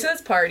we went to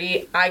this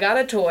party. I got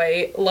a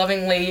toy,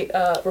 lovingly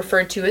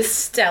referred to as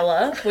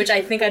Stella, which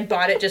I think I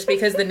bought it just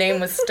because the name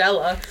was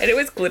Stella. And it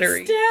was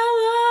glittery.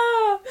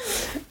 Stella!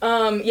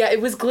 Yeah,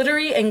 it was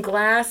glittery and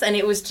glass, and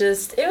it was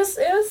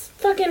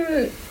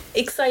fucking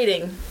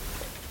exciting.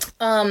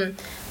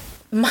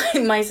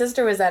 My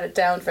sister was out of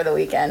town for the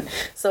weekend,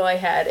 so I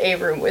had a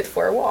room with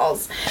 4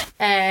 walls,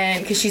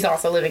 and because she's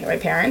also living with my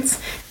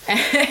parents,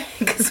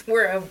 because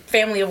we're a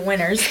family of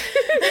winners.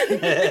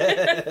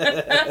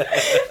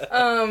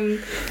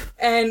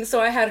 And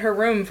so I had her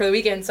room for the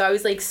weekend, so I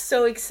was like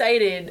so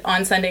excited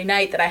on Sunday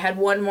night that I had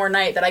one more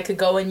night that I could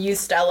go and use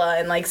Stella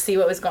and like see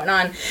what was going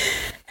on.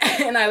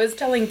 And I was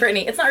telling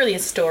Brittany, it's not really a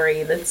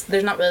story.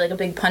 There's not really like a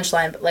big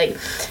punchline, but like,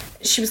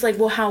 she was like,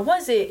 well, how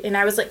was it? And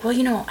I was like,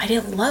 well, I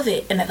didn't love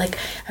it. And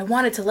I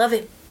wanted to love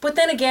it. But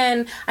then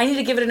again, I need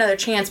to give it another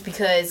chance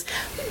because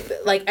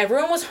like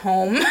everyone was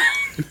home.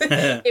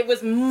 It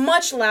was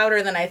much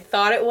louder than I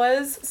thought it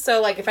was. So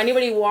like if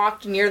anybody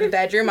walked near the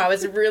bedroom, I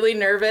was really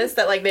nervous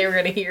that like they were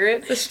going to hear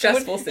it. It's a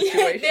stressful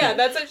situation. Yeah,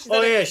 that's what she said.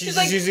 Oh yeah, she's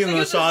just using the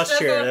massage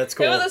chair. That's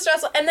cool. It was a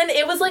stressful. And then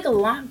it was like a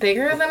lot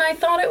bigger than I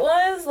thought it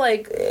was.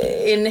 Like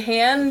in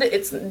hand,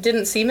 it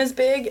didn't seem as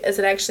big as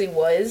it actually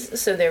was.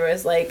 So there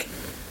was like...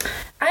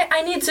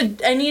 I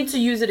need to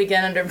use it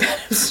again under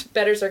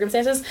better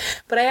circumstances,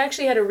 but I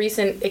actually had a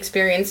recent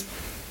experience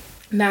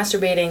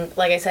masturbating.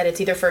 Like I said, it's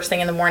either first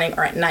thing in the morning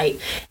or at night,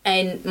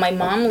 and my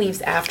mom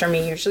leaves after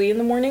me usually in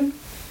the morning.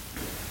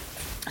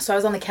 So I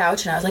was on the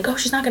couch and I was like, oh,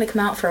 she's not going to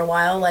come out for a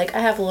while. Like I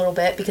have a little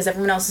bit because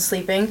everyone else is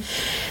sleeping.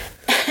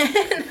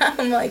 And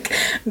I'm like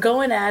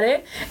going at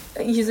it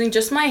using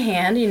just my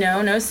hand,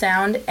 no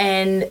sound,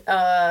 and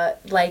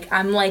like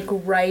I'm like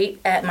right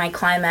at my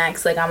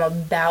climax, like I'm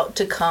about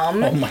to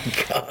come. Oh my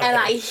god. And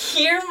I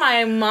hear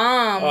my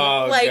mom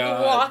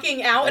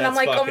walking out. That's and I'm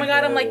like, oh my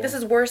god, I'm like, this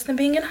is worse than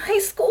being in high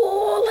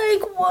school.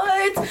 Like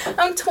what?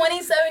 I'm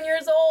 27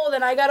 years old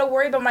and I gotta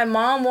worry about my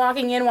mom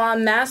walking in while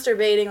I'm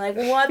masturbating. Like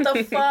what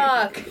the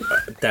fuck?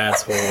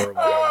 That's horrible.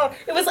 Oh,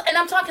 it was, and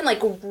I'm talking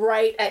like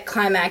right at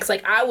climax.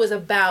 Like I was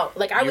about,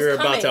 like I was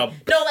coming. About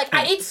to... No, like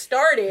it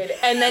started,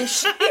 and then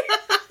she.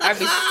 I'd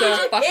be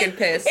so fucking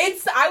pissed.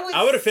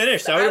 I would have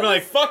finished. I would have been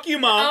like, "Fuck you,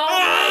 mom." Oh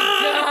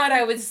my god,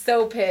 I was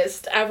so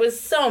pissed. I was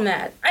so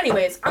mad.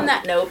 Anyways, on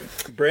that note,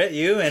 Britt,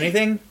 you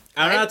anything?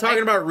 I'm not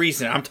talking about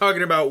recent. I'm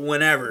talking about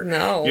whenever.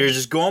 No. You're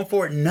just going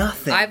for it.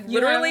 Nothing. I've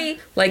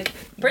literally, like...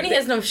 Brittany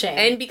has no shame.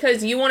 And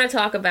because you want to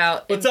talk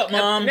about... What's up,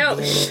 Mom? No,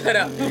 shut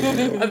up.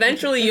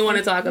 Eventually, you want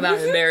to talk about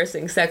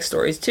embarrassing sex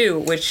stories, too,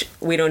 which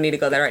we don't need to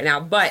go there right now.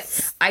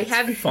 But I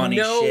have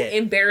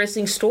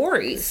embarrassing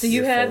stories. So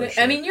you have...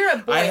 I mean, you're a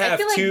boy. I have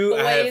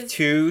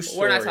two stories.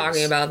 We're not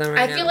talking about them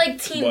right now. I feel like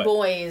teen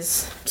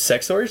boys...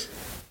 Sex stories?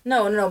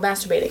 No,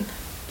 masturbating.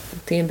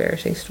 The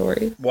embarrassing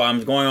stories. Well,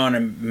 I'm going on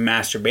in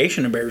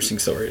masturbation embarrassing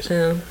stories.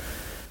 Yeah.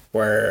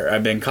 Where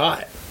I've been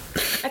caught.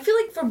 I feel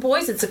like for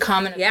boys it's a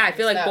common. Yeah, I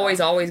feel like boys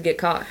always get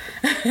caught.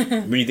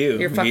 We do.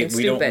 You're fucking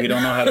stupid. We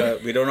don't know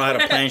how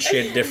to plan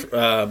shit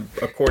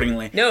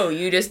accordingly. No,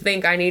 you just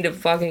think I need to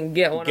fucking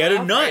get one. Get a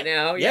off nut right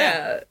now.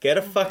 Yeah. Get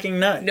a fucking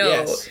nut. No,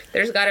 yes.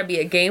 There's got to be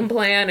a game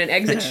plan, an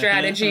exit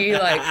strategy.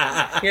 Like,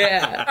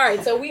 yeah. All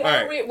right, so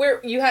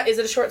is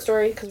it a short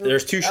story?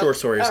 There's two short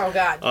stories. Oh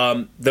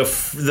god. The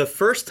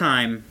first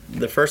time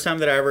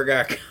that I ever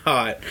got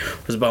caught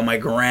was by my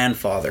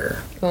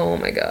grandfather. Oh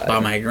my god. By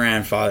my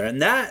grandfather,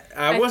 and that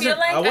I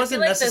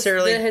wasn't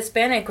necessarily the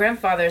Hispanic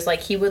grandfathers, like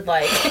he would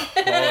like. Oh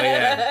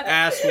yeah,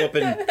 ass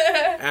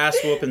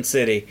whooping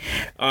city,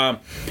 and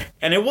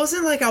it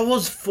wasn't like I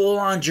was full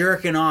on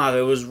jerking off.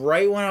 It was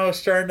right when I was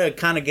starting to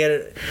kind of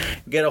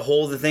get a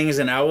hold of things,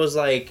 and I was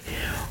like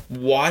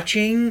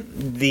watching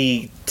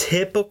the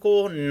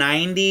typical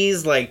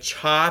 90s like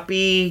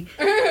choppy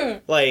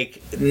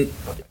like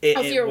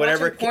you're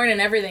whatever watching porn and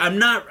everything. I'm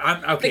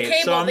okay. The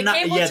cable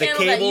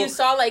channel that you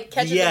saw like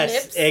catches the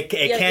nips. It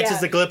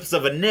catches the glimpse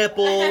of a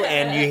nipple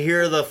and you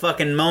hear the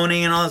fucking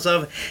moaning and all that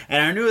stuff.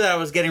 And I knew that I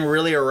was getting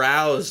really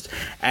aroused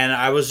and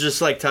I was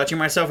just like touching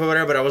myself or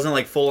whatever, but I wasn't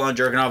like full on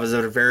jerking off. It was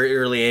at a very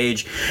early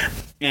age.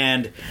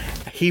 And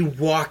he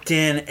walked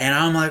in, and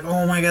I'm like,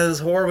 oh my god, this is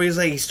horrible.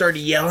 He started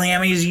yelling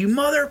at me. He's, you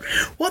mother,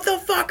 what the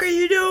fuck are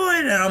you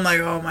doing? And I'm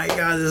like, oh my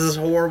god, this is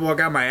horrible. I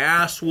got my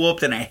ass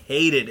whooped, and I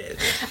hated it.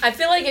 I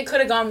feel like it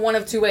could have gone one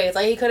of two ways.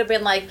 Like, he could have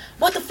been like,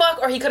 what the fuck?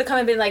 Or he could have come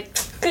and been like,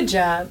 good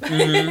job.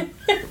 Mm-hmm.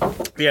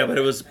 Yeah, but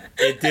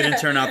it didn't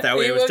turn out that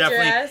way. He whooped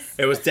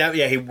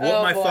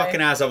my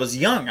fucking ass. I was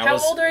young. How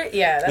old were you?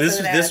 Yeah,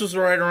 this was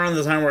right around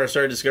the time where I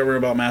started discovering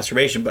about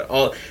masturbation. But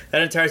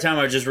that entire time,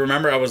 I just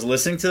remember I was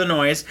listening to the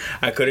noise.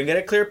 I couldn't get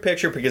a clear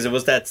picture because it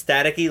was that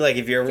staticky. Like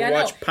if you ever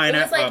watch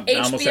Pineapple, it was like I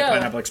almost said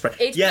Pineapple Express.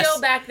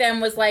 HBO back then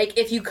was like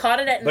if you caught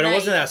it at night. But it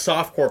wasn't that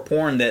softcore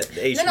porn that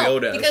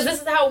HBO does. Because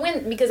this is how it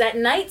went. Because at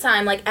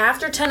nighttime, like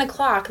after 10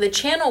 o'clock, the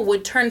channel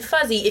would turn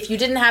fuzzy if you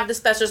didn't have the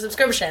special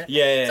subscription. subscription.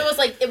 Yeah. So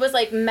it was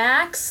like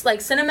Max, like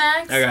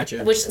Cinemax. I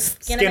gotcha. Which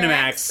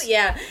Skinemax.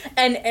 Yeah.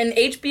 And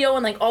HBO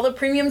and like all the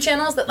premium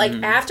channels that like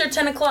after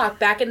 10 o'clock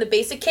back in the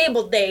basic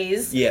cable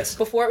days. Yes.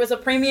 Before it was a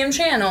premium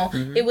channel,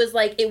 it was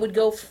like it would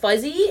go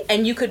fuzzy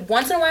and you could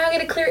once in a while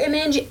get a clear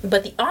image,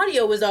 but the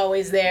audio was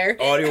always there.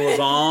 Audio was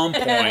on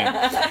point,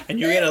 and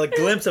you get a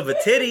glimpse of a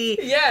titty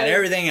and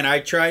everything. And I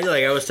tried,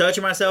 like, I was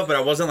touching myself, but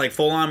I wasn't like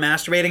full on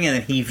masturbating.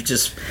 And then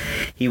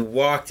he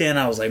walked in.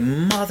 I was like,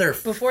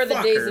 motherfucker, before the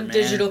days of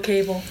digital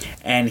cable.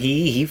 And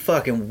he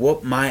fucking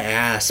whooped my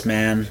ass,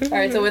 man. All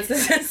right, so what's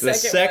the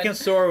second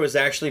story was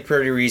actually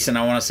pretty recent.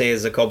 I want to say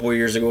is a couple of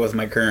years ago with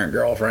my current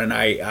girlfriend.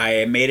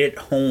 I made it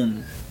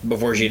home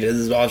before she did.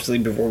 This is obviously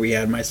before we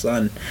had my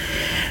son,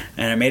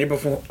 and I made it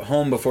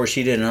home before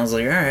she did. And I was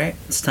like, all right,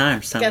 it's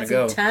time to go.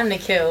 Got some time to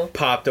kill.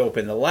 Popped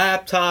open the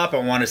laptop. I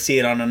want to see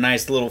it on a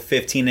nice little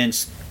 15-inch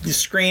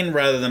screen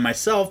rather than my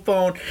cell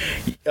phone.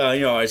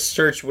 I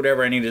searched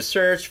whatever I needed to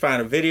search, found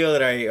a video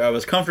that I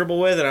was comfortable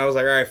with, and I was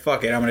like, all right,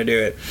 fuck it, I'm gonna do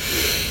it.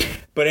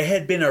 But it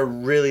had been a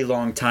really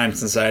long time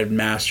since I had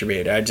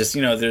masturbated. I just,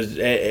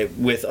 there's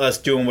with us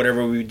doing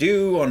whatever we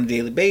do on a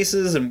daily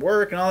basis and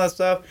work and all that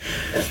stuff.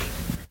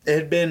 It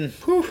had been,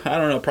 I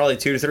don't know, probably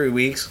 2 to 3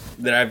 weeks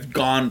that I've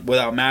gone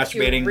without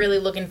masturbating. You're really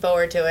looking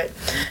forward to it.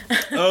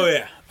 Oh,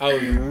 yeah. I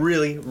was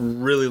really,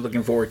 really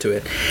looking forward to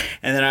it.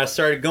 And then I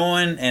started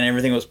going, and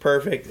everything was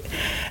perfect.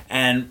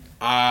 And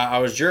I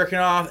was jerking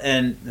off,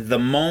 and the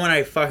moment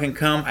I fucking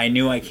come, I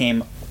knew I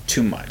came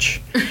too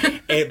much.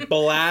 It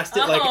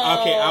blasted like,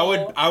 okay,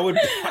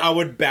 I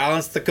would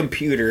balance the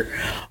computer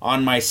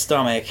on my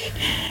stomach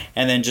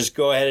and then just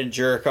go ahead and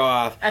jerk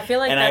off. I feel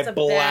like that's a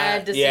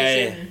bad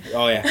decision. Yeah.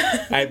 Oh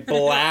yeah. I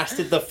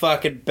blasted the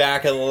fucking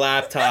back of the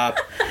laptop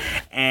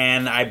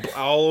and I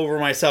all over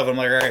myself. I'm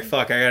like, all right,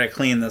 fuck, I gotta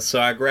clean this.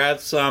 So I grabbed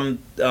some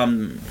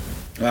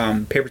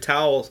paper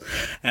towels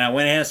and I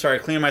went in and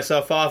started cleaning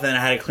myself off, and I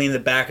had to clean the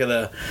back of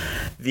the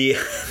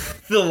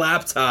the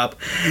laptop,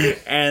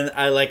 and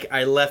I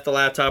left the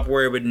laptop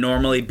where it would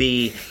normally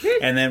be,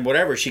 and then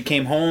whatever, she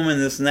came home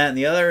and this and that and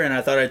the other, and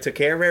I thought I took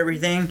care of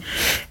everything,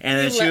 and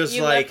then she was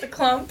like, left the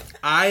clump?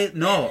 I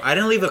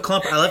didn't leave a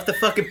clump. I left the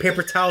fucking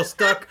paper towel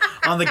stuck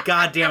on the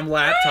goddamn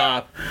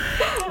laptop.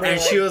 And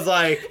she was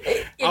like,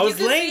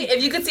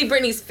 if you could see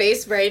Brittany's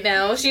face right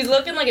now, she's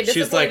looking like a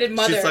disappointed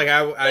mother. She's like,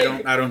 I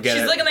don't get it.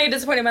 She's looking like a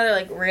disappointed mother,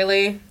 like,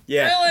 really?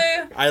 Yeah.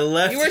 Really? I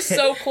left. You were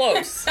so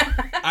close.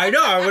 I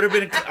know, I would have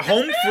been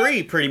home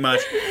free pretty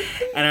much.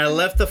 And I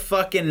left the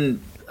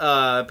fucking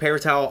paper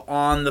towel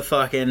on the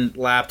fucking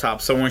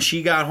laptop. So when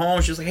she got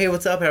home, she was like, hey,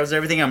 what's up? How's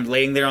everything? I'm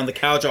laying there on the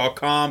couch, all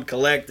calm,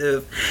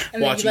 collective,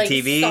 and watching then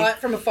you, TV. Saw it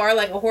from afar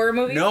like a horror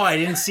movie? No, I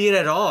didn't see it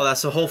at all.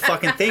 That's the whole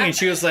fucking thing. And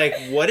she was like,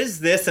 what is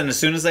this? And as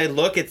soon as I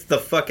look, it's the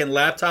fucking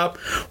laptop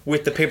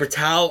with the paper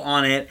towel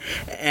on it.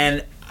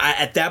 And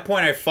at that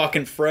point, I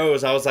fucking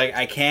froze. I was like,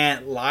 I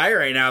can't lie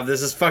right now.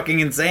 This is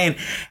fucking insane.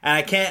 And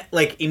I can't,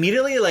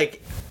 immediately,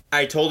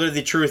 I told her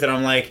the truth. And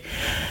I'm like,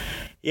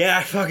 yeah,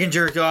 I fucking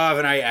jerked off,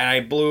 and I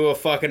blew a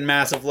fucking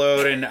massive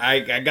load, and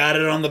I got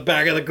it on the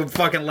back of the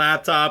fucking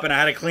laptop, and I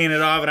had to clean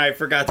it off, and I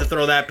forgot to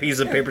throw that piece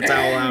of paper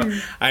towel out.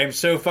 I am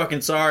so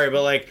fucking sorry,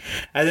 but, at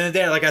the end of the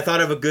day, I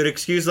thought of a good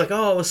excuse, I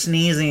was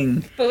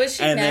sneezing. But was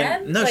she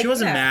mad? No, she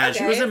wasn't mad. Okay.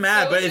 She wasn't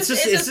mad, but it's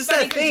just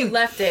that thing. You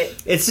left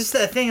it. It's just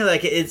that thing, I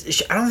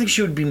don't think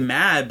she would be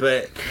mad,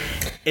 but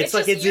it's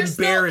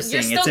embarrassing.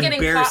 You're still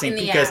getting caught in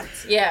the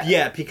act.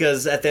 Yeah,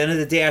 because at the end of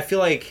the day, I feel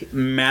like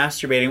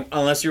masturbating,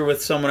 unless you're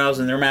with someone else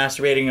and they're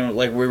masturbating,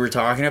 like we were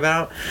talking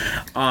about,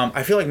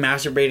 I feel like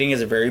masturbating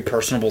is a very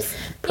personal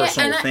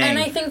thing. And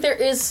I think there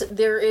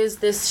is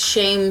this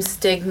shame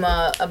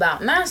stigma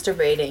about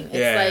masturbating.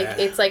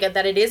 It's like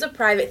that it is a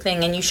private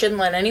thing and you shouldn't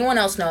let anyone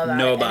else know about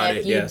it. And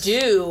if you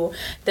do,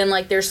 then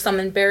there's some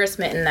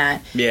embarrassment in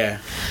that. Yeah.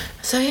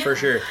 So yeah. For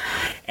sure.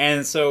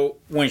 And so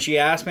when she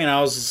asked me, and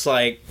I was just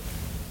like,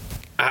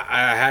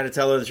 I had to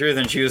tell her the truth,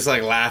 and she was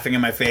laughing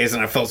in my face,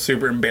 and I felt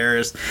super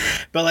embarrassed.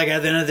 But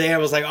at the end of the day, I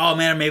was like, oh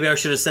man, maybe I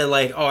should have said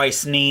oh, I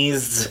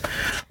sneezed,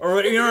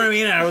 or you know what I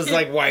mean? And I was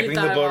wiping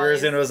the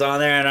boogers, and it was on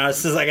there, and I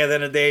was just at the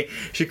end of the day,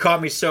 she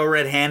caught me so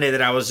red-handed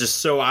that I was just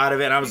so out of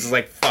it. And I was just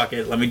like, fuck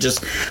it, let me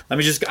just,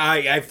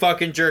 I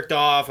fucking jerked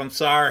off. I'm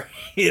sorry,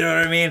 you know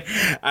what I mean?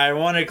 I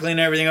wanted to clean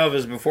everything up. It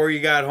was before you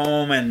got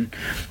home, and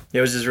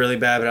it was just really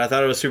bad. But I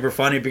thought it was super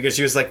funny because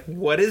she was like,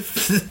 what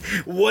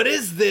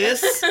is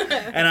this?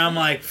 And I'm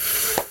like,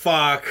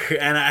 fuck,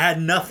 and I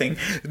had nothing.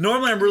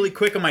 Normally I'm really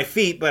quick on my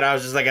feet, but I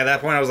was just at that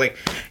point I was like,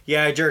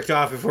 yeah, I jerked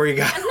off before you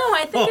got No,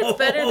 I think it's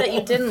better that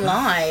you didn't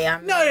lie.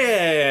 No,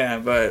 yeah,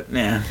 but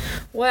yeah.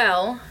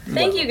 Well,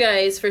 thank you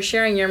guys for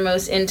sharing your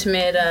most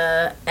intimate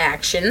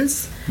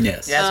actions.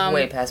 Yes. That's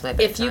way past my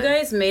bedtime. If you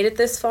guys made it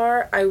this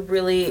far, I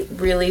really,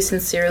 really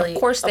sincerely Of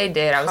course they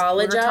did. We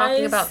were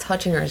talking about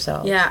touching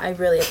herself. Yeah, I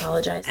really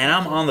apologize. And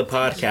I'm on the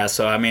podcast,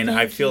 so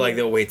I feel like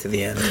they'll wait to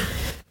the end.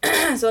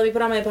 So let me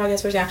put on my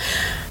podcast first now.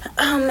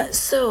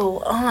 So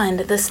on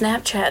the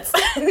Snapchats.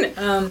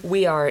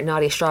 We are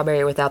not a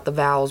strawberry without the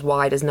vowels.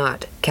 Y does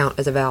not count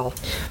as a vowel.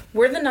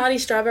 We're the Naughty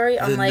Strawberry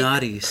on The like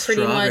Naughty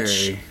pretty much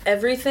Strawberry.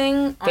 everything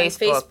on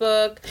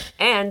Facebook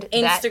and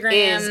Instagram.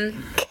 That is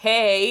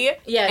K.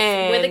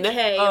 Yes, with a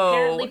K.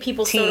 Apparently,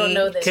 people still don't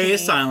know this. K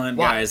is silent,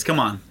 guys. Come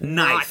on.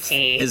 Knife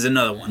Naughty. is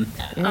another one.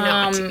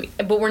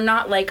 But we're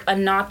not like a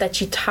knot that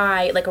you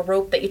tie, like a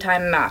rope that you tie a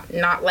knot.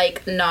 Not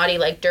like naughty,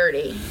 like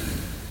dirty.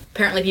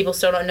 Apparently, people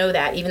still don't know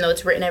that, even though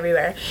it's written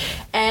everywhere.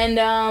 And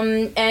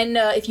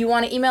if you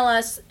want to email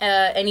us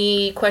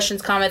any questions,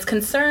 comments,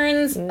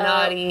 concerns,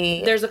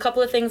 Naughty. there's a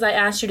couple of things I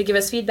asked you to give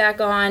us feedback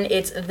on.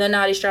 It's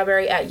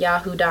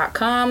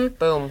thenaughtystrawberry@yahoo.com.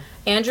 Boom.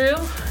 Andrew,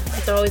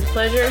 it's always a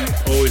pleasure.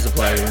 Always a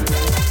pleasure.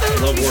 I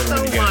love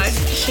working with you guys.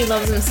 She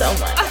loves him so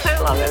much. I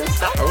love him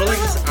so much.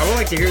 I would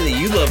like to hear that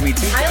you love me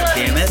too. I love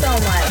damn you it. so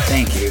much.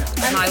 Thank you.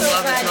 I'm My so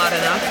love glad is not you-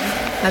 enough.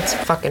 That's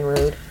fucking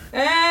rude.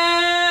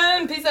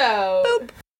 And peace out.